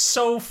falls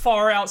so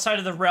far outside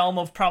of the realm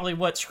of probably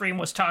what Scream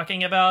was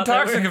talking about. that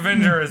Toxic we're-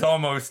 Avenger is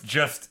almost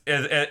just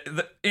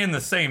in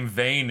the same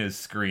vein as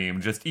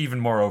Scream, just even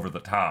more over the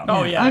top.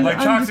 Oh, yeah. I'm Like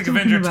just Toxic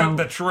talking Avenger took about-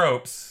 the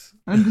tropes.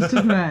 I'm just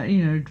talking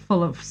about,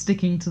 follow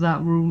sticking to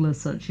that rule as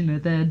such.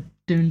 They're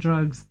doing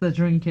drugs, they're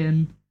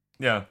drinking,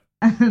 Yeah.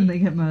 and they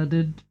get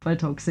murdered by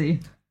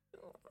Toxie.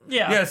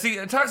 Yeah. Yeah, see,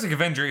 Toxic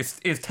Avenger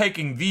is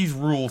taking these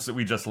rules that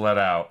we just let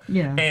out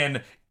Yeah.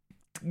 and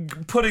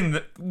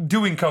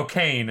doing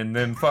cocaine and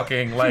then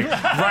fucking like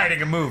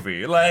writing a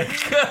movie. Like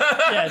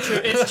Yeah, true.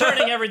 It's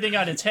turning everything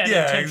on its head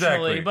Yeah,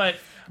 intentionally. exactly.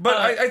 But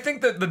I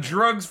think that the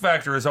drugs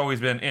factor has always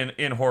been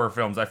in horror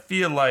films. I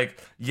feel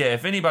like,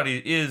 if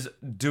anybody is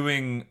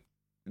doing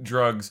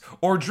drugs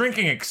or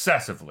drinking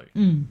excessively,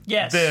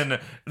 yes. then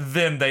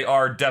they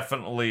are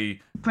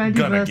definitely Freddy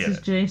gonna get versus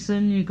it.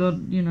 Jason, you got,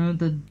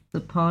 the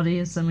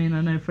parties. I mean,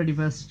 I know Freddy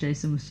versus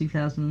Jason was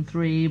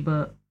 2003,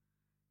 but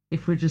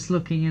if we're just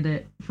looking at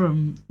it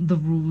from the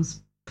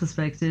rules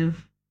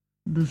perspective,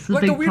 there's the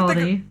Like the big weird thing-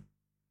 party.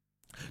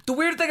 The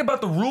weird thing about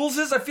the rules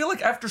is I feel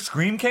like after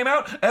Scream came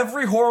out,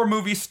 every horror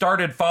movie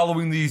started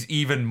following these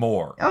even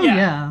more. Oh,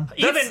 Yeah.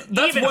 yeah. That's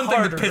even one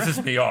harder. thing that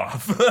pisses me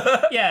off.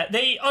 Yeah,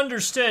 they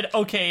understood,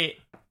 okay,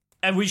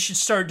 and we should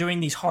start doing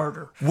these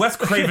harder. Wes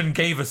Craven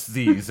gave us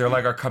these. They're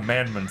like our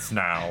commandments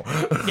now.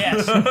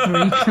 Yes.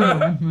 3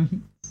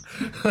 commandments.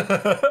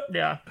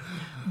 Yeah.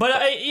 But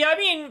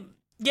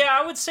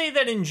I would say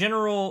that in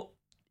general,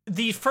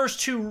 the first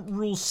two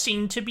rules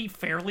seem to be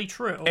fairly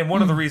true. And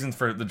one of the reasons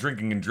for the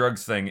drinking and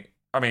drugs thing,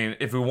 I mean,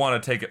 if we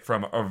want to take it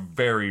from a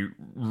very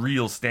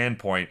real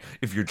standpoint,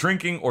 if you're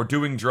drinking or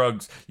doing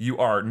drugs, you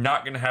are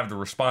not going to have the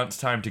response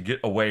time to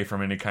get away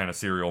from any kind of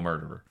serial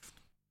murderer.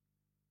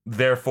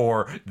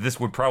 Therefore, this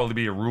would probably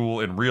be a rule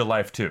in real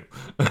life too.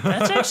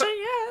 That's actually,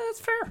 that's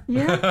fair.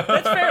 Yeah.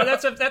 That's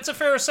fair. That's a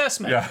fair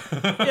assessment. Yeah.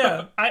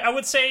 Yeah. I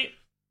would say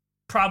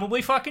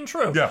probably fucking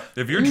true. Yeah.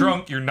 If you're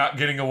drunk, you're not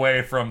getting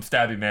away from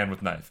stabbing man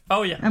with knife.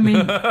 Oh, yeah. I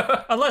mean,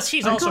 Unless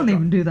he's I also can't drunk.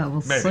 even do that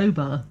while Maybe.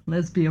 sober,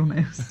 let's be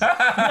honest.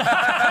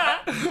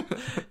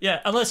 Yeah,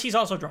 unless he's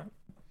also drunk.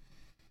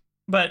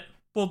 But,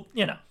 well,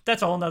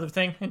 that's a whole nother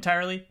thing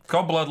entirely. It's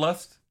called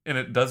bloodlust. and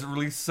it does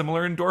release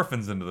similar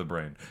endorphins into the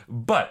brain.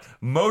 But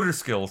motor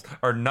skills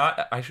are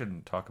not. I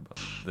shouldn't talk about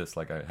this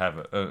like I have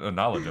a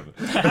knowledge of it.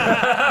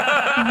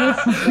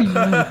 That's something you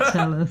would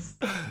tell us.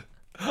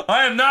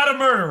 I am not a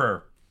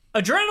murderer.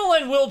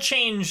 Adrenaline will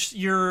change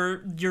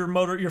your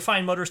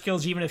fine motor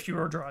skills even if you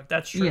are drugged.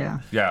 That's true. Yeah.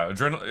 Yeah,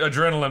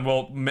 adrenaline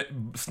will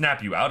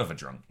snap you out of a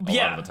drunk a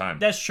lot of the time.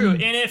 That's true.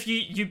 And if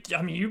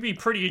you'd be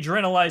pretty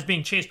adrenalized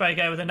being chased by a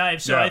guy with a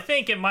knife. So Yeah. I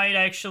think it might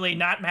actually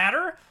not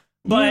matter.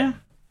 But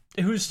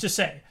who's to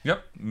say?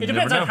 Yep. It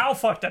depends on how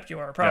fucked up you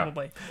are,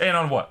 probably. Yeah. And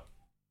on what?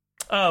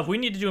 We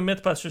need to do a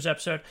Mythbusters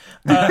episode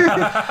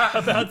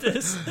about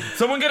this.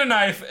 Someone get a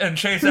knife and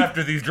chase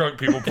after these drunk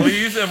people,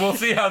 please, and we'll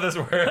see how this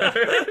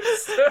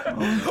works.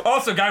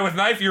 Also, guy with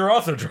knife, you're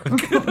also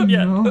drunk.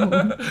 Yeah.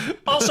 No.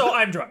 Also,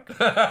 I'm drunk.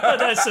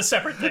 That's a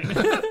separate thing.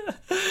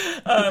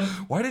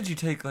 Why did you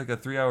take like a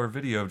 3-hour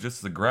video of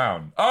just the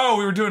ground? Oh,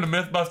 we were doing a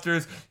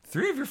Mythbusters.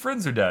 3 of your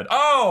friends are dead.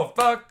 Oh,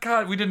 fuck,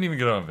 God, we didn't even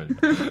get on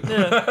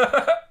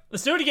video.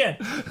 Let's do it again.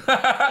 3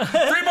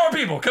 more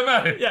people, come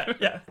at it.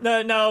 Yeah.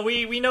 No,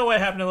 we know what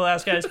happened to the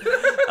last guys.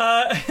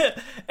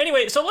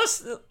 Anyway, so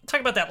let's talk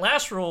about that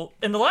last rule.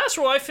 And the last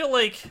rule, I feel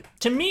like,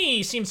 to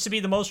me, seems to be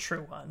the most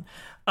true one.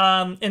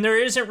 And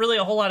there isn't really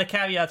a whole lot of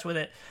caveats with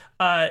it.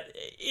 At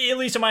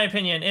least in my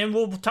opinion, and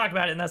we'll talk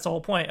about it, and that's the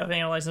whole point of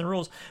analyzing the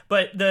rules.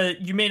 But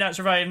you may not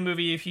survive a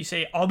movie if you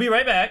say, I'll be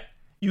right back.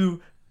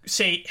 You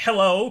say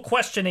hello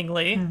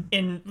questioningly,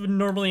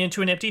 normally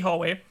into an empty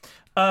hallway,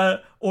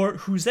 or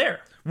who's there?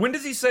 When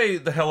does he say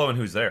the hello and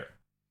who's there?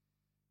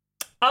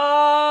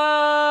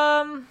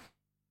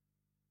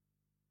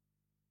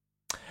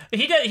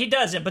 He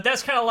doesn't, but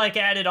that's kind of like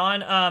added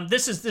on.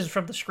 This is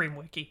from the Scream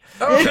Wiki.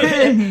 You're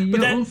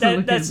that- also looking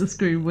at that's- the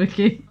Scream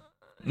Wiki.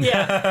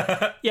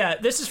 Yeah,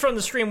 this is from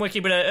the Scream Wiki,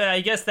 but I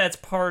guess that's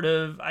part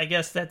of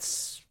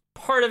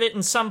it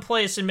in some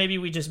place, and maybe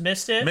we just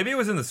missed it. Maybe it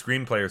was in the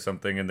screenplay or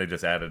something, and they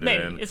just added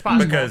Maybe. it in. It's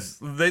possible. Because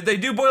they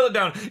do boil it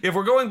down. If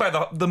we're going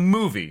by the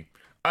movie,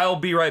 I'll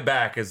be right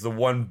back is the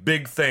one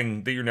big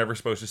thing that you're never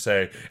supposed to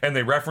say, and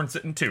they reference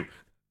it in 2.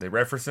 They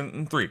reference it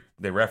in 3.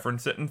 They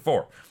reference it in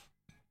 4.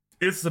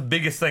 It's the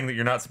biggest thing that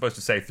you're not supposed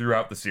to say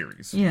throughout the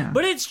series. Yeah.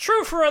 But it's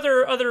true for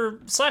other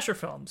slasher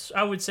films,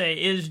 I would say,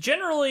 is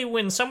generally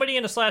when somebody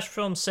in a slasher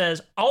film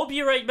says, I'll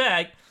be right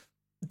back,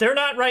 they're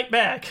not right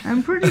back.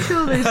 I'm pretty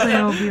sure they say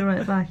I'll be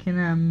right back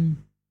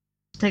in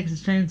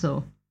Texas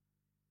Chainsaw.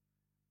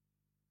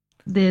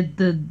 The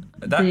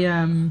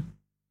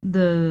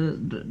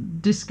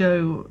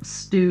disco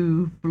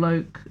Stu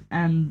bloke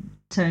and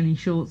Tony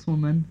Shorts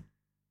woman.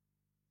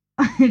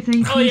 I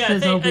think he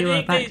says I'll be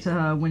right back to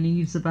her when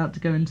he's about to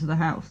go into the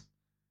house.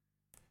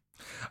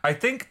 I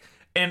think,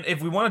 and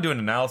if we want to do an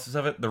analysis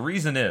of it, the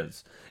reason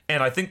is,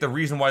 and I think the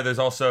reason why there's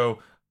also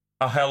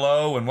a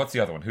hello and what's the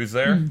other one? Who's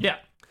there? Yeah.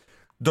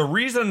 The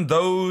reason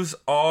those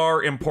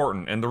are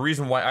important, and the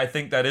reason why I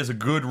think that is a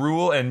good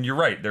rule, and you're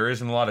right, there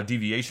isn't a lot of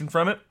deviation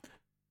from it,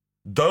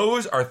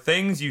 those are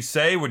things you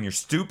say when you're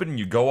stupid and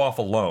you go off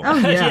alone. Oh,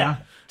 yeah. Yeah,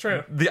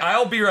 true. The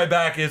I'll be right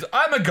back is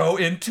I'm gonna go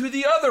into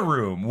the other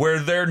room where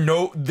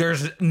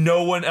there's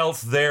no one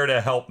else there to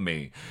help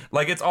me.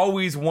 Like, it's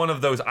always one of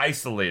those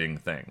isolating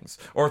things,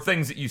 or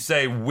things that you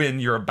say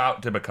when you're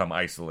about to become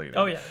isolated.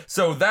 Oh, yeah.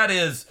 So that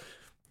is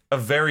a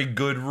very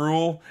good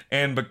rule,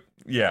 and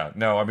yeah,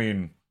 no, I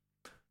mean,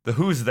 the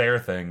who's there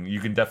thing you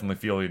can definitely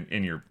feel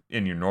in your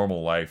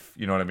normal life.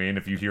 You know what I mean?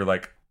 If you hear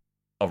like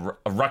a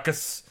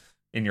ruckus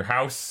in your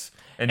house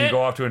and you go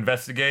off to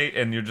investigate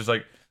and you're just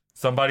like,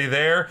 somebody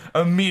there,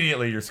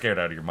 immediately you're scared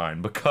out of your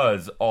mind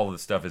because all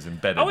this stuff is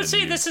embedded. I would in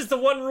say you. this is the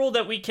one rule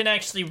that we can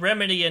actually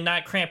remedy and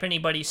not cramp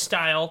anybody's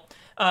style.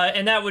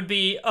 And that would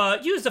be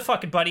use the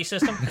fucking buddy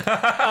system.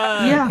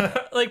 Yeah.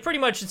 Like, pretty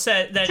much it's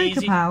that Take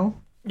easy. a pal.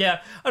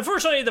 Yeah.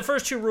 Unfortunately, the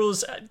first 2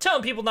 rules,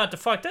 telling people not to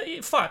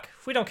fuck,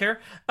 we don't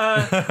care.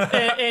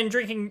 And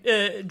drinking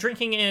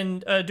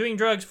and doing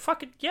drugs,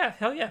 fuck it, yeah,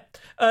 hell yeah.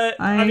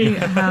 I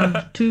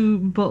have 2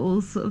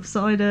 bottles of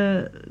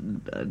cider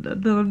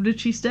that I'm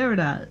literally staring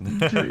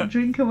at.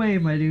 Drink away,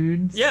 my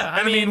dudes. Yeah,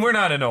 I mean, we're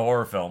not in a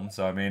horror film,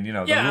 so I mean,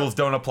 the rules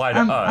don't apply to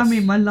us. I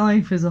mean, my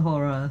life is a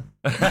horror.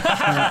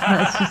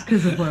 That's just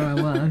because of where I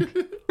work.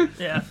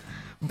 yeah.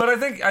 But I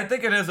think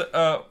it is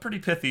a pretty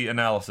pithy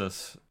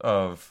analysis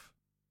of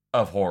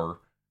horror.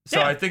 So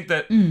Yeah. I think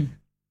that,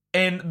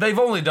 and they've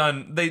only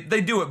done they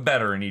do it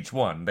better in each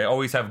one. They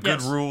always have good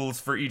Yes. rules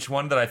for each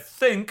one that I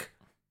think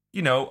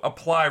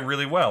apply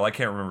really well. I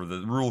can't remember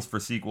the rules for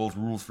sequels,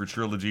 rules for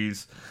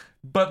trilogies,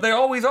 but they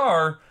always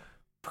are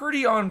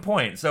pretty on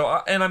point.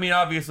 So, and I mean,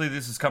 obviously,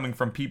 this is coming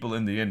from people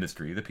in the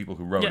industry, the people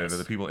who wrote it, Yes. or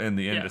the people in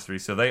the Yeah. industry,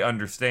 so they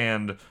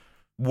understand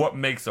what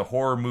makes a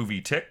horror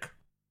movie tick.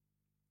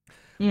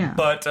 Yeah.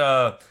 But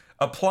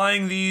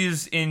applying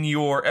these in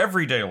your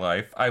everyday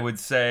life, I would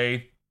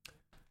say,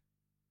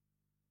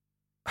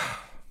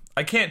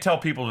 I can't tell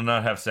people to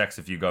not have sex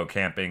if you go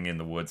camping in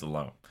the woods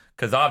alone,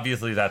 because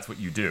obviously that's what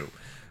you do.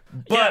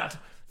 But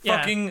Yeah.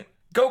 fucking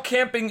Go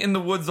camping in the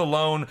woods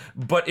alone,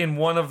 but in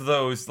one of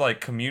those like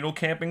communal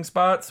camping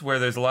spots where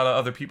there's a lot of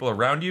other people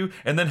around you,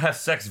 and then have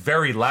sex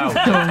very loud.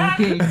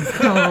 Dogging.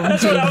 what I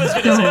was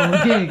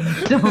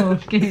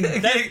Dogging.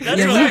 That's Yeah, what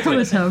we I have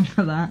a term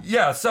for that.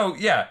 Yeah, so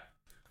yeah.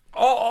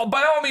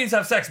 By all means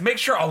have sex. Make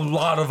sure a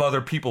lot of other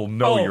people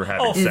know you're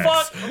having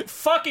sex.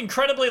 Fuck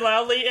incredibly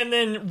loudly, and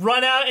then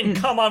run out and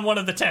come on one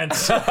of the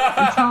tents. It's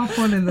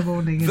 1:30 in the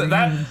morning.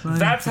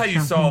 That's how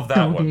you solve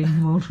that one.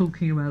 While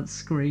talking about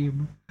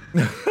Scream.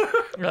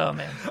 Oh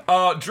man.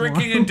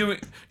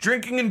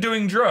 Drinking and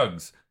doing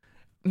drugs.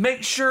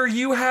 Make sure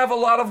you have a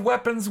lot of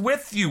weapons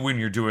with you when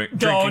you're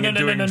drinking and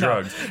doing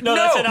drugs. No,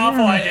 that's an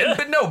awful idea.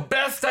 But no,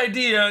 best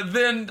idea.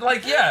 Then,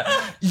 like,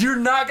 yeah, you're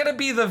not gonna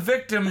be the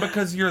victim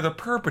because you're the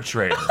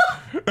perpetrator.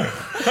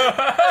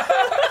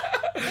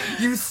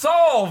 You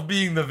solve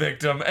being the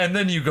victim, and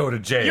then you go to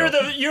jail.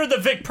 You're the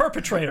Vic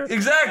perpetrator.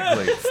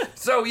 Exactly.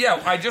 So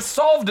yeah, I just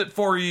solved it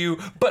for you,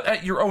 but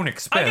at your own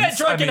expense. I got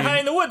drunk and high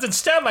in the woods and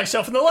stabbed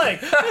myself in the leg.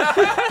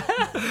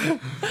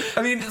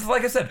 I mean, it's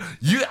like I said,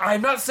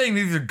 I'm not saying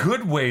these are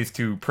good ways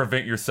to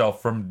prevent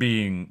yourself from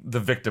being the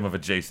victim of a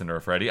Jason or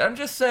a Freddy. I'm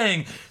just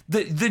saying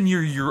that then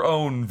you're your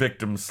own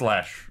victim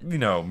 /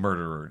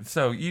 murderer.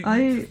 So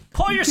you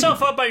pull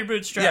yourself up by your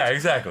bootstraps. Yeah,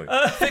 exactly.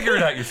 Figure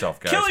it out yourself,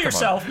 guys. Kill Come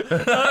yourself.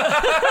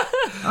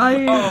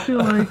 I feel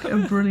like a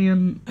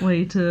brilliant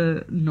way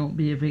to not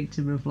be a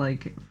victim of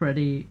like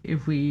Freddy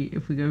if we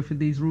go for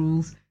these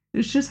rules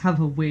is just have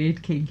a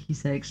weird kinky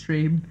sex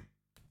dream.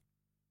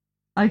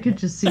 I could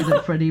just see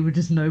that Freddy would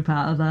just nope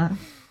out of that.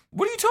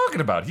 What are you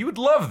talking about? He would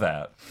love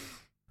that.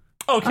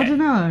 Okay. I don't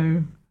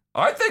know.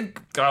 I think.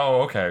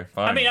 Oh, okay.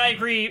 Fine. I mean, I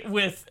agree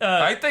with.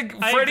 I think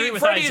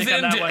Freddy's Isaac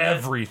on that into one.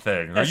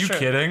 everything. That's Are you true.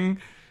 kidding?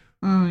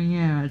 Oh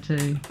yeah, I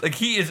do. Like,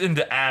 he is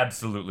into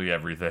absolutely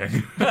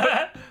everything.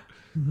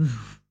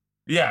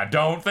 Yeah,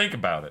 don't think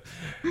about it.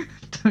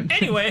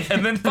 Anyway.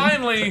 And then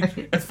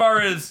finally, as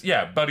far as,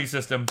 Buddy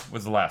System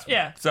was the last one.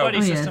 Yeah, so Buddy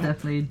Oh yeah, System.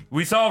 definitely.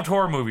 we solved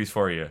horror movies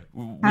for you.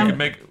 We can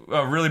make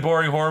a really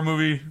boring horror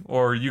movie,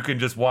 or you can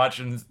just watch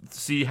and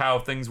see how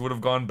things would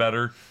have gone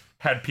better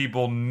had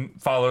people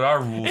followed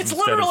our rules. It's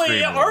instead of literally,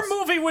 Scream our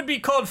rules. movie would be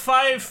called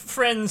Five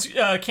Friends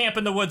Camp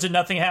in the Woods and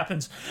Nothing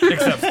Happens.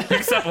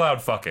 Except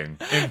loud fucking,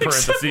 in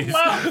parentheses. Except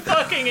loud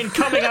fucking and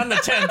coming on the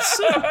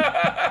tents.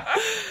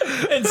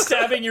 And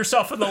stabbing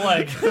yourself in the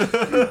leg.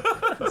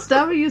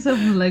 Stabbing yourself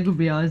in the leg would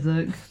be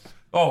Isaac.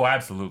 Oh,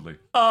 absolutely.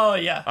 Oh,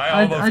 yeah.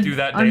 I almost do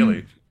that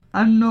daily.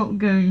 I'm not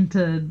going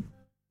to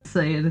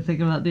say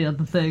anything about the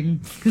other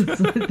thing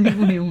because I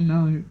think we all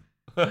know.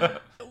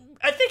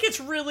 I think it's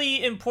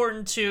really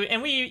important to,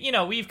 and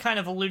we've kind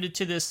of alluded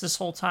to this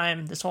whole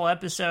time, this whole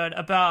episode,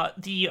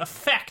 about the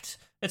effect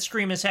that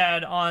Scream has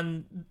had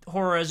on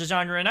horror as a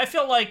genre. And I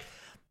feel like,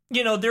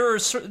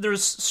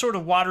 there's sort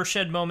of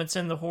watershed moments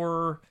in the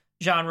horror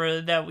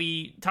genre that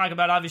we talk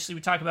about. Obviously,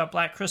 we talk about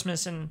Black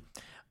Christmas and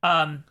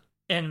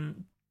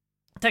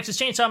Texas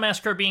Chainsaw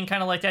Massacre being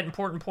kind of like that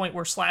important point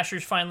where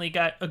slashers finally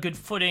got a good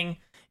footing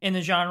in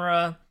the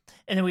genre.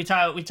 And then we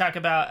talk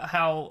about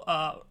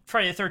how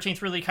Friday the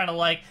 13th really kind of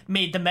like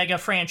made the mega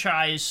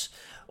franchise.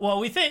 Well,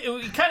 we think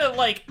we kind of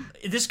like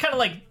this kind of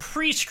like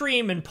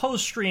pre-Scream and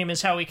post-Scream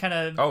is how we kind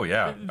of I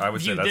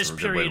would view say that's this a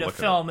good way period to of look at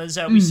film is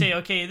that we say,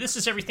 okay, this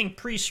is everything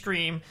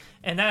pre-Scream,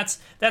 and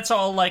that's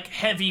all like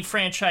heavy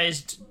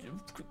franchised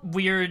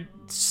weird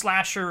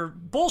slasher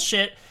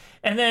bullshit.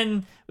 And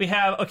then we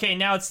have, okay,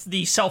 now it's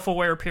the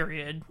self-aware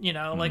period,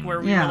 like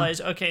where we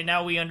realize, okay,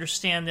 now we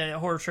understand the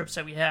horror tropes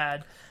that we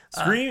had.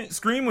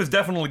 Scream was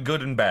definitely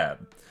good and bad,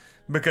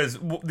 because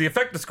the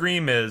effect of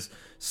Scream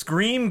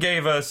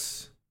gave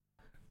us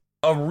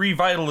a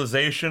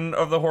revitalization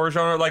of the horror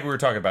genre, like we were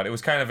talking about. It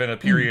was kind of in a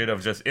period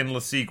of just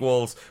endless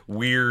sequels,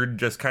 weird,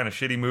 just kind of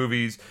shitty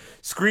movies.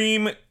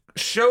 Scream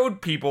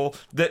showed people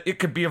that it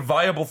could be a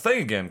viable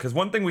thing again, because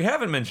one thing we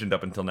haven't mentioned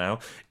up until now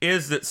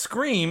is that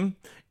Scream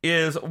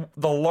was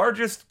the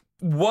largest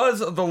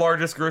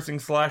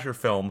grossing slasher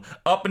film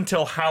up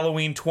until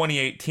Halloween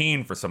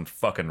 2018 for some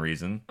fucking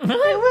reason. It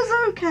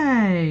was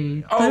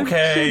okay.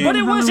 Okay. But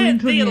it wasn't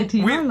the-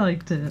 2018. I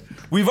liked it.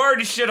 We've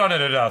already shit on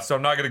it enough, so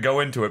I'm not going to go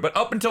into it. But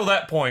up until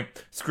that point,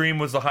 Scream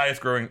was the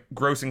highest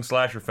grossing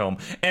slasher film.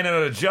 And in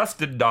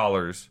adjusted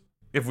dollars,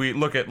 if we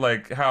look at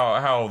like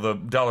how the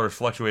dollar has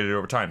fluctuated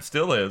over time,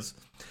 still is.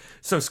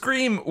 So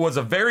Scream was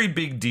a very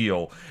big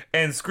deal.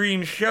 And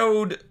Scream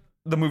showed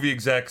the movie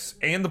execs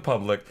and the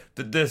public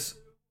that this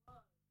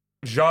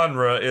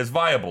genre is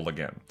viable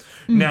again.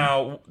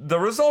 Now, the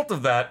result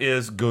of that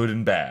is good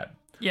and bad.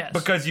 Yes.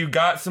 Because you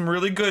got some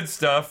really good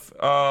stuff.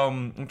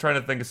 I'm trying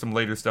to think of some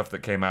later stuff that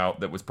came out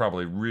that was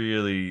probably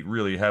really,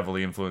 really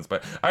heavily influenced by...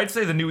 I'd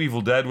say the new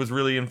Evil Dead was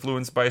really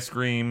influenced by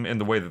Scream in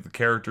the way that the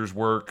characters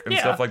work and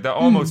stuff like that.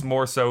 Almost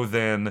more so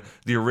than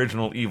the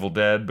original Evil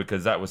Dead,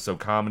 because that was so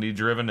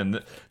comedy-driven.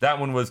 And that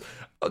one was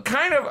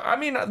kind of... I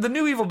mean, the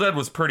new Evil Dead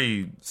was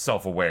pretty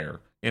self-aware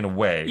in a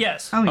way.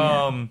 Yes. Oh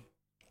yeah.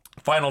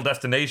 Final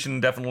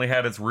Destination definitely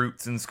had its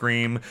roots in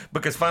Scream,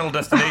 because Final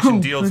Destination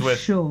deals for with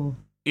sure.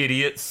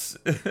 idiots.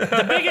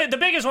 The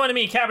biggest one to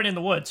me, Cabin in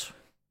the Woods.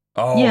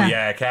 Oh Yeah.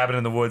 yeah, Cabin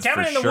in the Woods.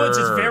 Cabin for in the sure. Woods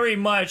is very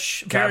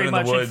much Cabin in the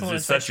Woods is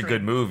influenced by such a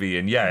good Scream. movie,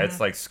 and yeah, it's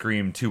like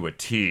Scream to a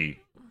T.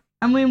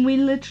 I mean, we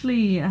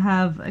literally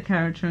have a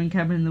character in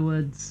Cabin in the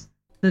Woods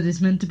that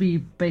is meant to be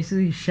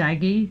basically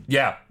Shaggy.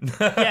 Yeah.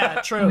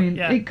 Yeah, true. I mean,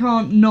 yeah. it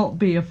can't not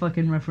be a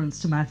fucking reference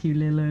to Matthew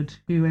Lillard,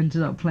 who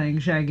ended up playing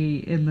Shaggy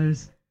in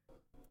those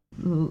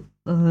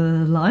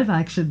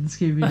live-action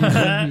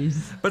Scooby-Doo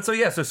movies. But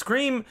so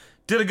Scream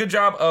did a good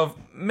job of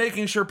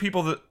making sure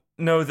people that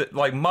know that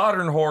like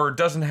modern horror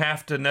doesn't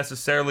have to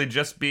necessarily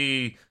just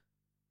be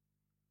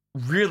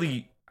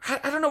really,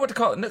 I don't know what to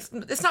call it.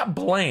 It's not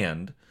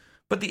bland,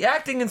 but the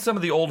acting in some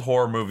of the old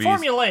horror movies,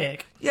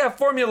 Formulaic.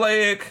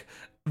 formulaic,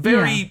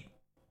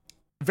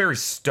 very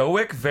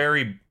stoic,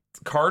 very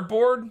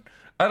cardboard.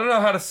 I don't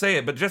know how to say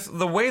it, but just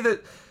the way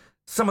that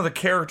some of the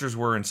characters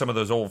were in some of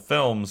those old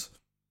films,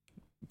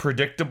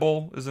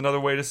 predictable is another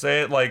way to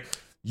say it. Like,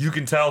 you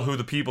can tell who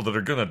the people that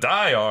are gonna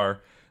die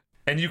are,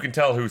 and you can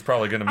tell who's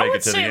probably gonna I make would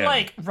it to the say, end.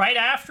 like, right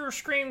after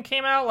Scream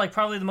came out, like,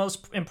 probably the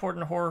most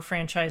important horror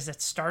franchise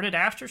that started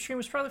after Scream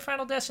was probably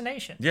Final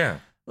Destination. Yeah.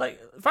 Like,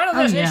 Final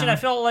Oh, Destination, yeah. I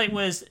felt like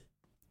was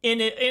in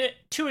it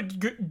to a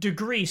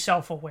degree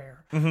self-aware,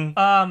 Mm-hmm.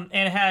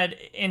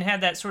 and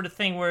had that sort of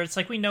thing where it's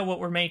like, we know what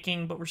we're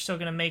making, but we're still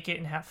gonna make it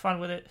and have fun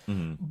with it.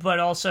 Mm-hmm. But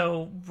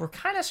also, we're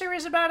kind of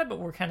serious about it, but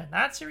we're kind of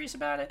not serious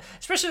about it.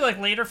 Especially like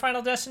later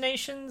Final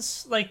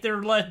Destinations, like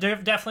they're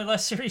definitely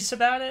less serious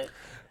about it.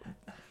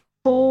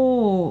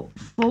 4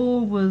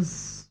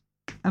 was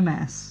a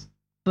mess,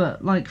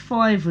 but like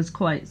 5 was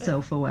quite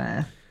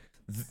self-aware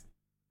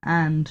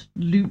and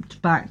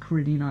looped back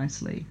really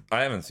nicely.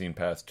 I haven't seen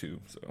past 2,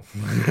 so.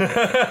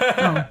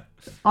 Oh,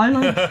 I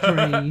like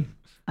 3.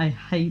 I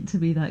hate to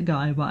be that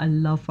guy, but I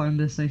love Final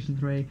Destination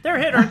 3. They're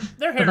hit or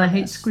they're hit But or I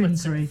hate miss, Scream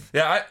let's say. 3.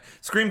 Yeah,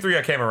 Scream 3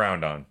 I came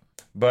around on.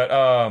 But,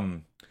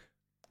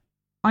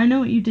 I Know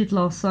What You Did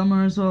Last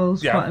Summer as well.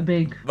 It's Yeah, quite a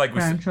big like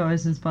we said-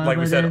 franchise inspired like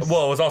by we said, this.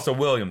 well, it was also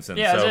Williamson,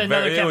 Yeah, it was so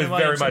another it Kevin was very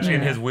Williamson. much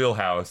in Yeah. his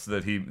wheelhouse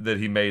that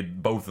he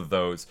made both of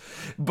those.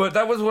 But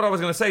that was what I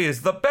was going to say.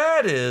 Is the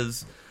bad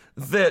is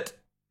that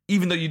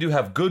even though you do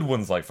have good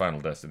ones like Final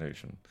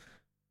Destination,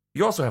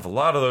 you also have a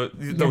lot of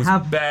those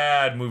have-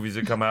 bad movies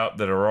that come out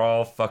that are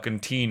all fucking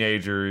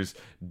teenagers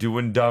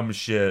doing dumb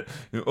shit.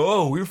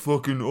 Oh,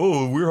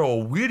 we're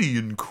all witty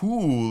and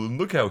cool, and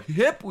look how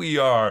hip we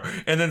are.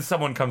 And then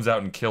someone comes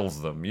out and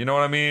kills them. You know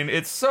what I mean?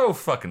 It's so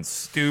fucking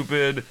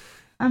stupid.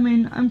 I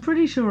mean, I'm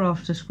pretty sure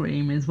after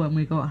Scream is when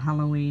we got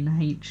Halloween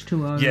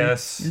H2O.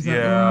 Yes, Is that the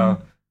yeah.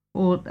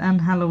 one? And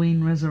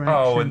Halloween Resurrection.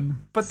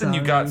 Oh, but then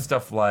you got so-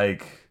 stuff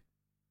like,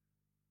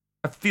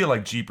 I feel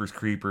like Jeepers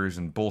Creepers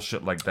and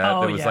bullshit like that. Oh,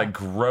 That was yeah. like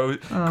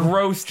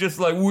gross, just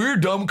like, we're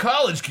dumb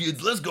college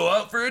kids. Let's go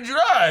out for a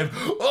drive.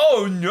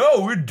 Oh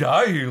no, we're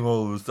dying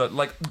all of a sudden.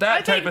 Like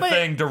that think, type of but-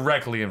 thing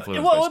directly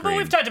influenced by Well, but Scream.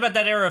 we've talked about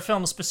that era of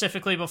film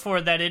specifically before.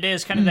 That it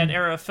is kind of that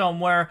era of film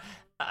where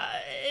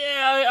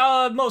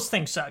most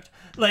things sucked.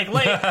 Like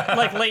late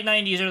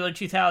 90s, early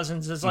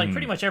 2000s is like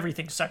pretty much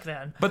everything sucked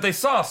then. But they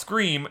saw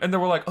Scream and they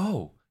were like,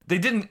 oh, they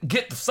didn't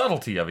get the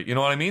subtlety of it. You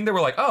know what I mean? They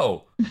were like,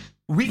 oh,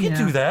 we can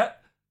Yeah. do that.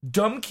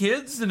 Dumb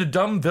kids and a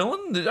dumb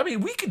villain? I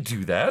mean, we could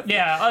do that.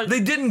 Yeah, they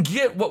didn't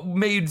get what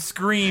made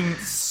Scream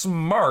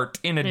smart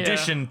in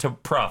addition to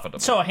profitable.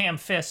 So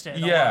ham-fisted. a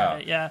lot yeah. of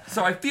it, yeah.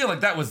 So I feel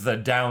like that was the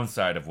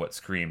downside of what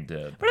Scream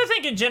did. But I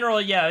think in general,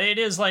 yeah, it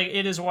is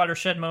a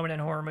watershed moment in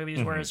horror movies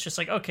Mm-hmm. where it's just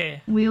like,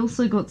 okay, We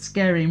also got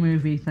Scary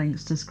Movie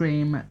thanks to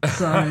Scream,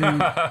 so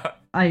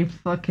I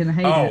fucking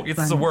hate it. Oh, it's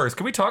the thanks. worst.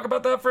 Can we talk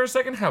about that for a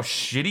second? How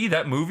shitty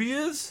that movie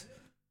is?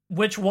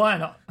 which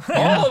one? All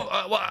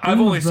of well, I've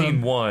All only of them.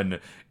 seen one,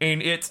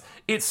 and it's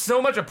so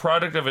much a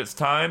product of its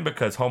time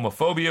because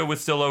homophobia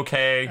was still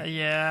okay.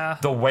 Yeah.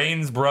 The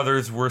Wayans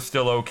brothers were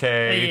still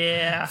okay.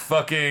 Yeah.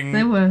 Fucking.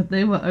 They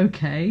were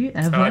okay,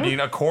 ever. I mean,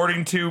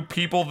 according to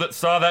people that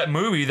saw that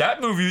movie's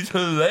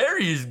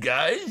hilarious,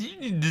 guys. You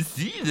need to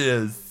see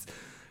this.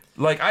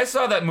 Like, I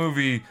saw that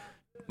movie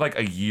like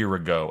a year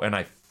ago, and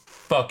I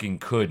fucking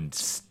couldn't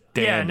stand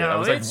Yeah, it. no, I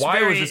was like, it's why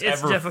was very, this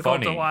it's ever difficult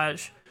funny? to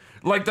watch.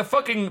 Like the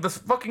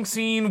fucking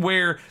scene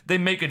where they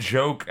make a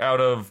joke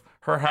out of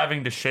her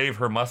having to shave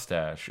her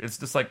mustache. It's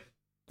just like,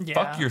 Yeah.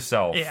 fuck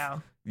yourself. Yeah.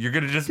 You're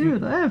gonna just.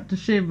 Dude, I have to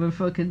shave my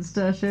fucking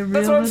stash every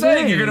That's other what I'm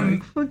saying. day. You're gonna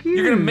Like, fuck you.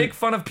 you're gonna make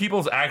fun of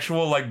people's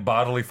actual like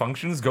bodily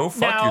functions. Go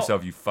fuck Now,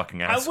 yourself, you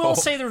fucking asshole. I will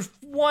say there's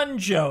one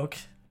joke.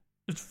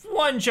 There's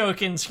one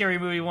joke in Scary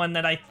Movie 1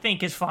 that I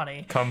think is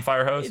funny. Come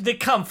fire hose. The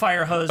cum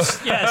fire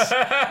hose, yes.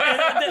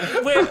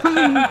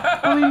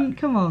 I mean,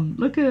 come on.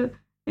 Look at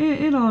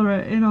in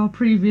our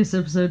previous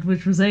episode,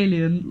 which was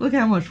Alien. Look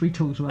how much we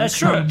talked about. That's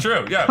true, cum.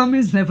 True, yeah. Cum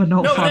is never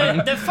not No,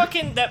 funny.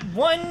 that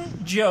one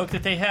joke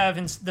that they have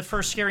in the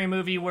first Scary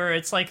Movie where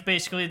it's like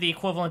basically the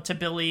equivalent to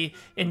Billy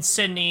and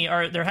Sydney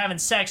are they're having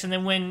sex, and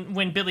then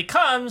when Billy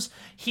comes,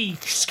 he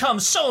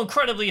comes so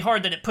incredibly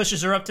hard that it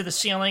pushes her up to the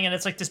ceiling, and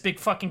it's like this big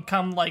fucking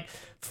cum like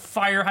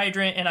fire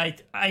hydrant, and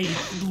I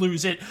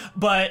lose it,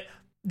 but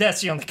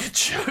that's the only good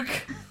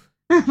joke.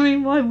 I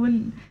mean, why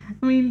wouldn't?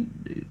 I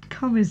mean,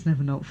 cum is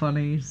never not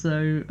funny,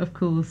 so of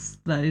course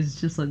that is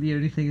just like the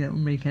only thing that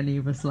would make any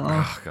of us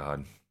laugh. Oh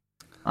God.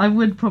 I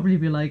would probably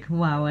be like,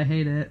 "Wow, I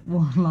hate it,"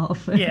 while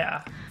laughing.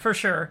 Yeah, for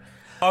sure.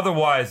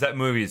 Otherwise, that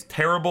movie is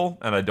terrible,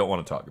 and I don't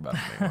want to talk about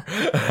it anymore.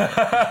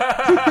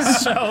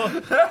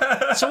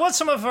 So what's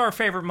some of our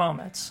favorite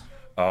moments?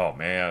 Oh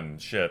man,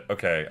 shit.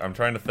 Okay, I'm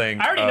trying to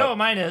think. I already know what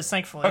mine is,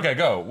 thankfully. Okay,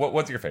 go.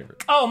 What's your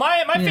favorite? Oh,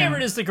 my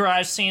favorite is the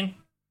garage scene.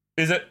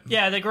 Is it?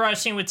 Yeah, the garage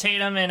scene with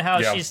Tatum and how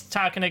Yeah. she's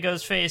talking to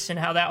Ghostface and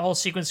how that whole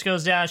sequence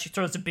goes down. She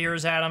throws the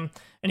beers at him,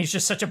 and he's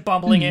just such a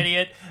bumbling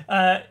idiot.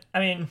 I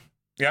mean,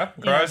 Yeah,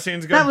 garage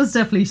scene's good. That was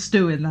definitely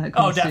Stu in that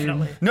oh, costume.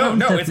 definitely. No,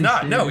 That was it's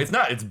not. definitely No, Stu. it's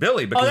not. It's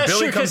Billy Oh, because that's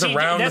Billy true, comes because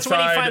around that's the when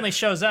side. he finally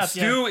shows up.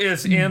 Stu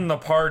is in the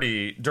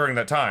party during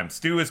that time.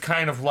 Stu is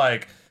kind of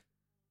like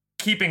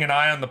keeping an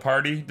eye on the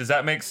party. Does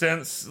that make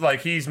sense?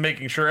 Like he's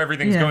making sure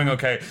everything's Yeah. going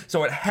okay.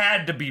 So it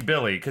had to be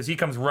Billy because he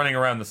comes running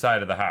around the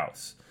side of the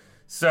house.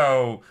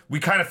 So we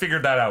kind of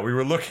figured that out. We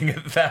were looking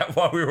at that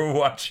while we were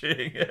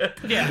watching it.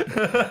 Yeah.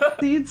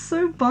 See, it's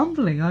so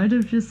bumbling. I'd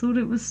have just thought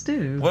it was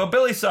Stu. Well,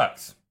 Billy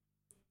sucks.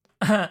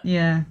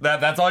 Yeah.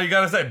 That's all you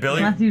gotta say.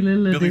 Billy Matthew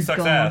Lillard Billy is sucks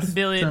God. ass.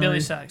 Billy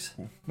Sorry. sucks.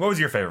 What was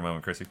your favorite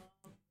moment, Chrissy?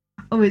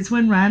 Oh, it's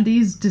when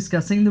Randy's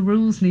discussing the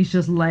rules and he's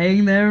just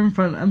laying there in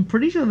front. I'm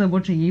pretty sure they're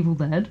watching Evil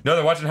Dead. No,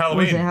 they're watching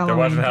Halloween. it They're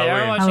watching Halloween? They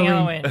are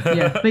Halloween. watching Halloween.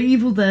 Yeah, but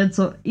Evil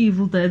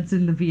Dead's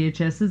in the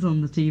VHSs on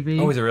the TV.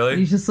 Oh, is it really?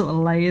 He's just sort of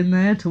laying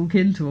there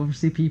talking to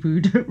obviously people who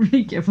don't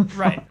really give a fuck.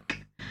 Right.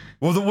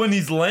 Well, when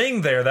he's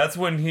laying there, that's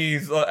when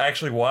he's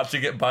actually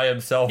watching it by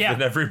himself, Yeah.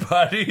 and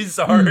everybody's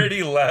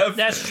already left.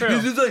 That's true.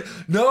 He's just like,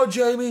 "No,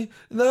 Jamie,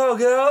 no,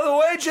 get out of the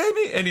way,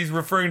 Jamie," and he's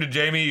referring to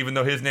Jamie, even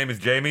though his name is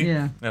Jamie.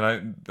 Yeah. And I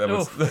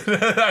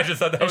just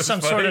thought that There's was some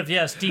funny. sort of,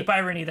 yes, deep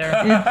irony there.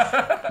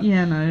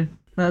 Yeah, no,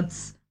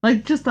 that's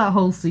like just that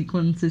whole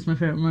sequence is my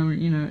favorite moment.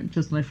 You know,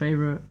 just my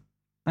favorite.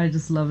 I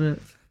just love it.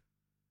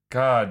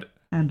 God.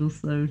 And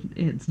also,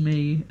 it's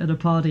me at a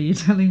party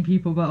telling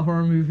people about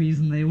horror movies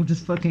and they all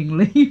just fucking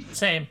leave.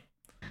 Same.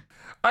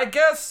 I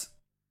guess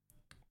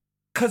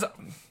because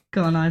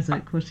Go on,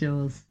 Isaac, what's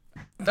yours?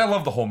 I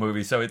love the whole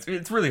movie, so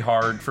it's really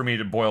hard for me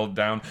to boil it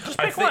down.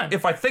 pick one.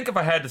 If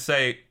I had to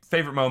say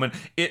favorite moment,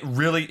 it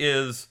really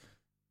is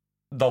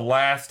the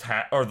last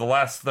the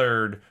last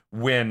third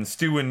when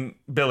Stu and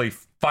Billy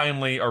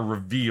finally are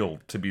revealed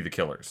to be the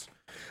killers.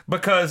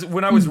 Because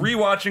when I was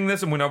rewatching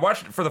this and when I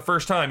watched it for the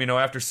first time, you know,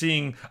 after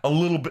seeing a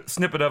little bit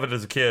snippet of it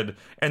as a kid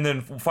and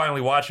then finally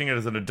watching it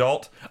as an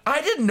adult,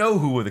 I didn't know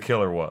who the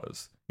killer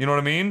was. You know what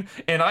I mean?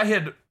 And I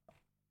had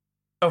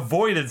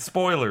avoided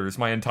spoilers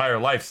my entire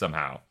life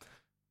somehow.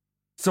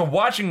 So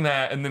watching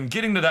that and then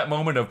getting to that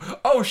moment of,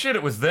 oh shit,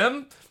 it was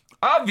them?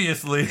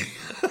 Obviously,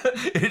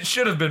 it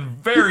should have been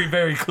very,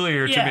 very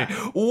clear to Yeah.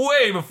 me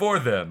way before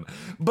then.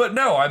 But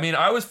no, I mean,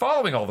 I was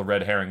following all the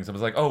red herrings. I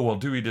was like, oh, well,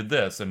 Dewey did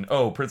this, and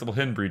oh, Principal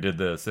Henbury did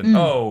this, and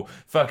oh,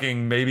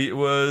 fucking maybe it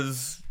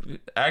was...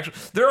 Actually,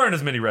 there aren't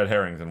as many red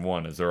herrings in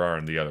one as there are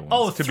in the other ones.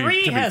 Oh, to be-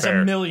 3 to be has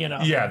fair. a million of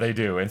them. Yeah, they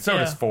do, and so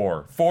Yeah. does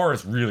 4. 4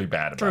 is really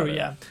bad about True, it.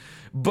 yeah.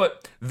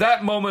 But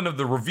that moment of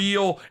the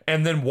reveal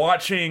and then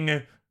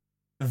watching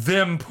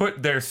them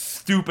put their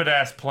stupid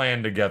ass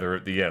plan together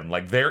at the end,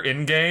 like their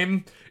in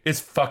game is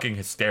fucking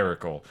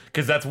hysterical.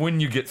 Because that's when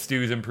you get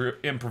Stu's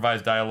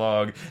improvised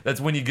dialogue. That's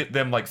when you get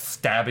them like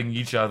stabbing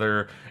each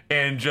other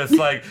and just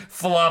like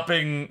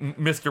flopping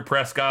Mr.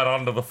 Prescott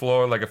onto the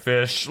floor like a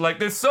fish. Like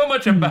there's so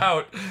much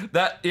about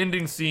that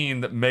ending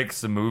scene that makes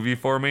the movie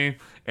for me.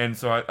 And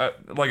so I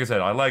like I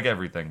said, I like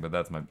everything, but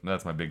that's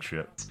my big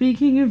shit.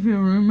 Speaking of your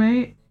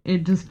roommate,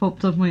 it just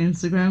popped up my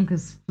Instagram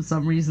because for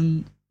some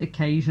reason,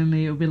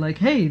 occasionally it'll be like,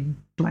 hey,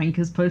 blank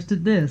has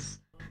posted this.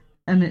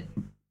 And it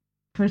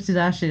posted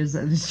Ashes,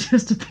 and it's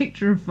just a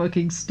picture of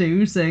fucking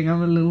Stu saying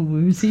I'm a little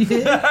woozy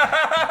here.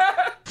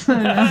 So,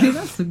 I mean,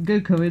 that's a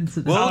good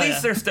coincidence. Well, at Oh, least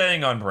yeah. they're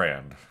staying on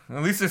brand.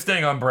 At least they're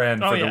staying on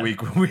brand Oh, for yeah. the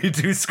week when we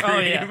do Scream.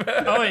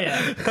 Oh,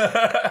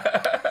 yeah.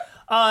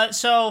 Oh, yeah.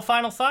 So,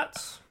 final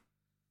thoughts?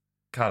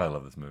 God, I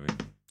love this movie.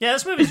 Yeah,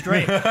 this movie's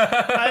great.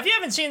 If you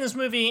haven't seen this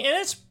movie, and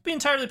it's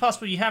entirely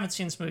possible you haven't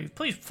seen this movie,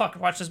 please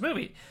fucking watch this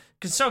movie.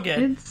 Because it's so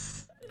good.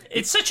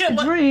 It's such a...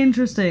 It's very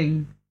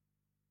interesting.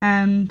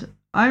 And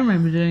I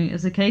remember doing it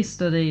as a case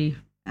study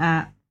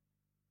at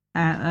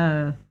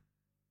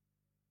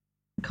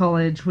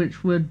college,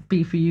 which would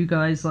be for you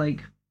guys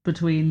like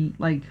between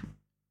like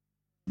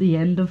the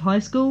end of high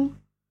school,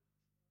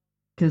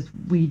 because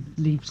we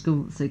leave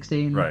school at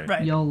 16. Right.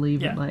 Right. Y'all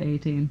leave Yeah. at like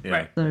 18. Yeah.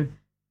 Right. So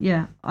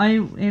yeah, I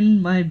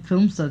in my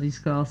film studies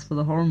class for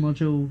the horror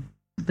module,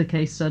 the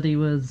case study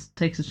was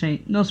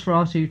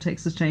Nosferatu,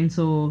 Texas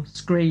Chainsaw,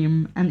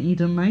 Scream, and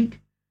Eden Lake.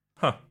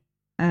 Huh.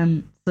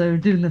 And so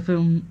doing the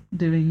film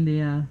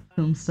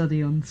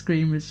study on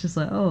Scream, it's just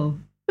like, oh,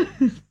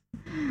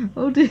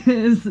 oh dear,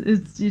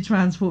 it's you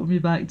transport me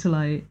back to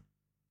like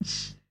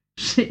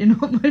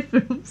shitting on my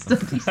film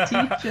studies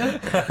teacher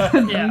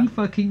and Yeah. knowing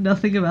fucking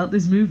nothing about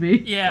this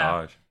movie. Yeah.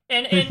 Gosh.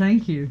 And, So and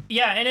thank you.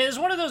 yeah, and it is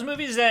one of those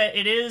movies that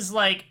it is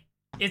like,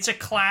 it's a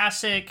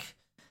classic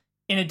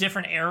in a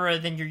different era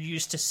than you're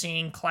used to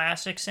seeing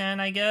classics in,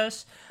 I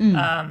guess.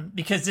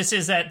 Because this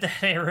is that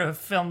era of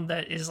film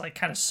that is like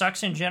kind of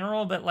sucks in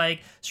general, but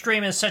like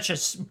Scream is such a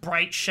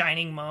bright,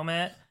 shining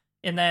moment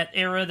in that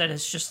era that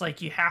it's just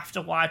like you have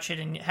to watch it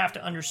and you have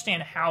to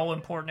understand how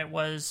important it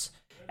was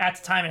at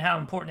the time and how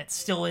important it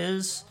still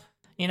is.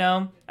 You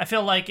know, I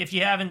feel like if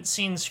you haven't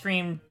seen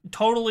Scream,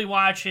 totally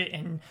watch it.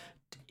 And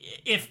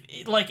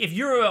if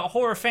you're a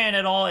horror fan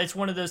at all, it's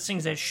one of those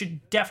things that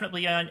should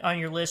definitely be on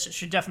your list. It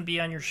should definitely be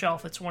on your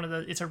shelf.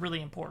 It's a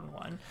really important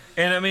one.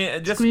 And I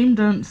mean, just Scream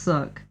don't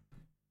suck.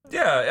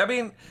 yeah, I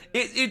mean,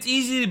 it's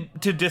easy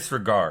to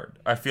disregard.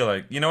 I feel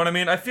like, you know what I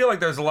mean. I feel like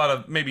there's a lot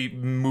of maybe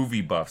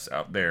movie buffs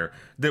out there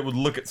that would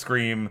look at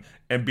Scream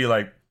and be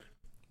like,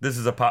 "This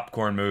is a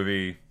popcorn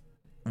movie,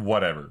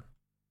 whatever."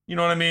 You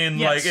know what I mean?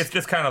 Yes. Like, it's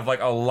just kind of like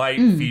a light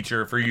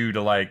feature for you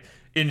to like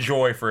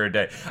enjoy for a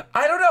day.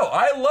 I don't know.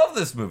 I love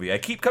this movie. I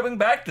keep coming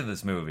back to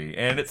this movie,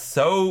 and it's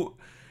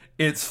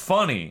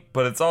funny,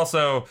 but it's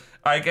also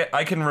I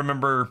can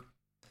remember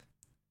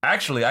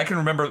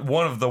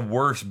one of the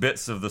worst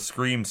bits of the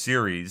Scream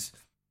series,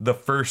 the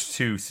first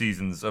 2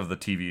 seasons of the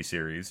TV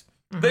series.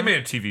 They made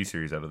a TV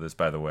series out of this,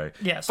 by the way.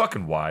 Yes.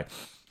 Fucking why?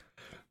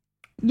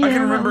 Yeah,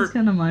 can remember- that was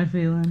kind of my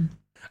feeling.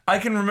 I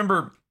can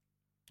remember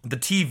the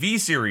TV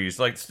series,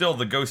 like still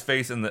the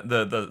Ghostface and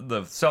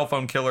the cell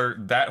phone killer,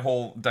 that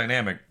whole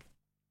dynamic.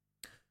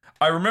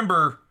 I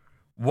remember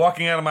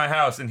walking out of my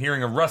house and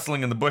hearing a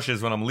rustling in the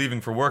bushes when I'm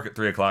leaving for work at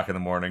 3 o'clock in the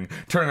morning,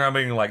 turning around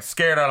being like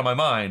scared out of my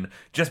mind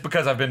just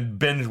because I've been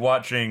binge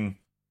watching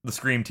the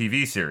Scream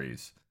TV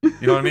series. You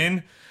know what I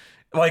mean?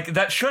 Like,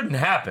 that shouldn't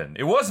happen.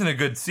 It wasn't a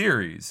good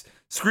series.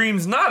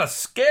 Scream's not a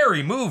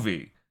scary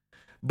movie,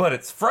 but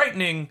it's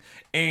frightening.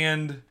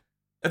 And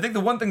I think the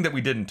one thing that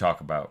we didn't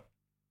talk about,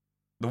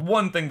 the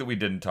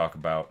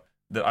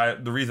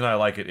reason I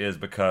like it is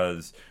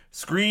because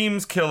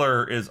Scream's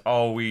killer is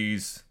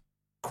always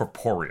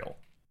corporeal.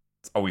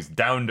 It's always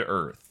down to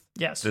earth.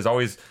 Yes.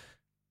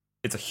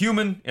 It's a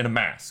human in a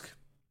mask.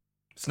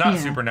 It's not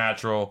Yeah.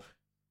 supernatural.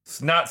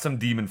 It's not some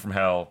demon from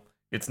hell.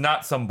 It's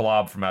not some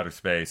blob from outer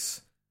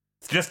space.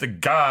 It's just a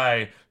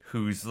guy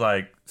who's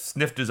like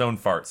sniffed his own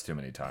farts too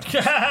many times.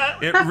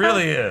 It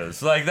really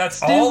is. Like, that's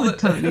Stu all would that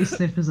totally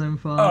sniff his own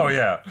fart. Oh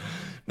yeah.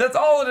 That's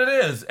all that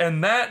it is.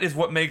 And that is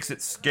what makes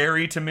it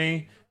scary to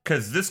me,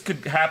 cuz this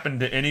could happen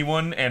to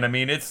anyone, and I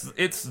mean it's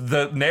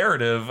the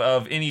narrative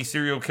of any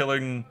serial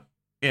killing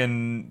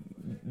in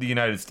the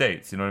United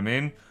States, you know what I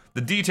mean?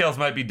 The details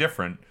might be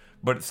different,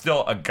 but it's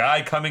still a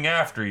guy coming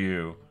after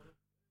you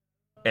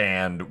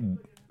and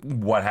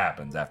what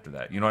happens after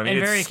that. You know what I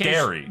mean? And It's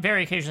scary.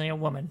 very occasionally a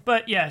woman.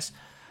 But yes,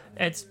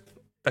 it's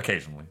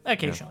Occasionally.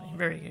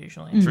 very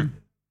occasionally.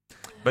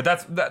 But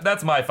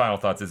that's my final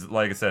thoughts is,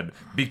 like I said,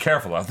 be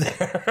careful out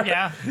there.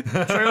 Yeah,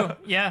 true.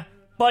 Yeah.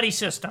 Buddy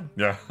system.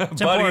 Yeah. Buddy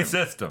important.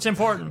 system. It's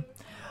important.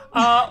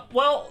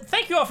 Well,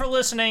 thank you all for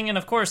listening. And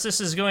of course,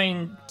 this is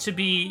going to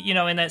be,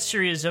 in that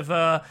series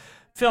of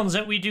films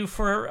that we do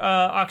for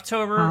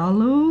October.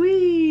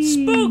 Halloween.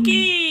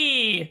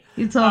 Spooky!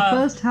 It's our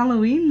first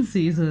Halloween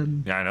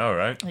season. Yeah, I know,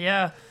 right?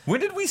 Yeah. When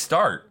did we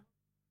start?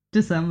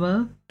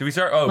 December. Did we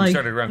start? Oh, we Like-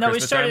 started around No, we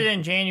Christmas started time?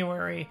 in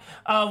January.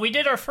 We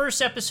did our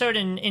first episode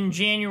in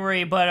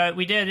January, but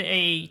we did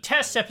a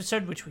test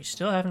episode, which we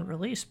still haven't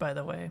released, by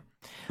the way.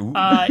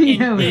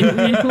 Yeah, we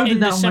recorded in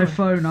that on my December.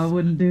 phone. I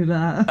wouldn't do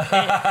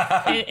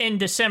that. In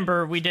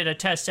December, we did a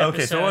test episode.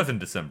 Okay, so it was in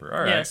December. All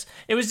right. Yes,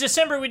 it was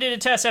December. We did a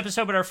test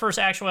episode, but our first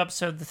actual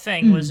episode, The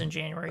Thing, was in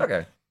January.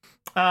 Okay.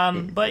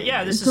 But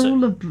yeah, this It's is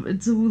all a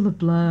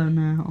blur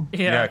now.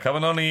 Yeah,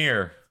 coming on a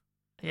year.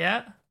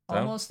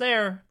 almost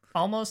there,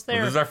 almost Well,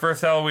 there. this is our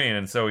first Halloween,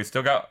 and so we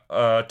still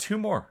got 2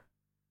 more.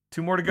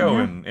 2 more to go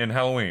in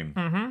Halloween.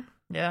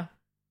 Yeah.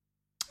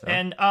 So.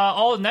 And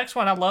the next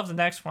one, I love the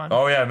next one.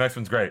 Oh, yeah, next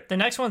one's great. The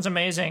next one's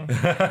amazing.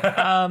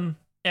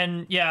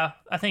 And yeah,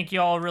 I think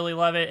y'all really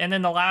love it. And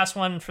then the last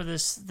one for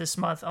this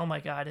month, oh my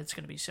god, it's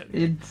gonna be so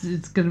good.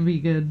 It's gonna be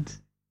good.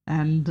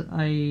 And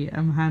I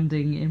am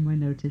handing in my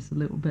notice a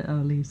little bit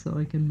early so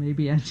I can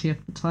maybe actually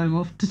have the time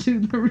off to do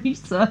the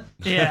research.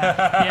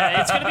 Yeah,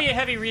 it's gonna be a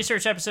heavy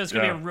research episode. It's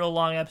gonna be a real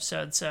long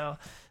episode, so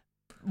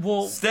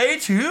we'll Stay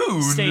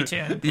tuned. stay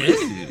tuned.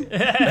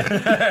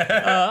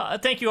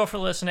 Thank you all for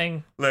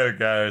listening. Later,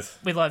 guys.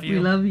 We love you. We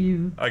love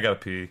you. I gotta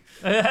pee.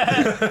 I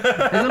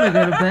gotta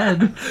go to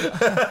bed.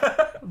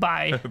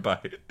 Bye. Bye.